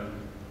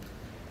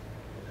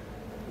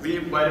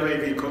 By the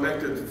way, we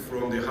collected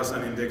from the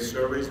Hassan Index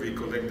surveys, we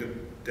collected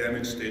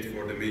damage state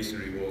for the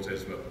masonry walls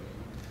as well.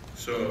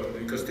 So,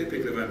 because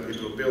typically when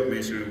people build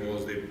masonry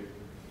walls, they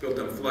build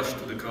them flush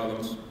to the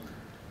columns,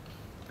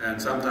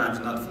 and sometimes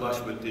not flush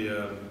with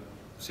the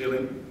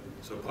ceiling,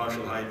 so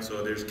partial height,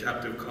 so there's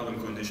captive column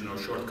condition or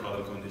short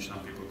column condition,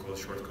 some people call it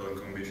short column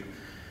condition.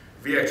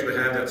 We actually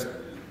had that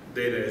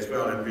data as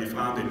well, and we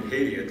found in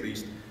Haiti at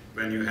least,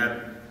 when you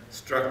had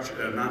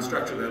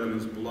non-structural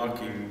elements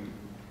blocking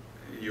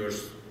your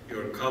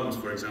columns,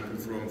 for example,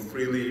 from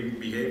freely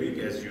behaving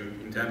as you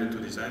intended to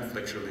design,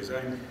 flexural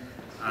design,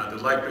 the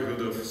likelihood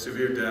of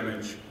severe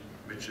damage,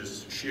 which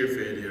is shear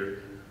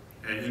failure,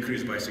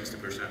 increased by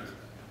 60%.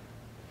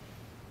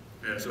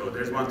 Yeah, so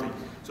there's one thing.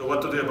 So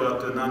what to do about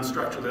the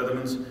non-structural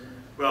elements?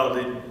 Well,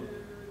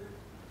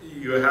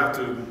 you have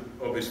to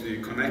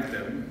obviously connect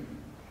them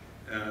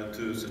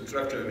to the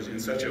structural elements in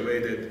such a way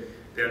that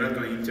they're not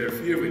going to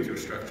interfere with your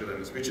structural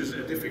elements, which is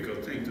a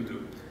difficult thing to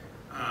do.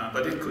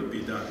 But it could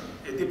be done,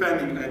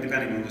 depending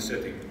on the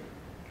setting.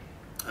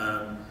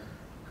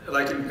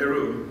 Like in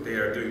Peru, they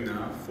are doing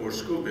now for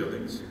school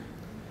buildings.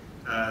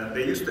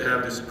 They used to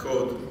have this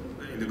code,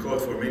 in the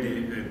code for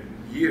many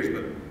years,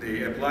 but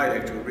they applied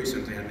actually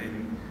recently, and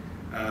in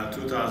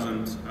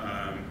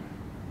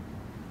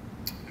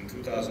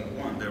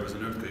 2001 there was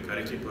an earthquake,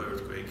 Arequipa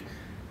earthquake,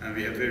 and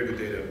we had very good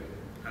data.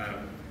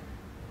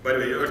 By the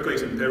way,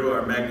 earthquakes in Peru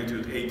are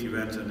magnitude 8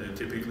 events, and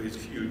typically it's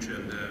huge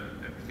and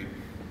everything.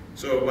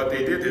 So what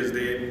they did is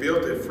they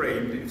built a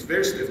frame. It's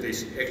very stiff. They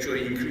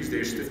actually increased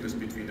their stiffness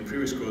between the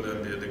previous code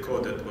and the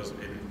code that was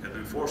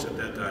in force at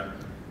that time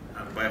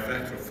by a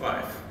factor of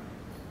 5.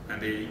 And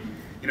they,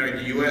 in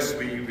the U.S.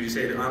 we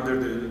say that under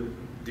the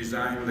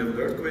design level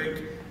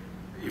earthquake,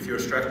 if your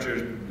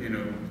structure,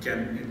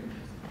 can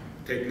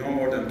take no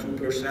more than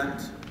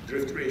 2%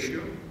 drift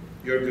ratio,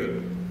 you're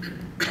good.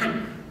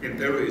 In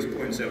Peru is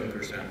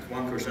 0.7%,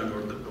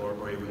 1%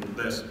 or even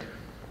less.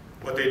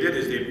 What they did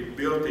is they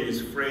built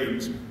these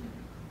frames,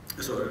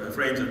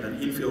 frames and an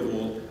infill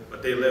wall,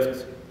 but they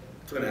left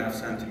 2.5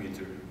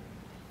 centimeter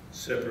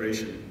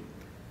separation,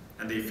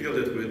 and they filled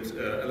it with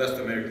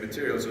elastomeric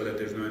material so that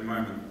there's no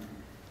environment.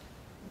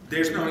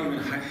 There's no even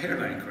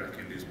hairline crack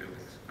in these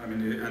buildings. I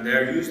mean, and they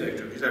are used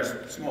actually. These are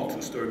small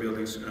 2-story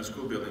buildings,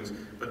 school buildings,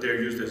 but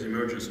they're used as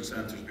emergency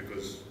centers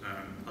because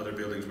other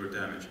buildings were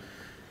damaged.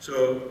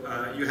 So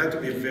you have to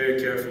be very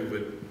careful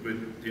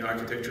with the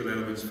architectural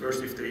elements.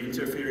 First, if they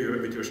interfere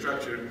with your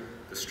structure,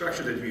 the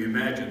structure that you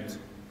imagined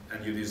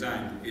and you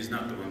designed is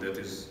not the one that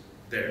is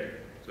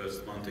there. So that's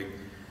one thing.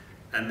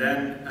 And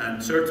then,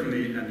 and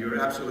certainly, and you're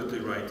absolutely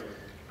right,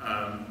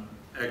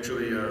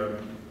 actually,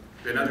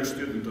 another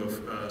student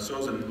of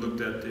SUZI looked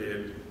at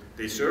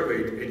they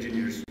surveyed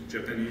engineers,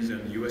 Japanese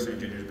and US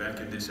engineers back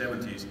in the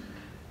 70s,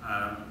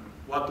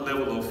 what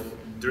level of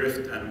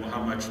drift and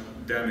how much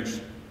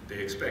damage they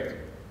expect,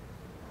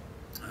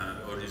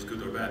 or is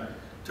good or bad.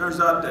 Turns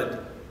out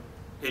that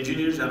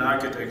engineers and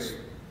architects,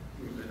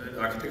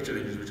 architectural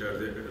engineers, which are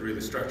the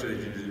really structural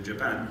engineers in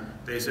Japan,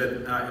 they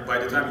said by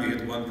the time you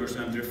hit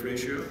 1% drift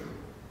ratio,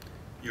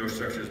 your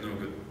structure is no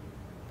good.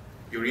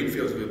 Your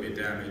infills will be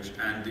damaged,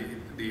 and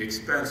the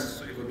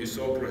expense, it will be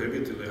so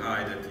prohibitively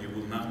high that you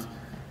will not,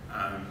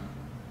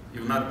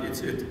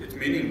 it's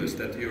meaningless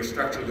that your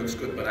structure looks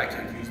good, but I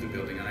can't use the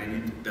building and I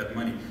need that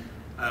money.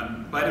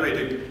 By the way,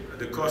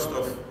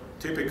 the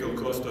typical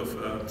cost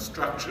of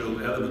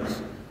structural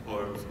elements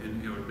or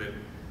the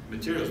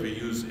materials we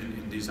use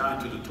in design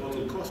to the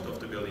total cost of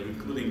the building,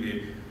 including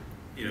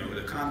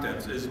the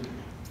contents, is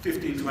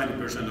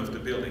 15–20% of the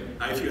building.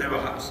 Now, if you have a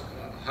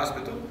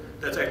hospital,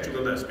 that's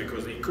actually less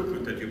because the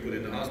equipment that you put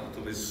in the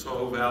hospital is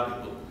so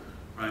valuable,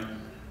 right?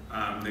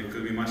 They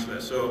could be much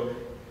less. So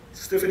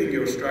stiffening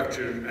your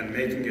structure and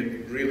making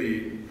it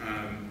really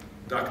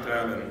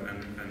ductile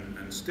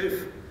and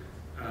stiff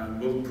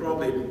will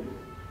probably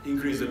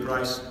increase the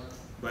price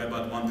by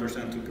about 1%,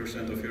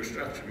 2% of your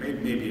structure.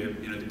 Maybe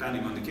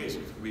depending on the case,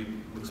 it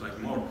looks like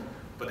more.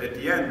 But at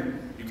the end,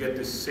 you get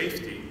this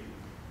safety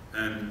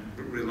and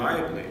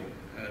reliably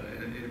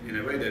in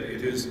a way that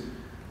it is,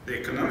 the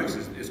economics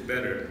is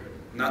better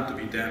not to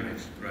be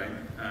damaged, right?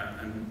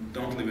 And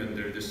don't live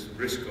under this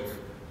risk of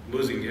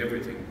losing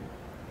everything,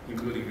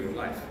 including your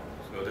life.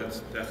 So that's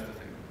the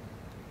thing.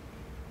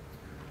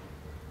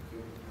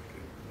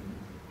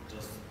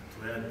 Just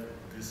to add,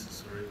 this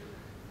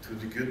to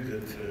the good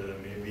that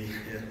maybe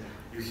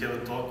you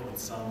have a talk with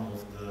some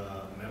of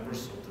the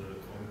members of the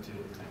committee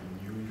of the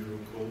new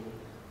Eurocode.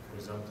 For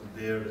example,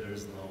 there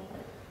is no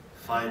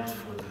fight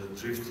for the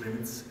drift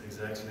limits,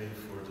 exactly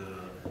for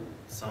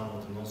some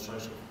of the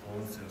non-structural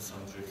components, and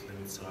some drift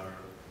limits are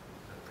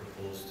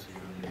proposed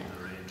even in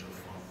the range of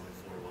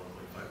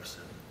 1.4–1.5%.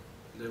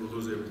 They will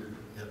lose everything.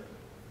 Yeah,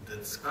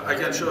 that's. I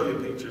can show you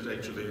pictures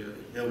actually.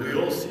 Yeah, we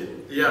all see it.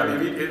 Yeah,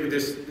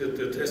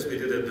 the test we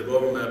did at the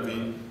Bowman lab,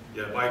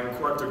 by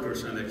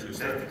 1/4% actually.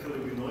 Technically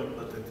we know it,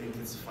 but I think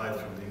it's fight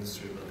from the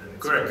industry. But then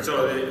it's correct.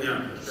 So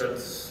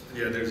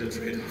there's a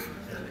trade-off.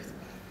 Yeah.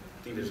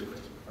 I think there's a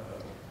question.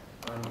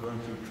 I'm going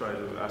to try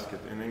to ask it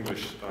in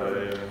English.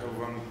 I have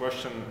one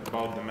question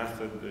about the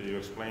method that you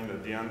explained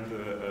at the end,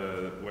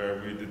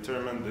 where we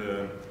determined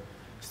the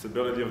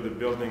stability of the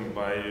building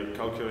by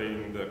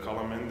calculating the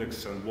column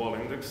index and wall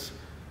index.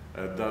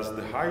 Does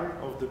the height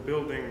of the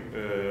building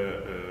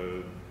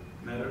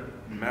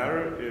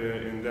matter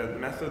in that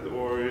method,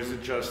 or is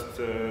it just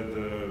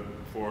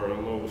for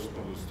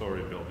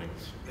low-story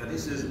buildings? Yeah,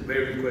 this is a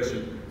very good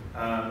question.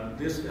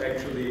 This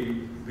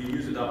actually, we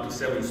use it up to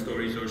 7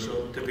 stories or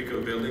so,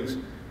 typical buildings.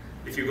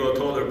 If you go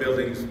taller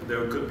buildings,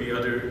 there could be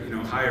other,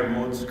 higher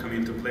modes come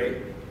into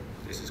play.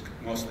 This is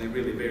mostly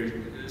really very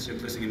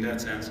simplistic in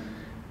that sense.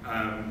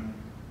 And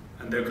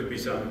there could be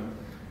some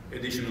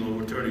additional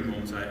overturning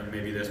modes.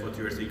 Maybe that's what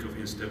you're thinking of,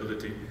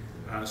 instability.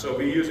 So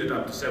we use it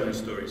up to 7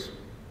 stories.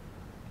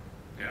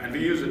 Yeah, and we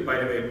use it, by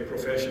the way,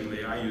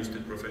 professionally. I used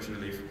it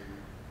professionally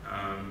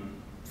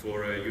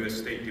for a U.S.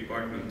 State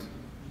Department,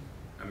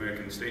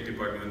 American State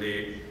Department. When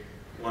they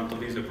want to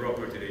lease a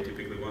property, they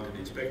typically want it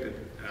inspected.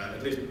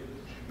 At least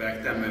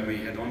back then, when we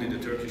had only the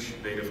Turkish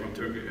data from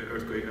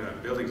earthquake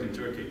buildings in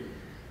Turkey,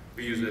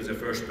 we used it as a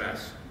first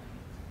pass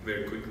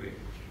very quickly.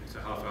 It's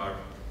a half hour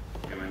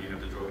when you have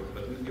the drawing.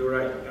 But you're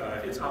right,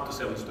 it's up to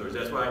 7 stories.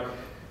 That's why,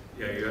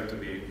 you have to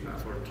be,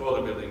 for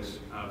taller buildings,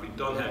 we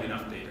don't have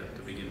enough data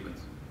to begin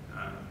with.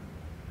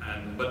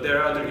 But there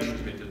are other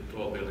issues with the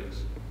tall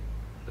buildings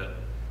that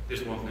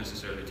this won't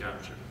necessarily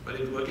capture. But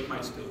it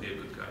might still be a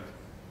good guide.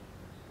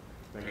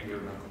 Thank you.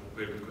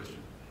 Very good question.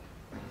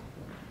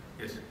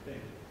 Yes?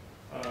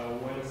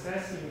 When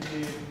assessing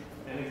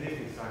an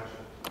existing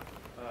structure,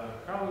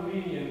 how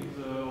lenient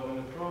an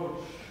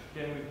approach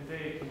can we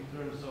take in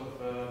terms of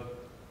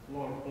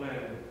floor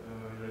plan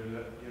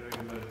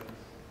irregularities?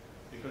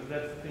 Because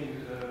that's the thing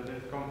that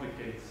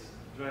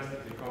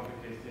drastically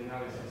complicates the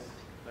analysis,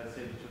 let's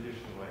say the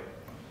traditional way.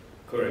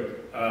 Correct.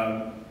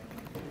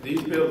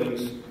 These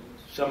buildings,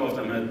 some of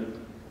them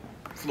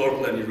had floor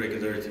plan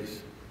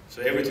irregularities.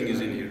 So everything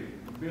is in here.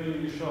 The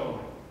building you showed,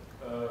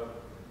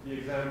 the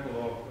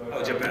example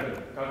of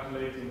Japan.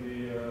 Calculating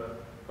the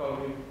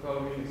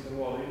column index and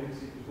wall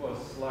index, it was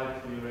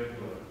slightly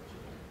irregular.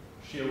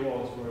 Shear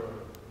walls were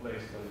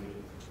placed on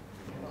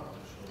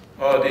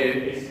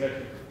the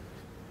asymmetrical.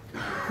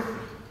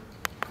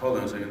 Hold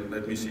on a second,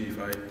 let me see if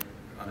I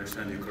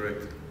understand you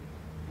correct.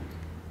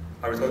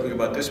 Are we talking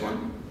about this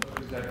one?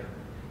 Exactly.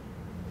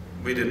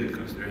 We didn't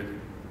consider it.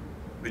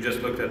 We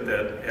just looked at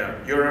that.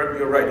 Yeah,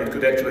 you're right. It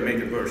could actually make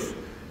it worse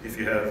if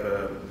you have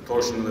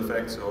torsional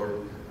effects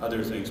or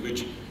other things.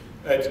 Which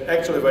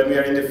actually, when we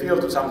are in the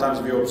field, sometimes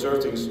we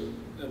observe things.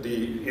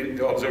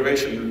 The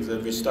observation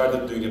that we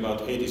started doing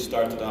about Haiti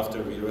started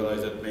after we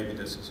realized that maybe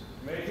this is.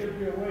 May there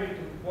be a way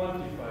to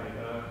quantify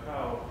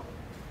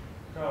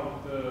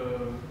how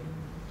the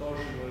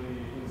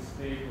torsionally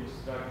unstable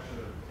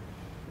structure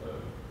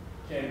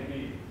can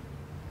be,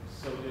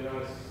 so the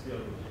analysis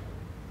still,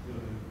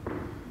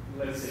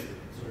 let's say.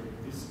 Sorry,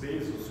 this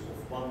base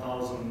of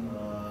 1,000.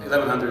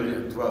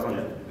 1,100,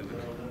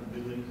 1,200.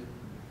 Building.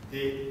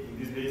 In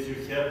this base you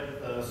have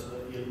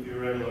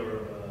irregular.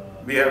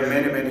 We have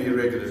many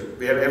irregulars.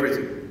 We have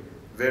everything.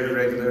 Very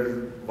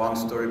regular,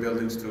 one-story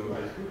buildings too.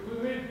 Right.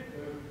 Could we,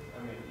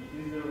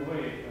 is there a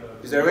way?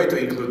 Is there a way to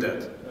include that?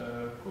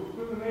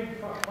 Could we maybe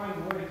find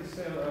a way to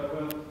say,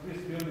 well, this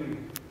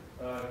building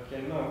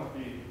cannot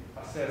be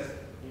assessed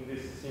in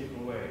this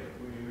simple way.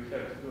 We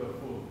have to do a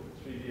full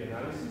 3D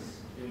analysis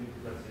in,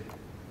 let's say,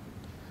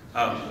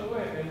 traditional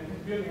way. And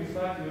this building is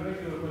slightly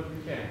irregular, but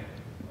we can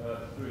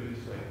do it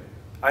this way.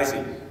 I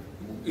see.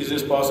 Is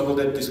it possible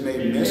that this may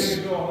miss?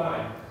 Maybe go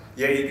online.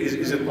 Yeah,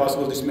 is it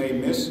possible this may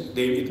miss?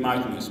 It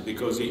might miss,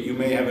 because you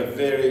may have a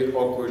very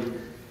awkward,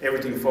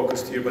 everything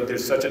focused here, but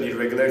there's such an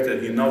irregularity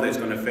that you know that it's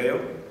going to fail.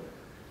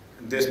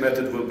 This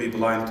method will be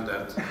blind to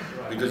that.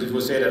 Right. Because it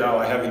will say that,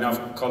 I have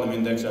enough column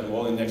index and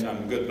wall index,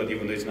 I'm good, but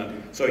even though it's not.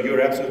 So you're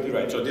absolutely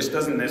right. So this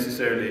doesn't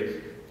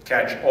necessarily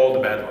catch all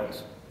the bad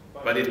ones,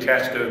 but it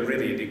catches the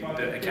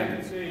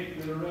candidates.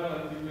 The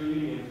relatively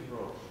lenient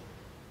approach.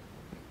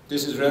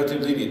 This is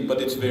relatively lenient, but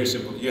it's very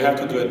simple. You have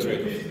to do a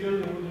trade-off. This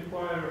building would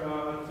require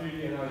a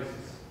 3D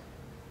analysis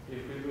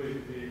if we do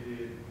it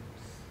the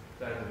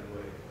standard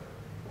way.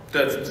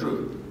 That's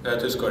true.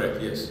 That is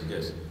correct. Yes,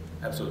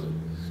 absolutely.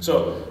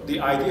 So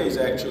the idea is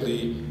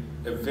actually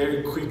a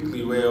very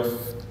quickly way of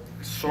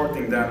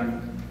sorting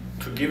them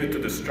to give it to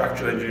the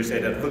structural engineer, say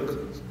that, look,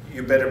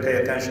 you better pay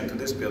attention to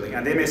this building.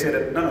 And they may say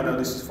that, no,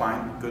 this is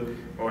fine, good,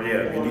 or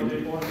yeah, we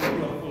need...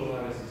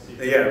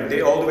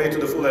 Yeah, all the way to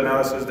the full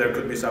analysis, there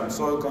could be some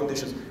soil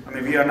conditions. I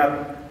mean, we are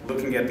not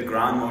looking at the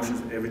ground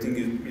motions, everything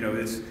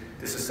is,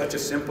 this is such a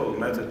simple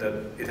method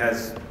that it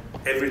has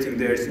everything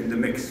there is in the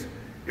mix.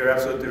 You're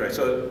absolutely right.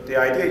 So the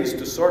idea is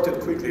to sort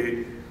it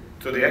quickly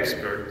to the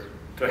expert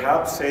to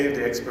help save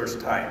the expert's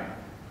time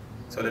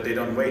so that they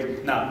don't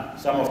wait. Now,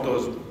 some of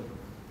those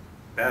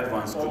bad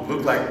ones could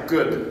look like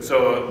good,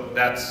 so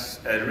that's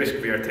a risk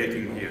we are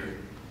taking here.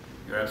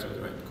 You're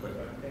absolutely right. Correct.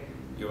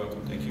 You're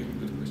welcome. Thank you.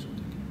 Good question.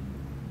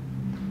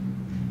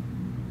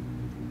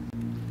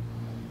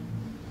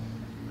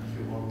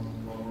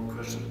 One more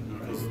question,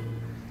 because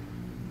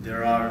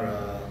there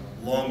are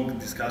long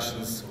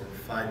discussions or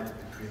fight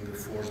between the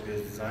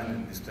force-based design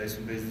and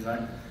displacement-based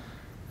design,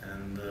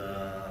 and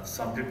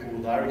some people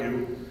would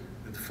argue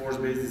that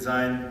force-based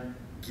design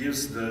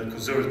gives the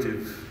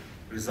conservative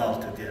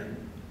result at the end.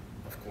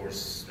 Of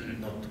course,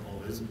 not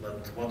always,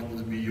 but what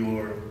would be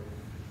your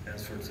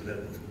answer to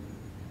that?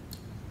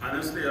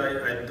 Honestly,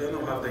 I don't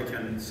know how they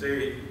can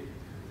say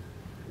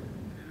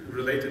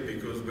related,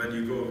 because when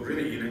you go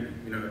really in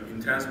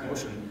intense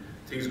motion,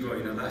 things go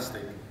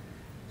inelastic.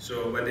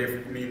 So when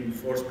they mean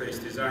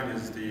force-based design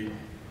is the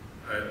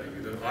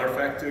R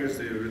factors,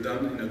 the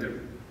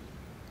redundant,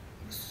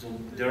 So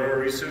there are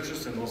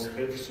researchers and also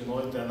papers,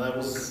 and I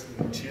was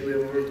in Chile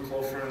World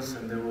Conference,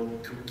 and there were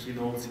 2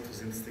 keynotes. It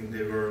was interesting.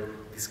 They were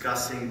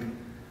discussing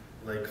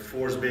like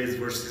force-based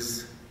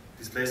versus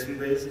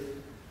displacement-based.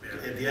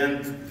 Yeah. At the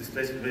end,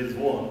 displacement-based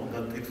won,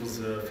 but it was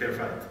a fair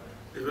fight.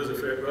 It was a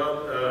fair,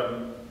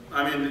 well,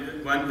 I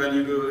mean, when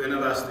you go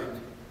inelastic,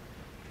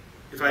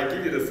 if I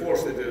give you the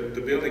force that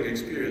the building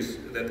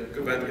experienced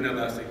that went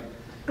inelastic,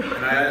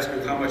 and I ask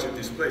you how much it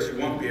displaced, you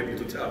won't be able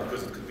to tell,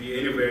 because it could be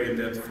anywhere in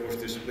that force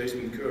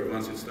displacement curve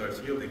once it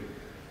starts yielding.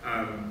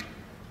 I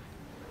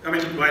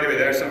mean, by the way,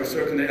 there are some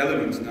certain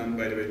elements,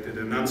 by the way,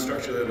 the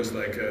non-structural elements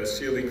like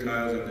ceiling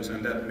tiles and this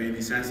and that may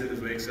be sensitive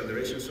to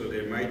acceleration, so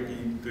they might be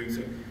doing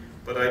something.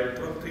 But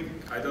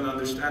I don't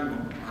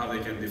understand how they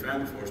can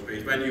defend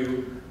force-based when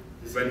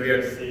we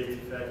are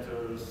safety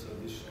factors,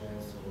 additional.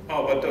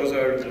 Oh, but those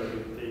are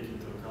take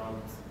into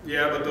account.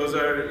 Yeah, but those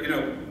are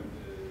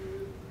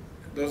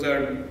those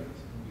are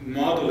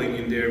modeling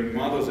in their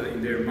models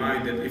in their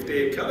mind that if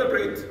they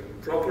calibrate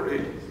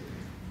properly,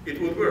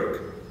 it would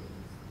work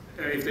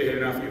if they have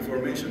enough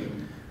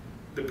information.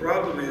 The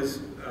problem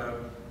is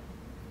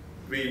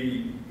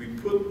we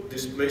put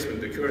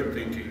displacement, the current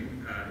thinking,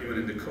 even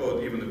in the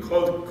code. Even the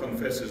code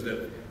confesses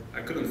that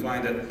I couldn't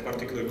find that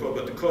particular code,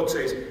 but the code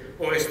says,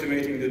 oh,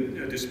 estimating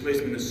the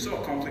displacement is so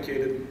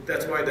complicated.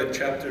 That's why that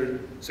chapter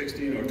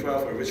 16 or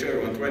 12 or whichever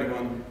one,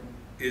 21,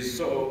 is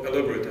so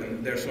elaborate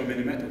and there are so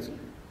many methods.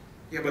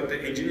 Yeah, but the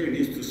engineer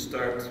needs to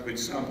start with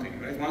something,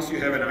 right? Once you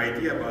have an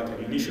idea about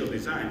an initial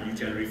design, you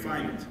can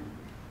refine it.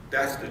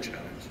 That's the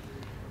challenge.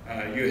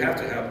 You have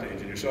to help the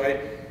engineer. So I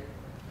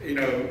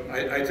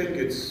think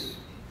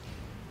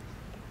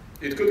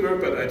it could work,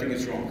 but I think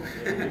it's wrong.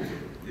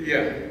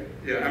 yeah.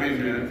 I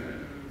mean,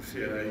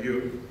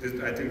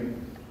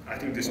 I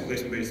think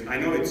displacement-based. I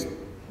know it's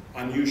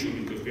unusual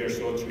because we are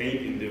so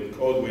trained in the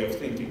code way of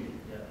thinking.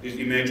 Yeah. These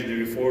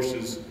imaginary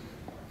forces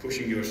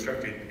pushing your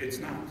structure. It's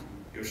not.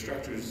 Your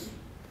structure is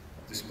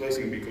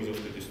displacing because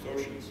of the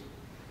distortions.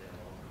 Yeah,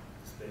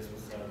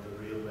 displacements are the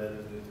real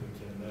values that we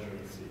can measure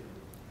and see.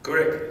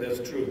 Correct. That's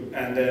true.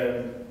 And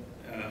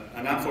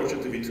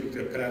unfortunately, we took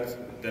the path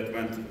that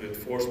went with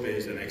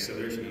force-based and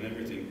acceleration and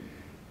everything,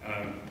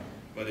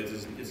 but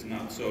it's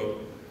not.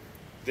 So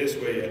this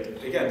way,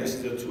 again, this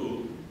is a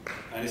tool,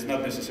 and it's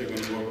not necessarily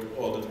going to work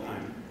all the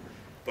time,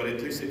 but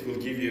at least it will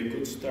give you a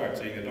good start,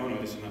 saying that, oh no,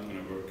 this is not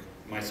going to work.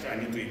 I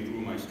need to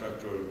improve my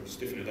structure, or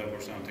stiffen it up,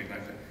 or something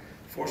like that.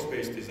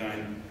 Force-based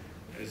design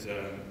is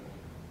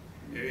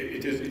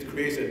it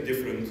creates a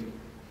different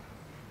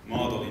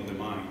model in the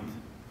mind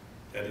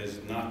that is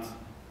not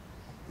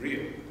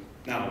real.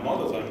 Now,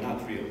 models are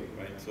not real,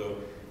 right? So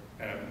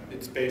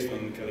it's based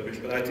on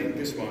calibration. But I think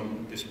this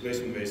one,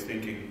 displacement-based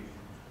thinking,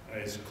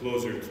 is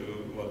closer to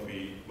what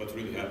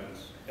really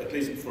happens, at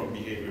least from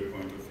behavior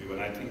point of view.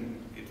 And I think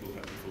it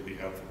will be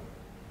helpful.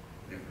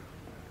 Yeah.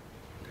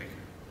 Thank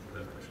you for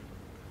that question.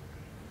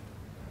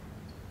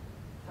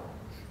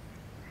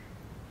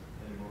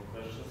 Any more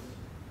questions?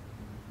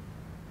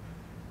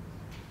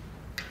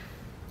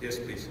 Yes,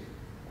 please.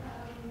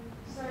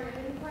 Sorry, I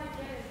didn't quite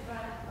get it,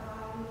 but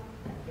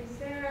is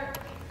there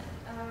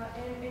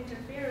an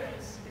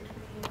interference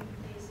between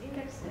these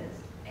indexes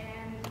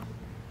and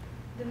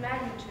the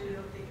magnitude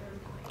of the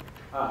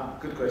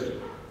earthquake? Good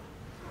question.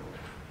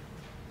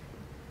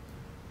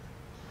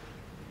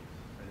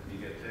 Let me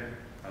get there.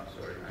 I'm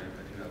sorry, I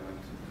think I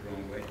went the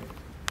wrong way.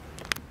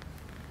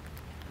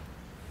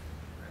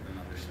 I don't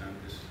understand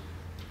this.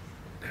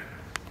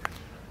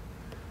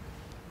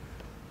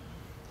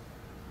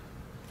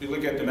 If you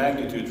look at the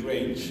magnitude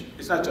range,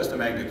 it's not just the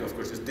magnitude, of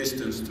course, it's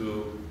distance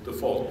to the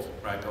fault,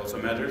 right,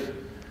 also matters.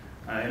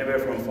 Anywhere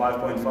from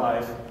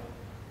 5.5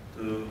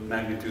 to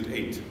magnitude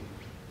 8.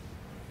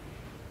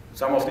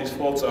 some of these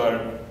faults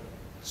are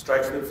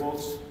strike slip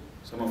faults,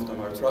 some of them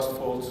are thrust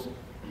faults,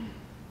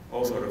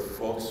 all sort of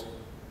faults,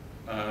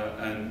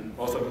 and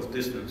all sort of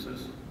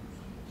distances.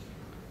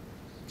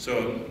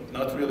 So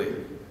not really.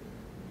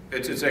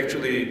 It's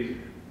actually,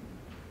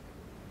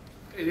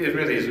 it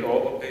really is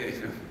all,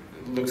 it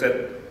looks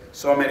at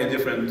so many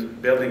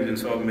different buildings in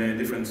so many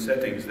different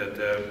settings that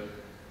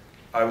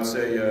I would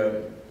say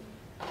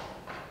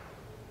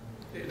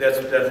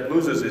that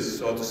loses its,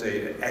 so to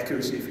say,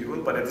 accuracy, if you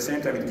will, but at the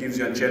same time it gives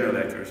you a general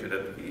accuracy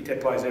that it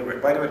applies everywhere.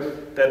 By the way,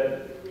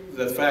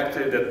 that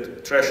factor,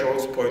 that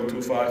threshold's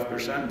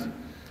 0.25%,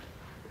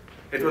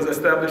 it was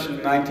established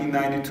in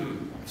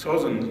 1992.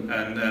 Sozan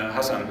and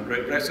Hassan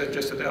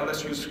suggested, oh,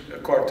 let's use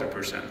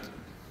 0.25%.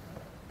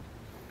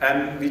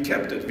 And we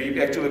kept it.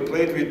 We actually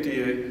played with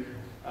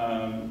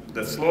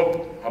the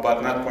slope,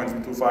 about not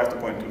 0.25 to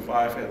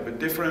 0.25, a bit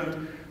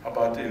different,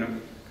 about,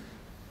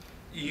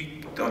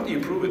 you don't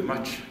improve it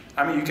much.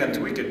 I mean, you can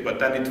tweak it, but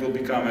then it will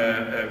become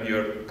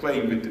you're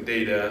playing with the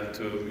data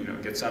to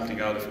get something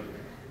out of it.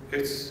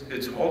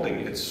 It's holding.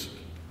 It's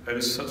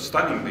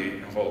stunningly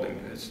holding.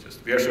 It's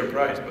just, we are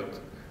surprised, but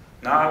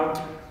now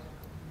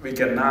we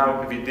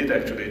did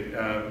actually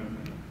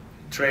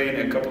train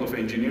a couple of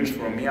engineers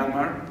from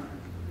Myanmar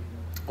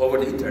over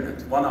the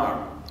internet, 1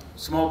 hour.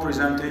 Small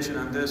presentation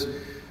on this.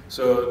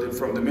 So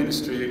from the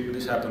ministry,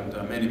 this happened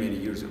many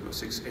years ago,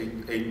 6,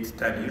 8,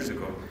 10 years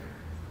ago.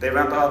 They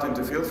went out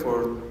into the field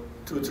for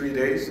 2-3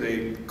 days.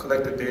 They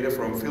collected data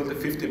from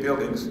 50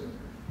 buildings,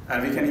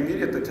 and we can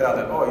immediately tell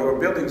that, oh, your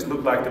buildings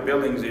look like the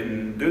buildings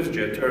in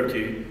Düzce,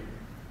 Turkey.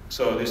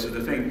 So this is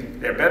the thing.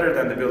 They're better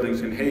than the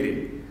buildings in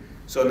Haiti.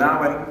 So now,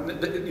 when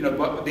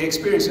the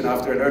experience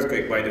after an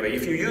earthquake, by the way,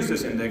 if you use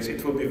this index,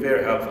 it will be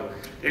very helpful.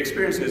 The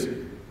experience is,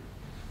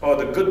 oh,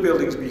 the good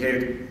buildings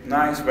behave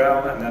nice,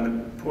 well, and then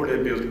the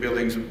poorly built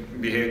buildings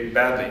behave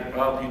badly.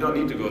 Well, you don't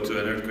need to go to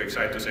an earthquake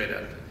site to say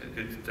that.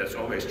 That's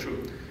always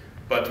true.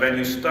 But when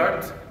you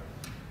start,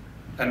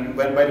 and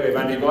by the way,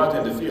 when we go out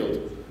in the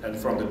field, and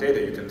from the data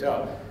you can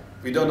tell,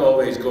 we don't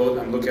always go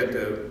and look at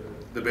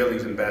the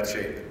buildings in bad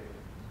shape.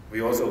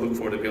 We also look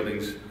for the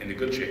buildings in the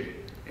good shape,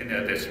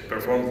 that's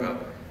performed well,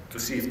 to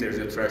see if there's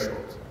a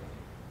threshold,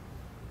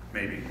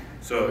 maybe.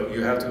 So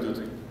you have to do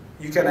things.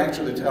 You can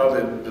actually tell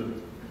that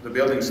the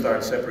buildings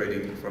start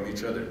separating from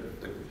each other,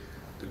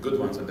 the good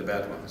ones and the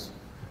bad ones.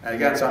 And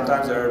again,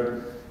 sometimes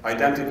they're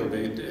identical.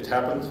 It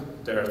happened.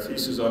 There are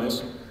theses on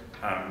this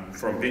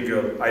from big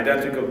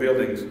identical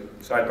buildings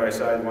side by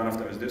side. One of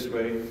them is this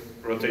way,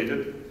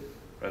 rotated,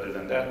 rather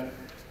than that.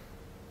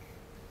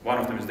 One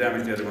of them is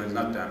damaged, the other one is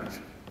not damaged.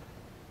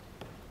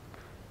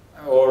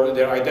 Or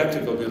they're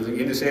identical buildings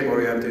in the same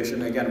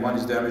orientation. Again, one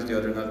is damaged, the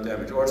other not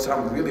damaged. Or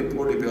some really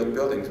poorly built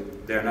buildings,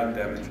 they're not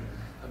damaged.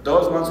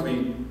 Those ones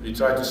we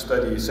try to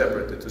study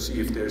separately to see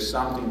if there's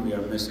something we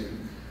are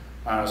missing.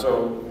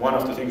 So one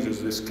of the things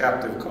is this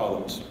captive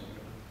columns.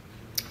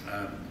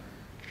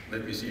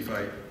 Let me see if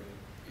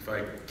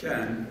I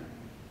can.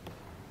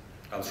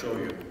 I'll show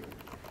you.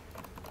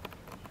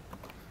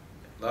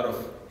 A lot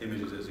of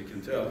images, as you can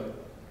tell.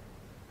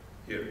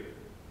 Here.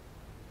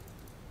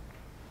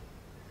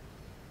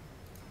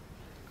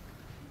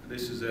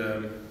 This is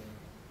a.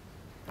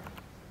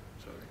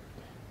 Sorry.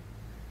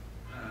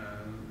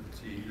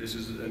 Let's see. This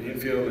is an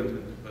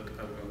infill, but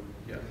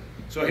yeah.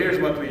 So here's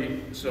what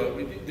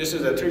this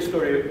is a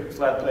 3-story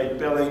flat plate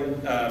building,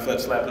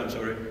 flat slab. I'm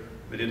sorry.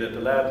 We did at the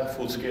lab,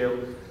 full scale,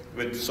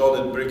 with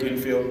solid brick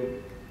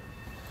infill.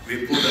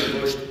 We pulled and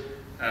pushed.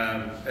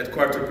 At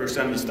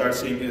 0.25%, we start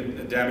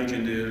seeing damage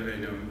in the,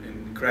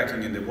 in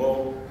cracking in the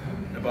wall.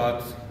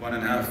 About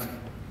 1.5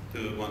 to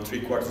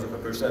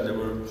 1.75%, there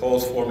were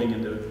holes forming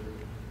in the.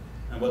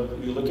 And what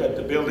you look at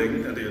the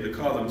building, the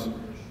columns,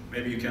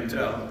 maybe you can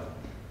tell.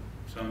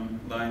 Some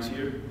lines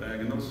here,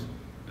 diagonals,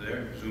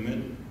 there. Zoom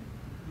in.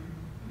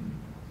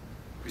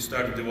 We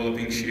started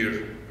developing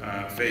shear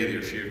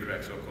failure, shear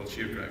cracks, so-called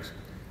shear cracks.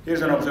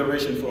 Here's an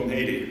observation from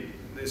Haiti.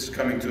 This is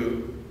coming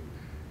to,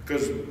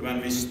 because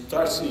when we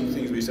start seeing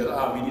things, we said,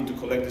 we need to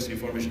collect this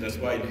information. That's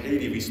why in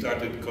Haiti we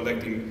started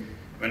collecting,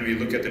 when we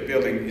look at the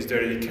building, is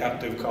there any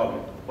captive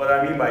column? What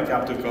I mean by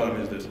captive column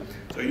is this.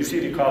 So you see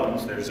the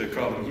columns, there's a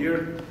column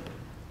here.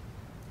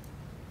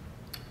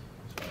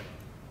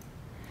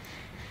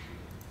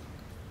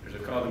 There's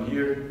a column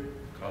here,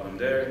 column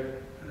there,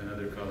 and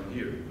another column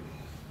here.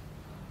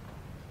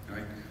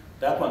 Right?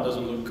 That one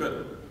doesn't look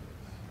good.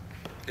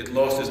 It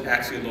lost its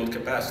axial load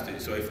capacity.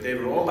 So if they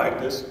were all like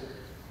this,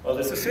 well,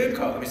 it's the same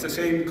column, it's the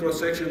same cross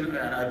section,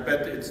 and I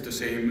bet it's the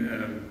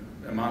same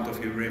amount of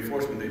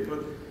reinforcement they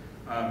put.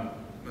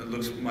 It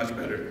looks much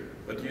better.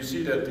 But you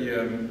see that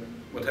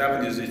what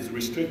happened is it's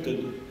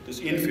restricted this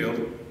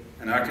infill,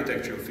 an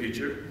architectural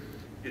feature.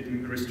 It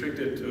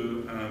restricted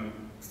to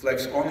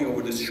flex only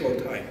over this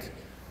short height.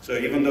 So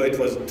even though it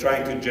was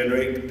trying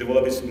to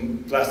develop its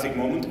plastic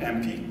moment,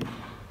 MP,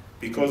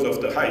 because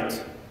of the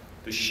height,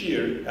 the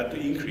shear had to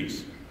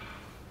increase.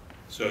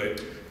 So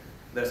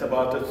that's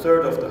about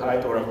 1/3 of the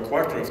height or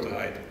 1/4 of the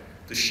height.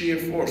 The shear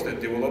force that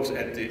develops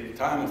at the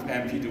time of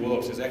MP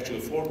develops is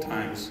actually 4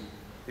 times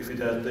if it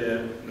has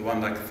the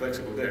one like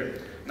flexible there.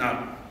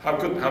 Now, how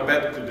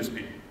bad could this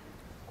be?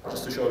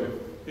 Just to show you.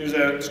 Here's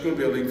a school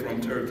building from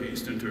Turkey,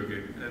 Eastern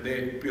Turkey.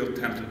 They built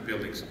template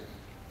buildings.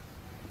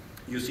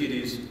 You see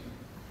these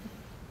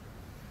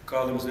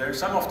columns there.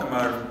 Some of them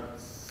are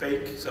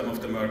fake, some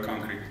of them are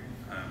concrete.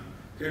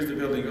 Here's the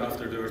building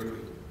after the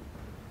earthquake.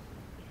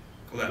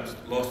 Collapsed,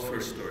 lost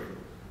first story.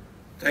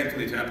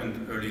 Thankfully it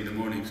happened early in the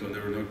morning, so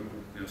there were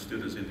no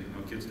students in it,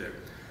 no kids there.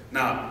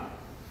 Now,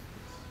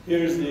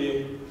 here's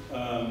the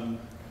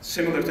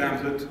similar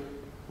template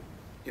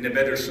in a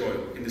better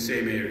soil, in the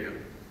same area.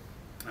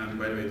 And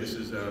by the way, this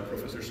is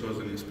Professor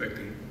Sozin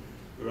inspecting.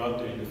 We're out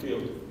there in the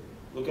field.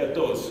 Look at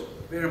those.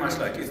 Very much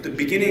like it's the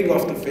beginning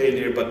of the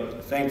failure,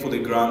 but thankfully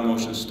ground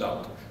motion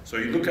stopped. So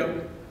you look up,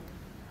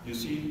 you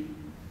see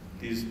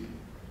these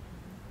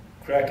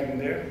cracking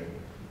there.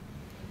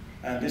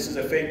 And this is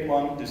a fake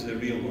one, this is a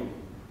real one.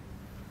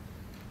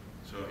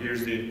 So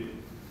here's you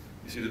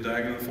see the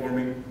diagonal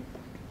forming.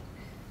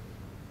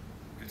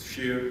 It's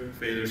shear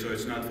failure, so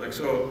it's not like,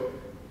 so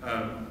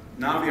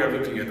now we are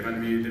looking at, when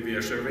we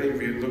are surveying,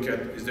 we look at,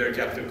 is there a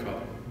captive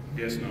column?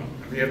 Yes, no.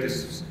 And we have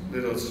this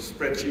little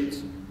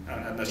spreadsheets,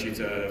 not sheets,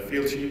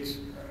 field sheets.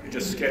 You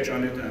just sketch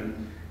on it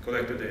and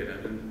collect the data.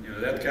 And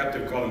that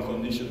captive column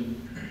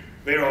condition,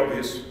 very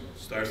obvious,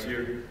 starts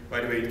here.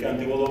 By the way, it can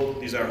develop.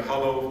 These are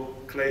hollow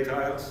clay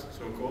tiles,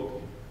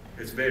 so-called.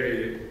 It's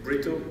very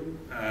brittle.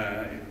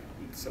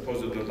 It's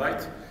supposedly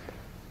light.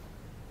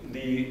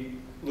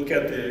 Look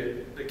at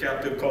the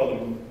captive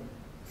column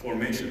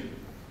formation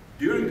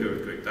during the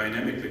earthquake,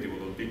 dynamically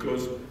developed,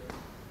 because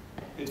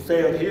it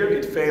failed here,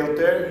 it failed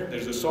there,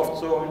 there's a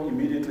soft zone,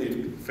 immediately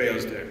it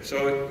fails there.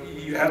 So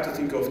you have to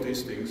think of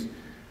these things.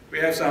 We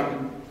have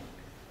some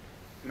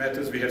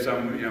methods, we have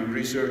some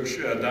research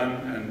done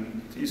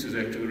and thesis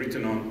actually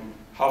written on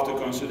how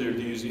to consider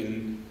these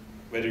in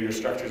whether your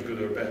structure is good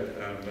or bad.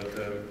 But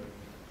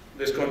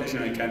this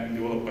condition I can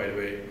develop, by the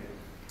way,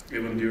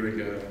 even during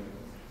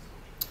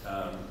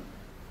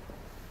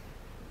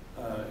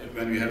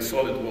when we have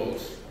solid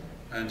walls.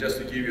 And just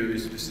to give you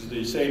this is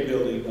the same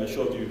building I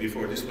showed you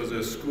before. This was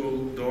a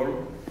school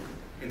dorm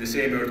in the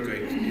same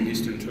earthquake in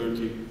Eastern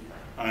Turkey.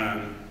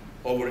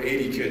 Over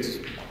 80 kids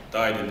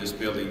died in this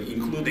building,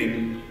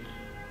 including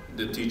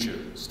the teacher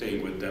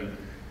staying with them.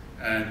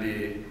 And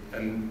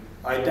an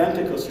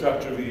identical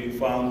structure we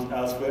found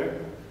elsewhere.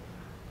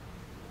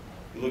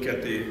 Look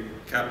at the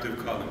captive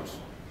columns.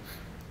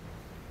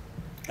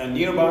 And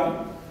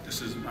nearby,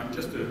 this is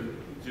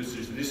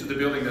the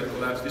building that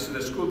collapsed. This is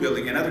a school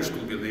building, another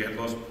school building. I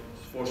lost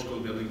 4 school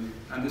building,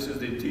 and this is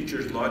the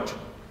teacher's lodge.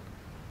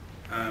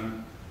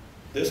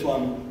 This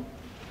one,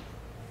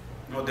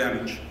 no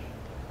damage.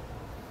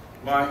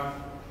 Why?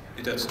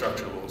 It had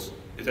structural walls.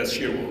 It had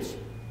shear walls.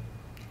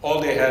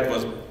 All they had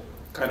was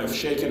kind of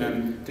shaken,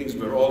 and things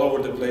were all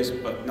over the place,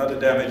 but not a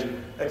damage,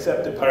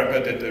 except the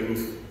parapet that the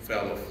roof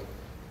fell off.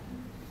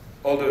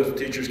 All the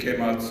teachers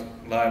came out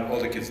live. All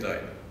the kids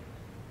died.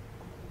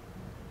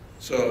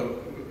 So,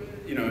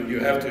 you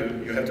have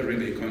to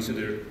really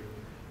consider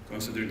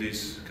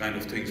these kind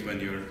of things when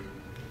you're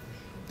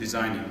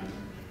designing.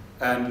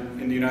 And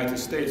in the United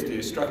States,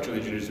 the structural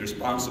engineer is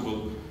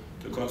responsible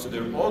to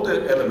consider all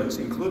the elements,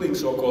 including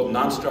so-called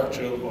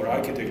non-structural or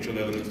architectural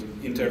elements,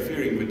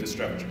 interfering with the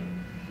structure.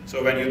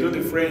 So when you do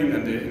the frame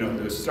and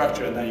the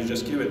structure, and then you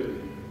just give it,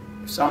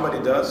 if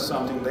somebody does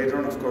something later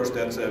on, of course,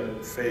 that's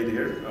a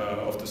failure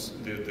of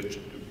the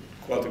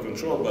quality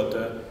control, but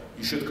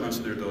you should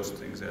consider those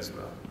things as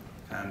well.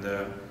 And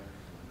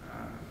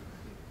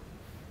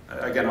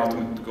again,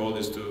 ultimate goal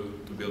is to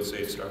build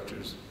safe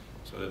structures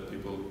so that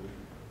people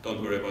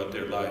don't worry about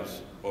their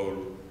lives or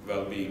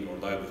well-being or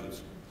livelihoods.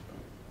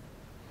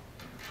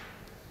 So.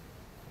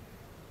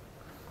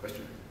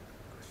 Question?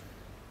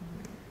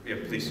 Yeah,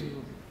 please.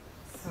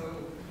 So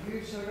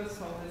you showed us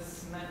how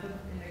this method,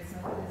 index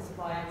method, is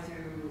applied to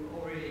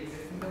already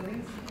existing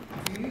buildings.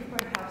 Do you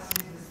perhaps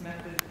use this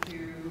method to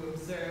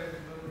observe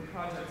the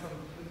projects of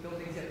the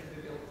buildings yet to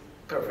be built?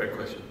 Perfect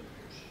question.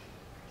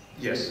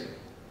 Yes.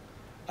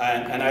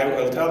 And I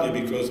will tell you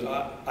because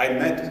I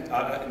met,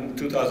 in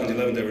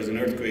 2011 there was an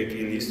earthquake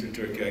in Eastern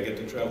Turkey, I get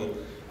to travel,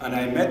 and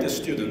I met a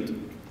student,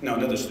 no,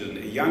 not a student,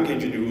 a young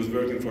engineer who was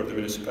working for the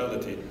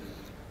municipality,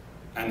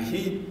 and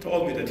he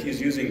told me that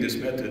he's using this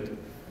method.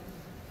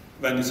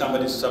 When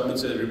somebody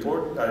submits a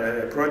report,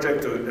 a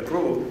project to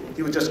approval,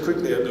 he would just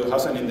quickly do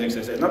Hassan index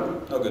and say,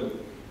 no, no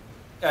good.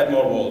 Add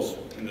more walls.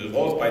 And the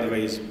walls, by the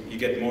way, you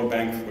get more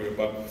bang for your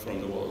buck from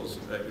the walls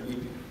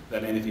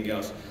than anything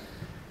else.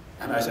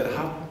 And I said,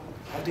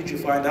 how did you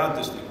find out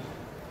this thing?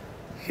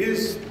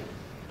 His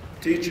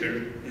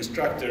teacher,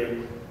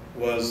 instructor,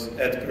 was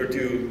at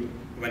Purdue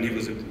when he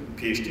was a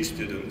PhD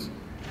student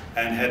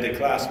and had a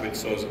class with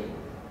Sozin,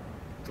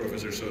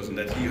 Professor Sozin,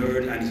 that he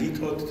heard, and he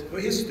taught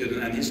his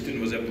student, and his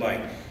student was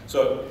applying.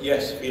 So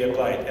yes, we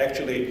applied.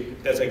 Actually,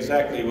 that's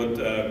exactly what,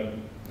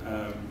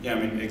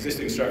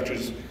 existing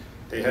structures,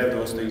 they have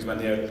those things when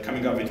they are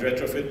coming up with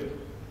retrofit.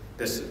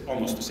 That's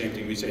almost the same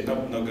thing. We say,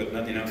 no, no good,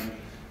 not enough.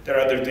 There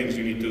are other things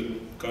you need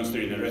to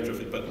consider in a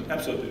retrofit, but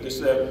absolutely, this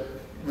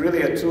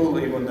really a tool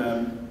even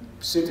a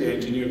city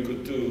engineer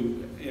could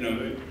do, you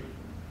know,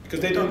 because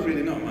they don't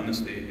really know,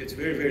 honestly. It's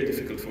very, very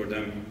difficult for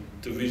them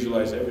to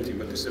visualize everything,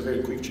 but this is a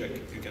very quick check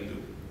you can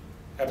do.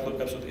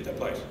 Absolutely, it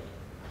applies.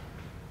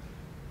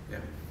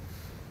 Yeah,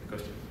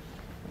 question?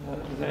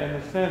 As I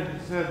understand, you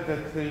said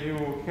that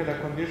you had a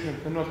condition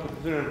to not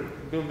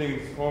observe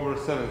buildings over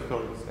 7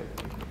 stories, I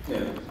think.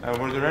 Yeah.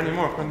 Were there any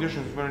more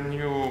conditions when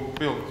you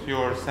built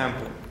your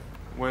sample,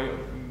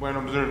 when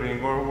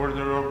observing, or were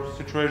there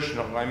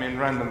situational, I mean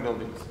random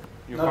buildings?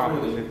 Not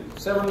really.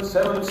 Seven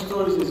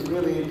stories is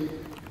really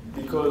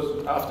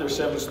because after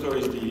 7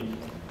 stories the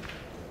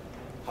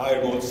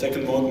higher mode,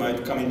 second mode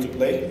might come into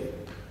play.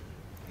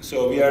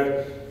 So we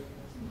are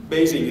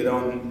basing it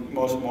on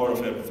more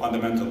of a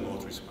fundamental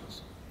mode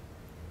response.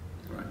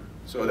 Right.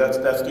 So that's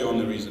the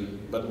only reason.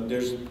 But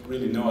there's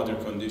really no other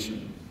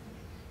condition.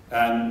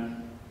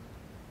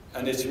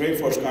 And it's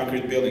reinforced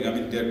concrete building. I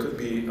mean, there could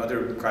be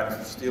other kind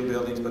of steel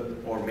buildings,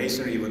 or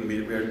masonry even.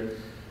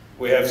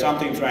 We have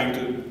something trying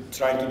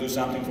to do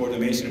something for the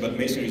masonry, but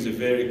masonry is a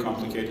very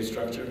complicated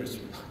structure. It's,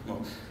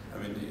 well, I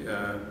mean,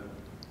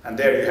 and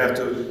there you have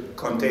to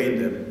contain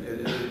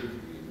them.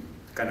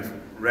 Kind of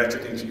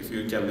ratcheting, if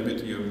you can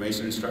limit your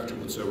masonry structure,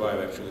 would survive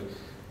actually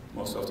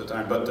most of the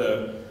time. But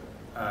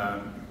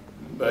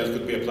it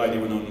could be applied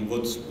even on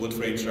wood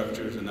frame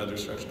structures and other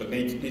structures. But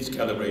it needs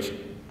calibration.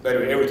 By the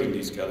way, everything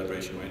needs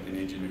calibration, right, in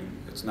engineering.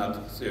 It's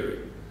not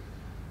theory.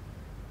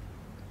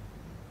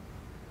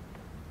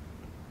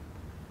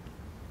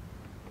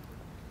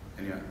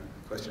 Any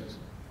questions?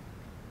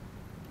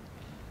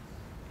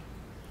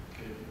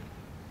 Okay.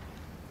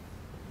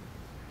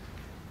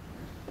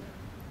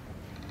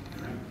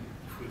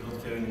 If we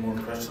don't have any more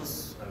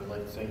questions, I would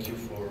like to thank you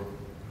for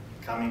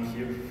coming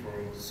here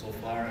for so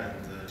far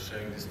and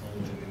sharing this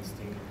knowledge in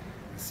interesting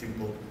and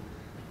simple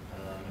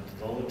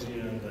methodology,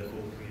 and I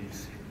hope we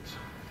see each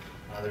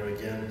other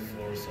again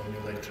for some new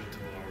lecture to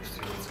our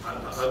students.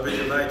 I'll be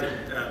delighted.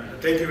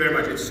 Thank you very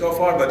much. It's so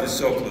far, but it's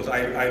so close.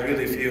 I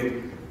really feel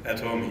at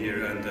home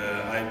here, and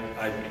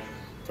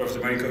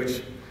Professor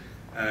Marinkovic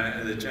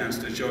had the chance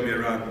to show me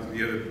around.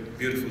 You have a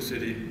beautiful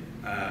city.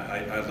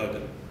 I loved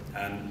it,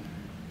 and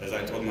as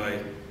I told my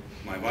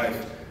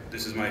wife,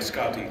 this is my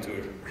scouting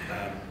tour,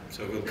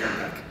 so we'll come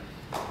back.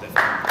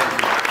 Definitely.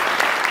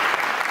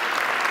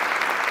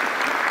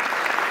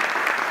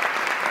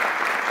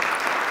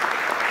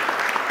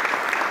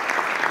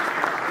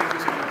 Thank you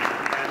so much.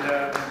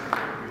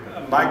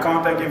 And my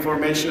contact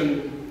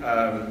information,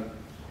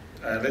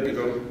 let me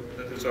go.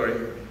 Sorry.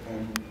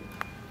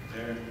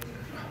 There.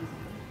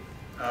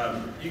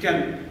 You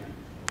can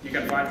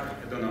find.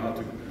 I don't know how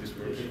to do this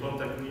works. You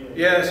contact me.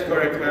 Yes,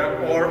 correct.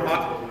 Or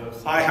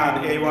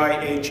Ayhan,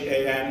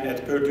 AYHAN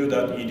at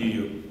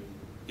Purdue.edu.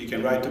 You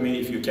can write to me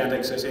if you can't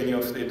access any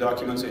of the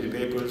documents, any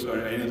papers, or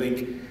any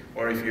link,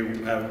 or if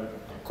you have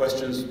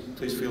questions,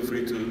 please feel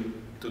free to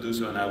do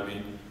so, and I'll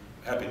be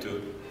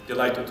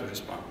delighted to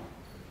respond.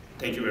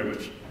 Thank you very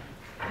much.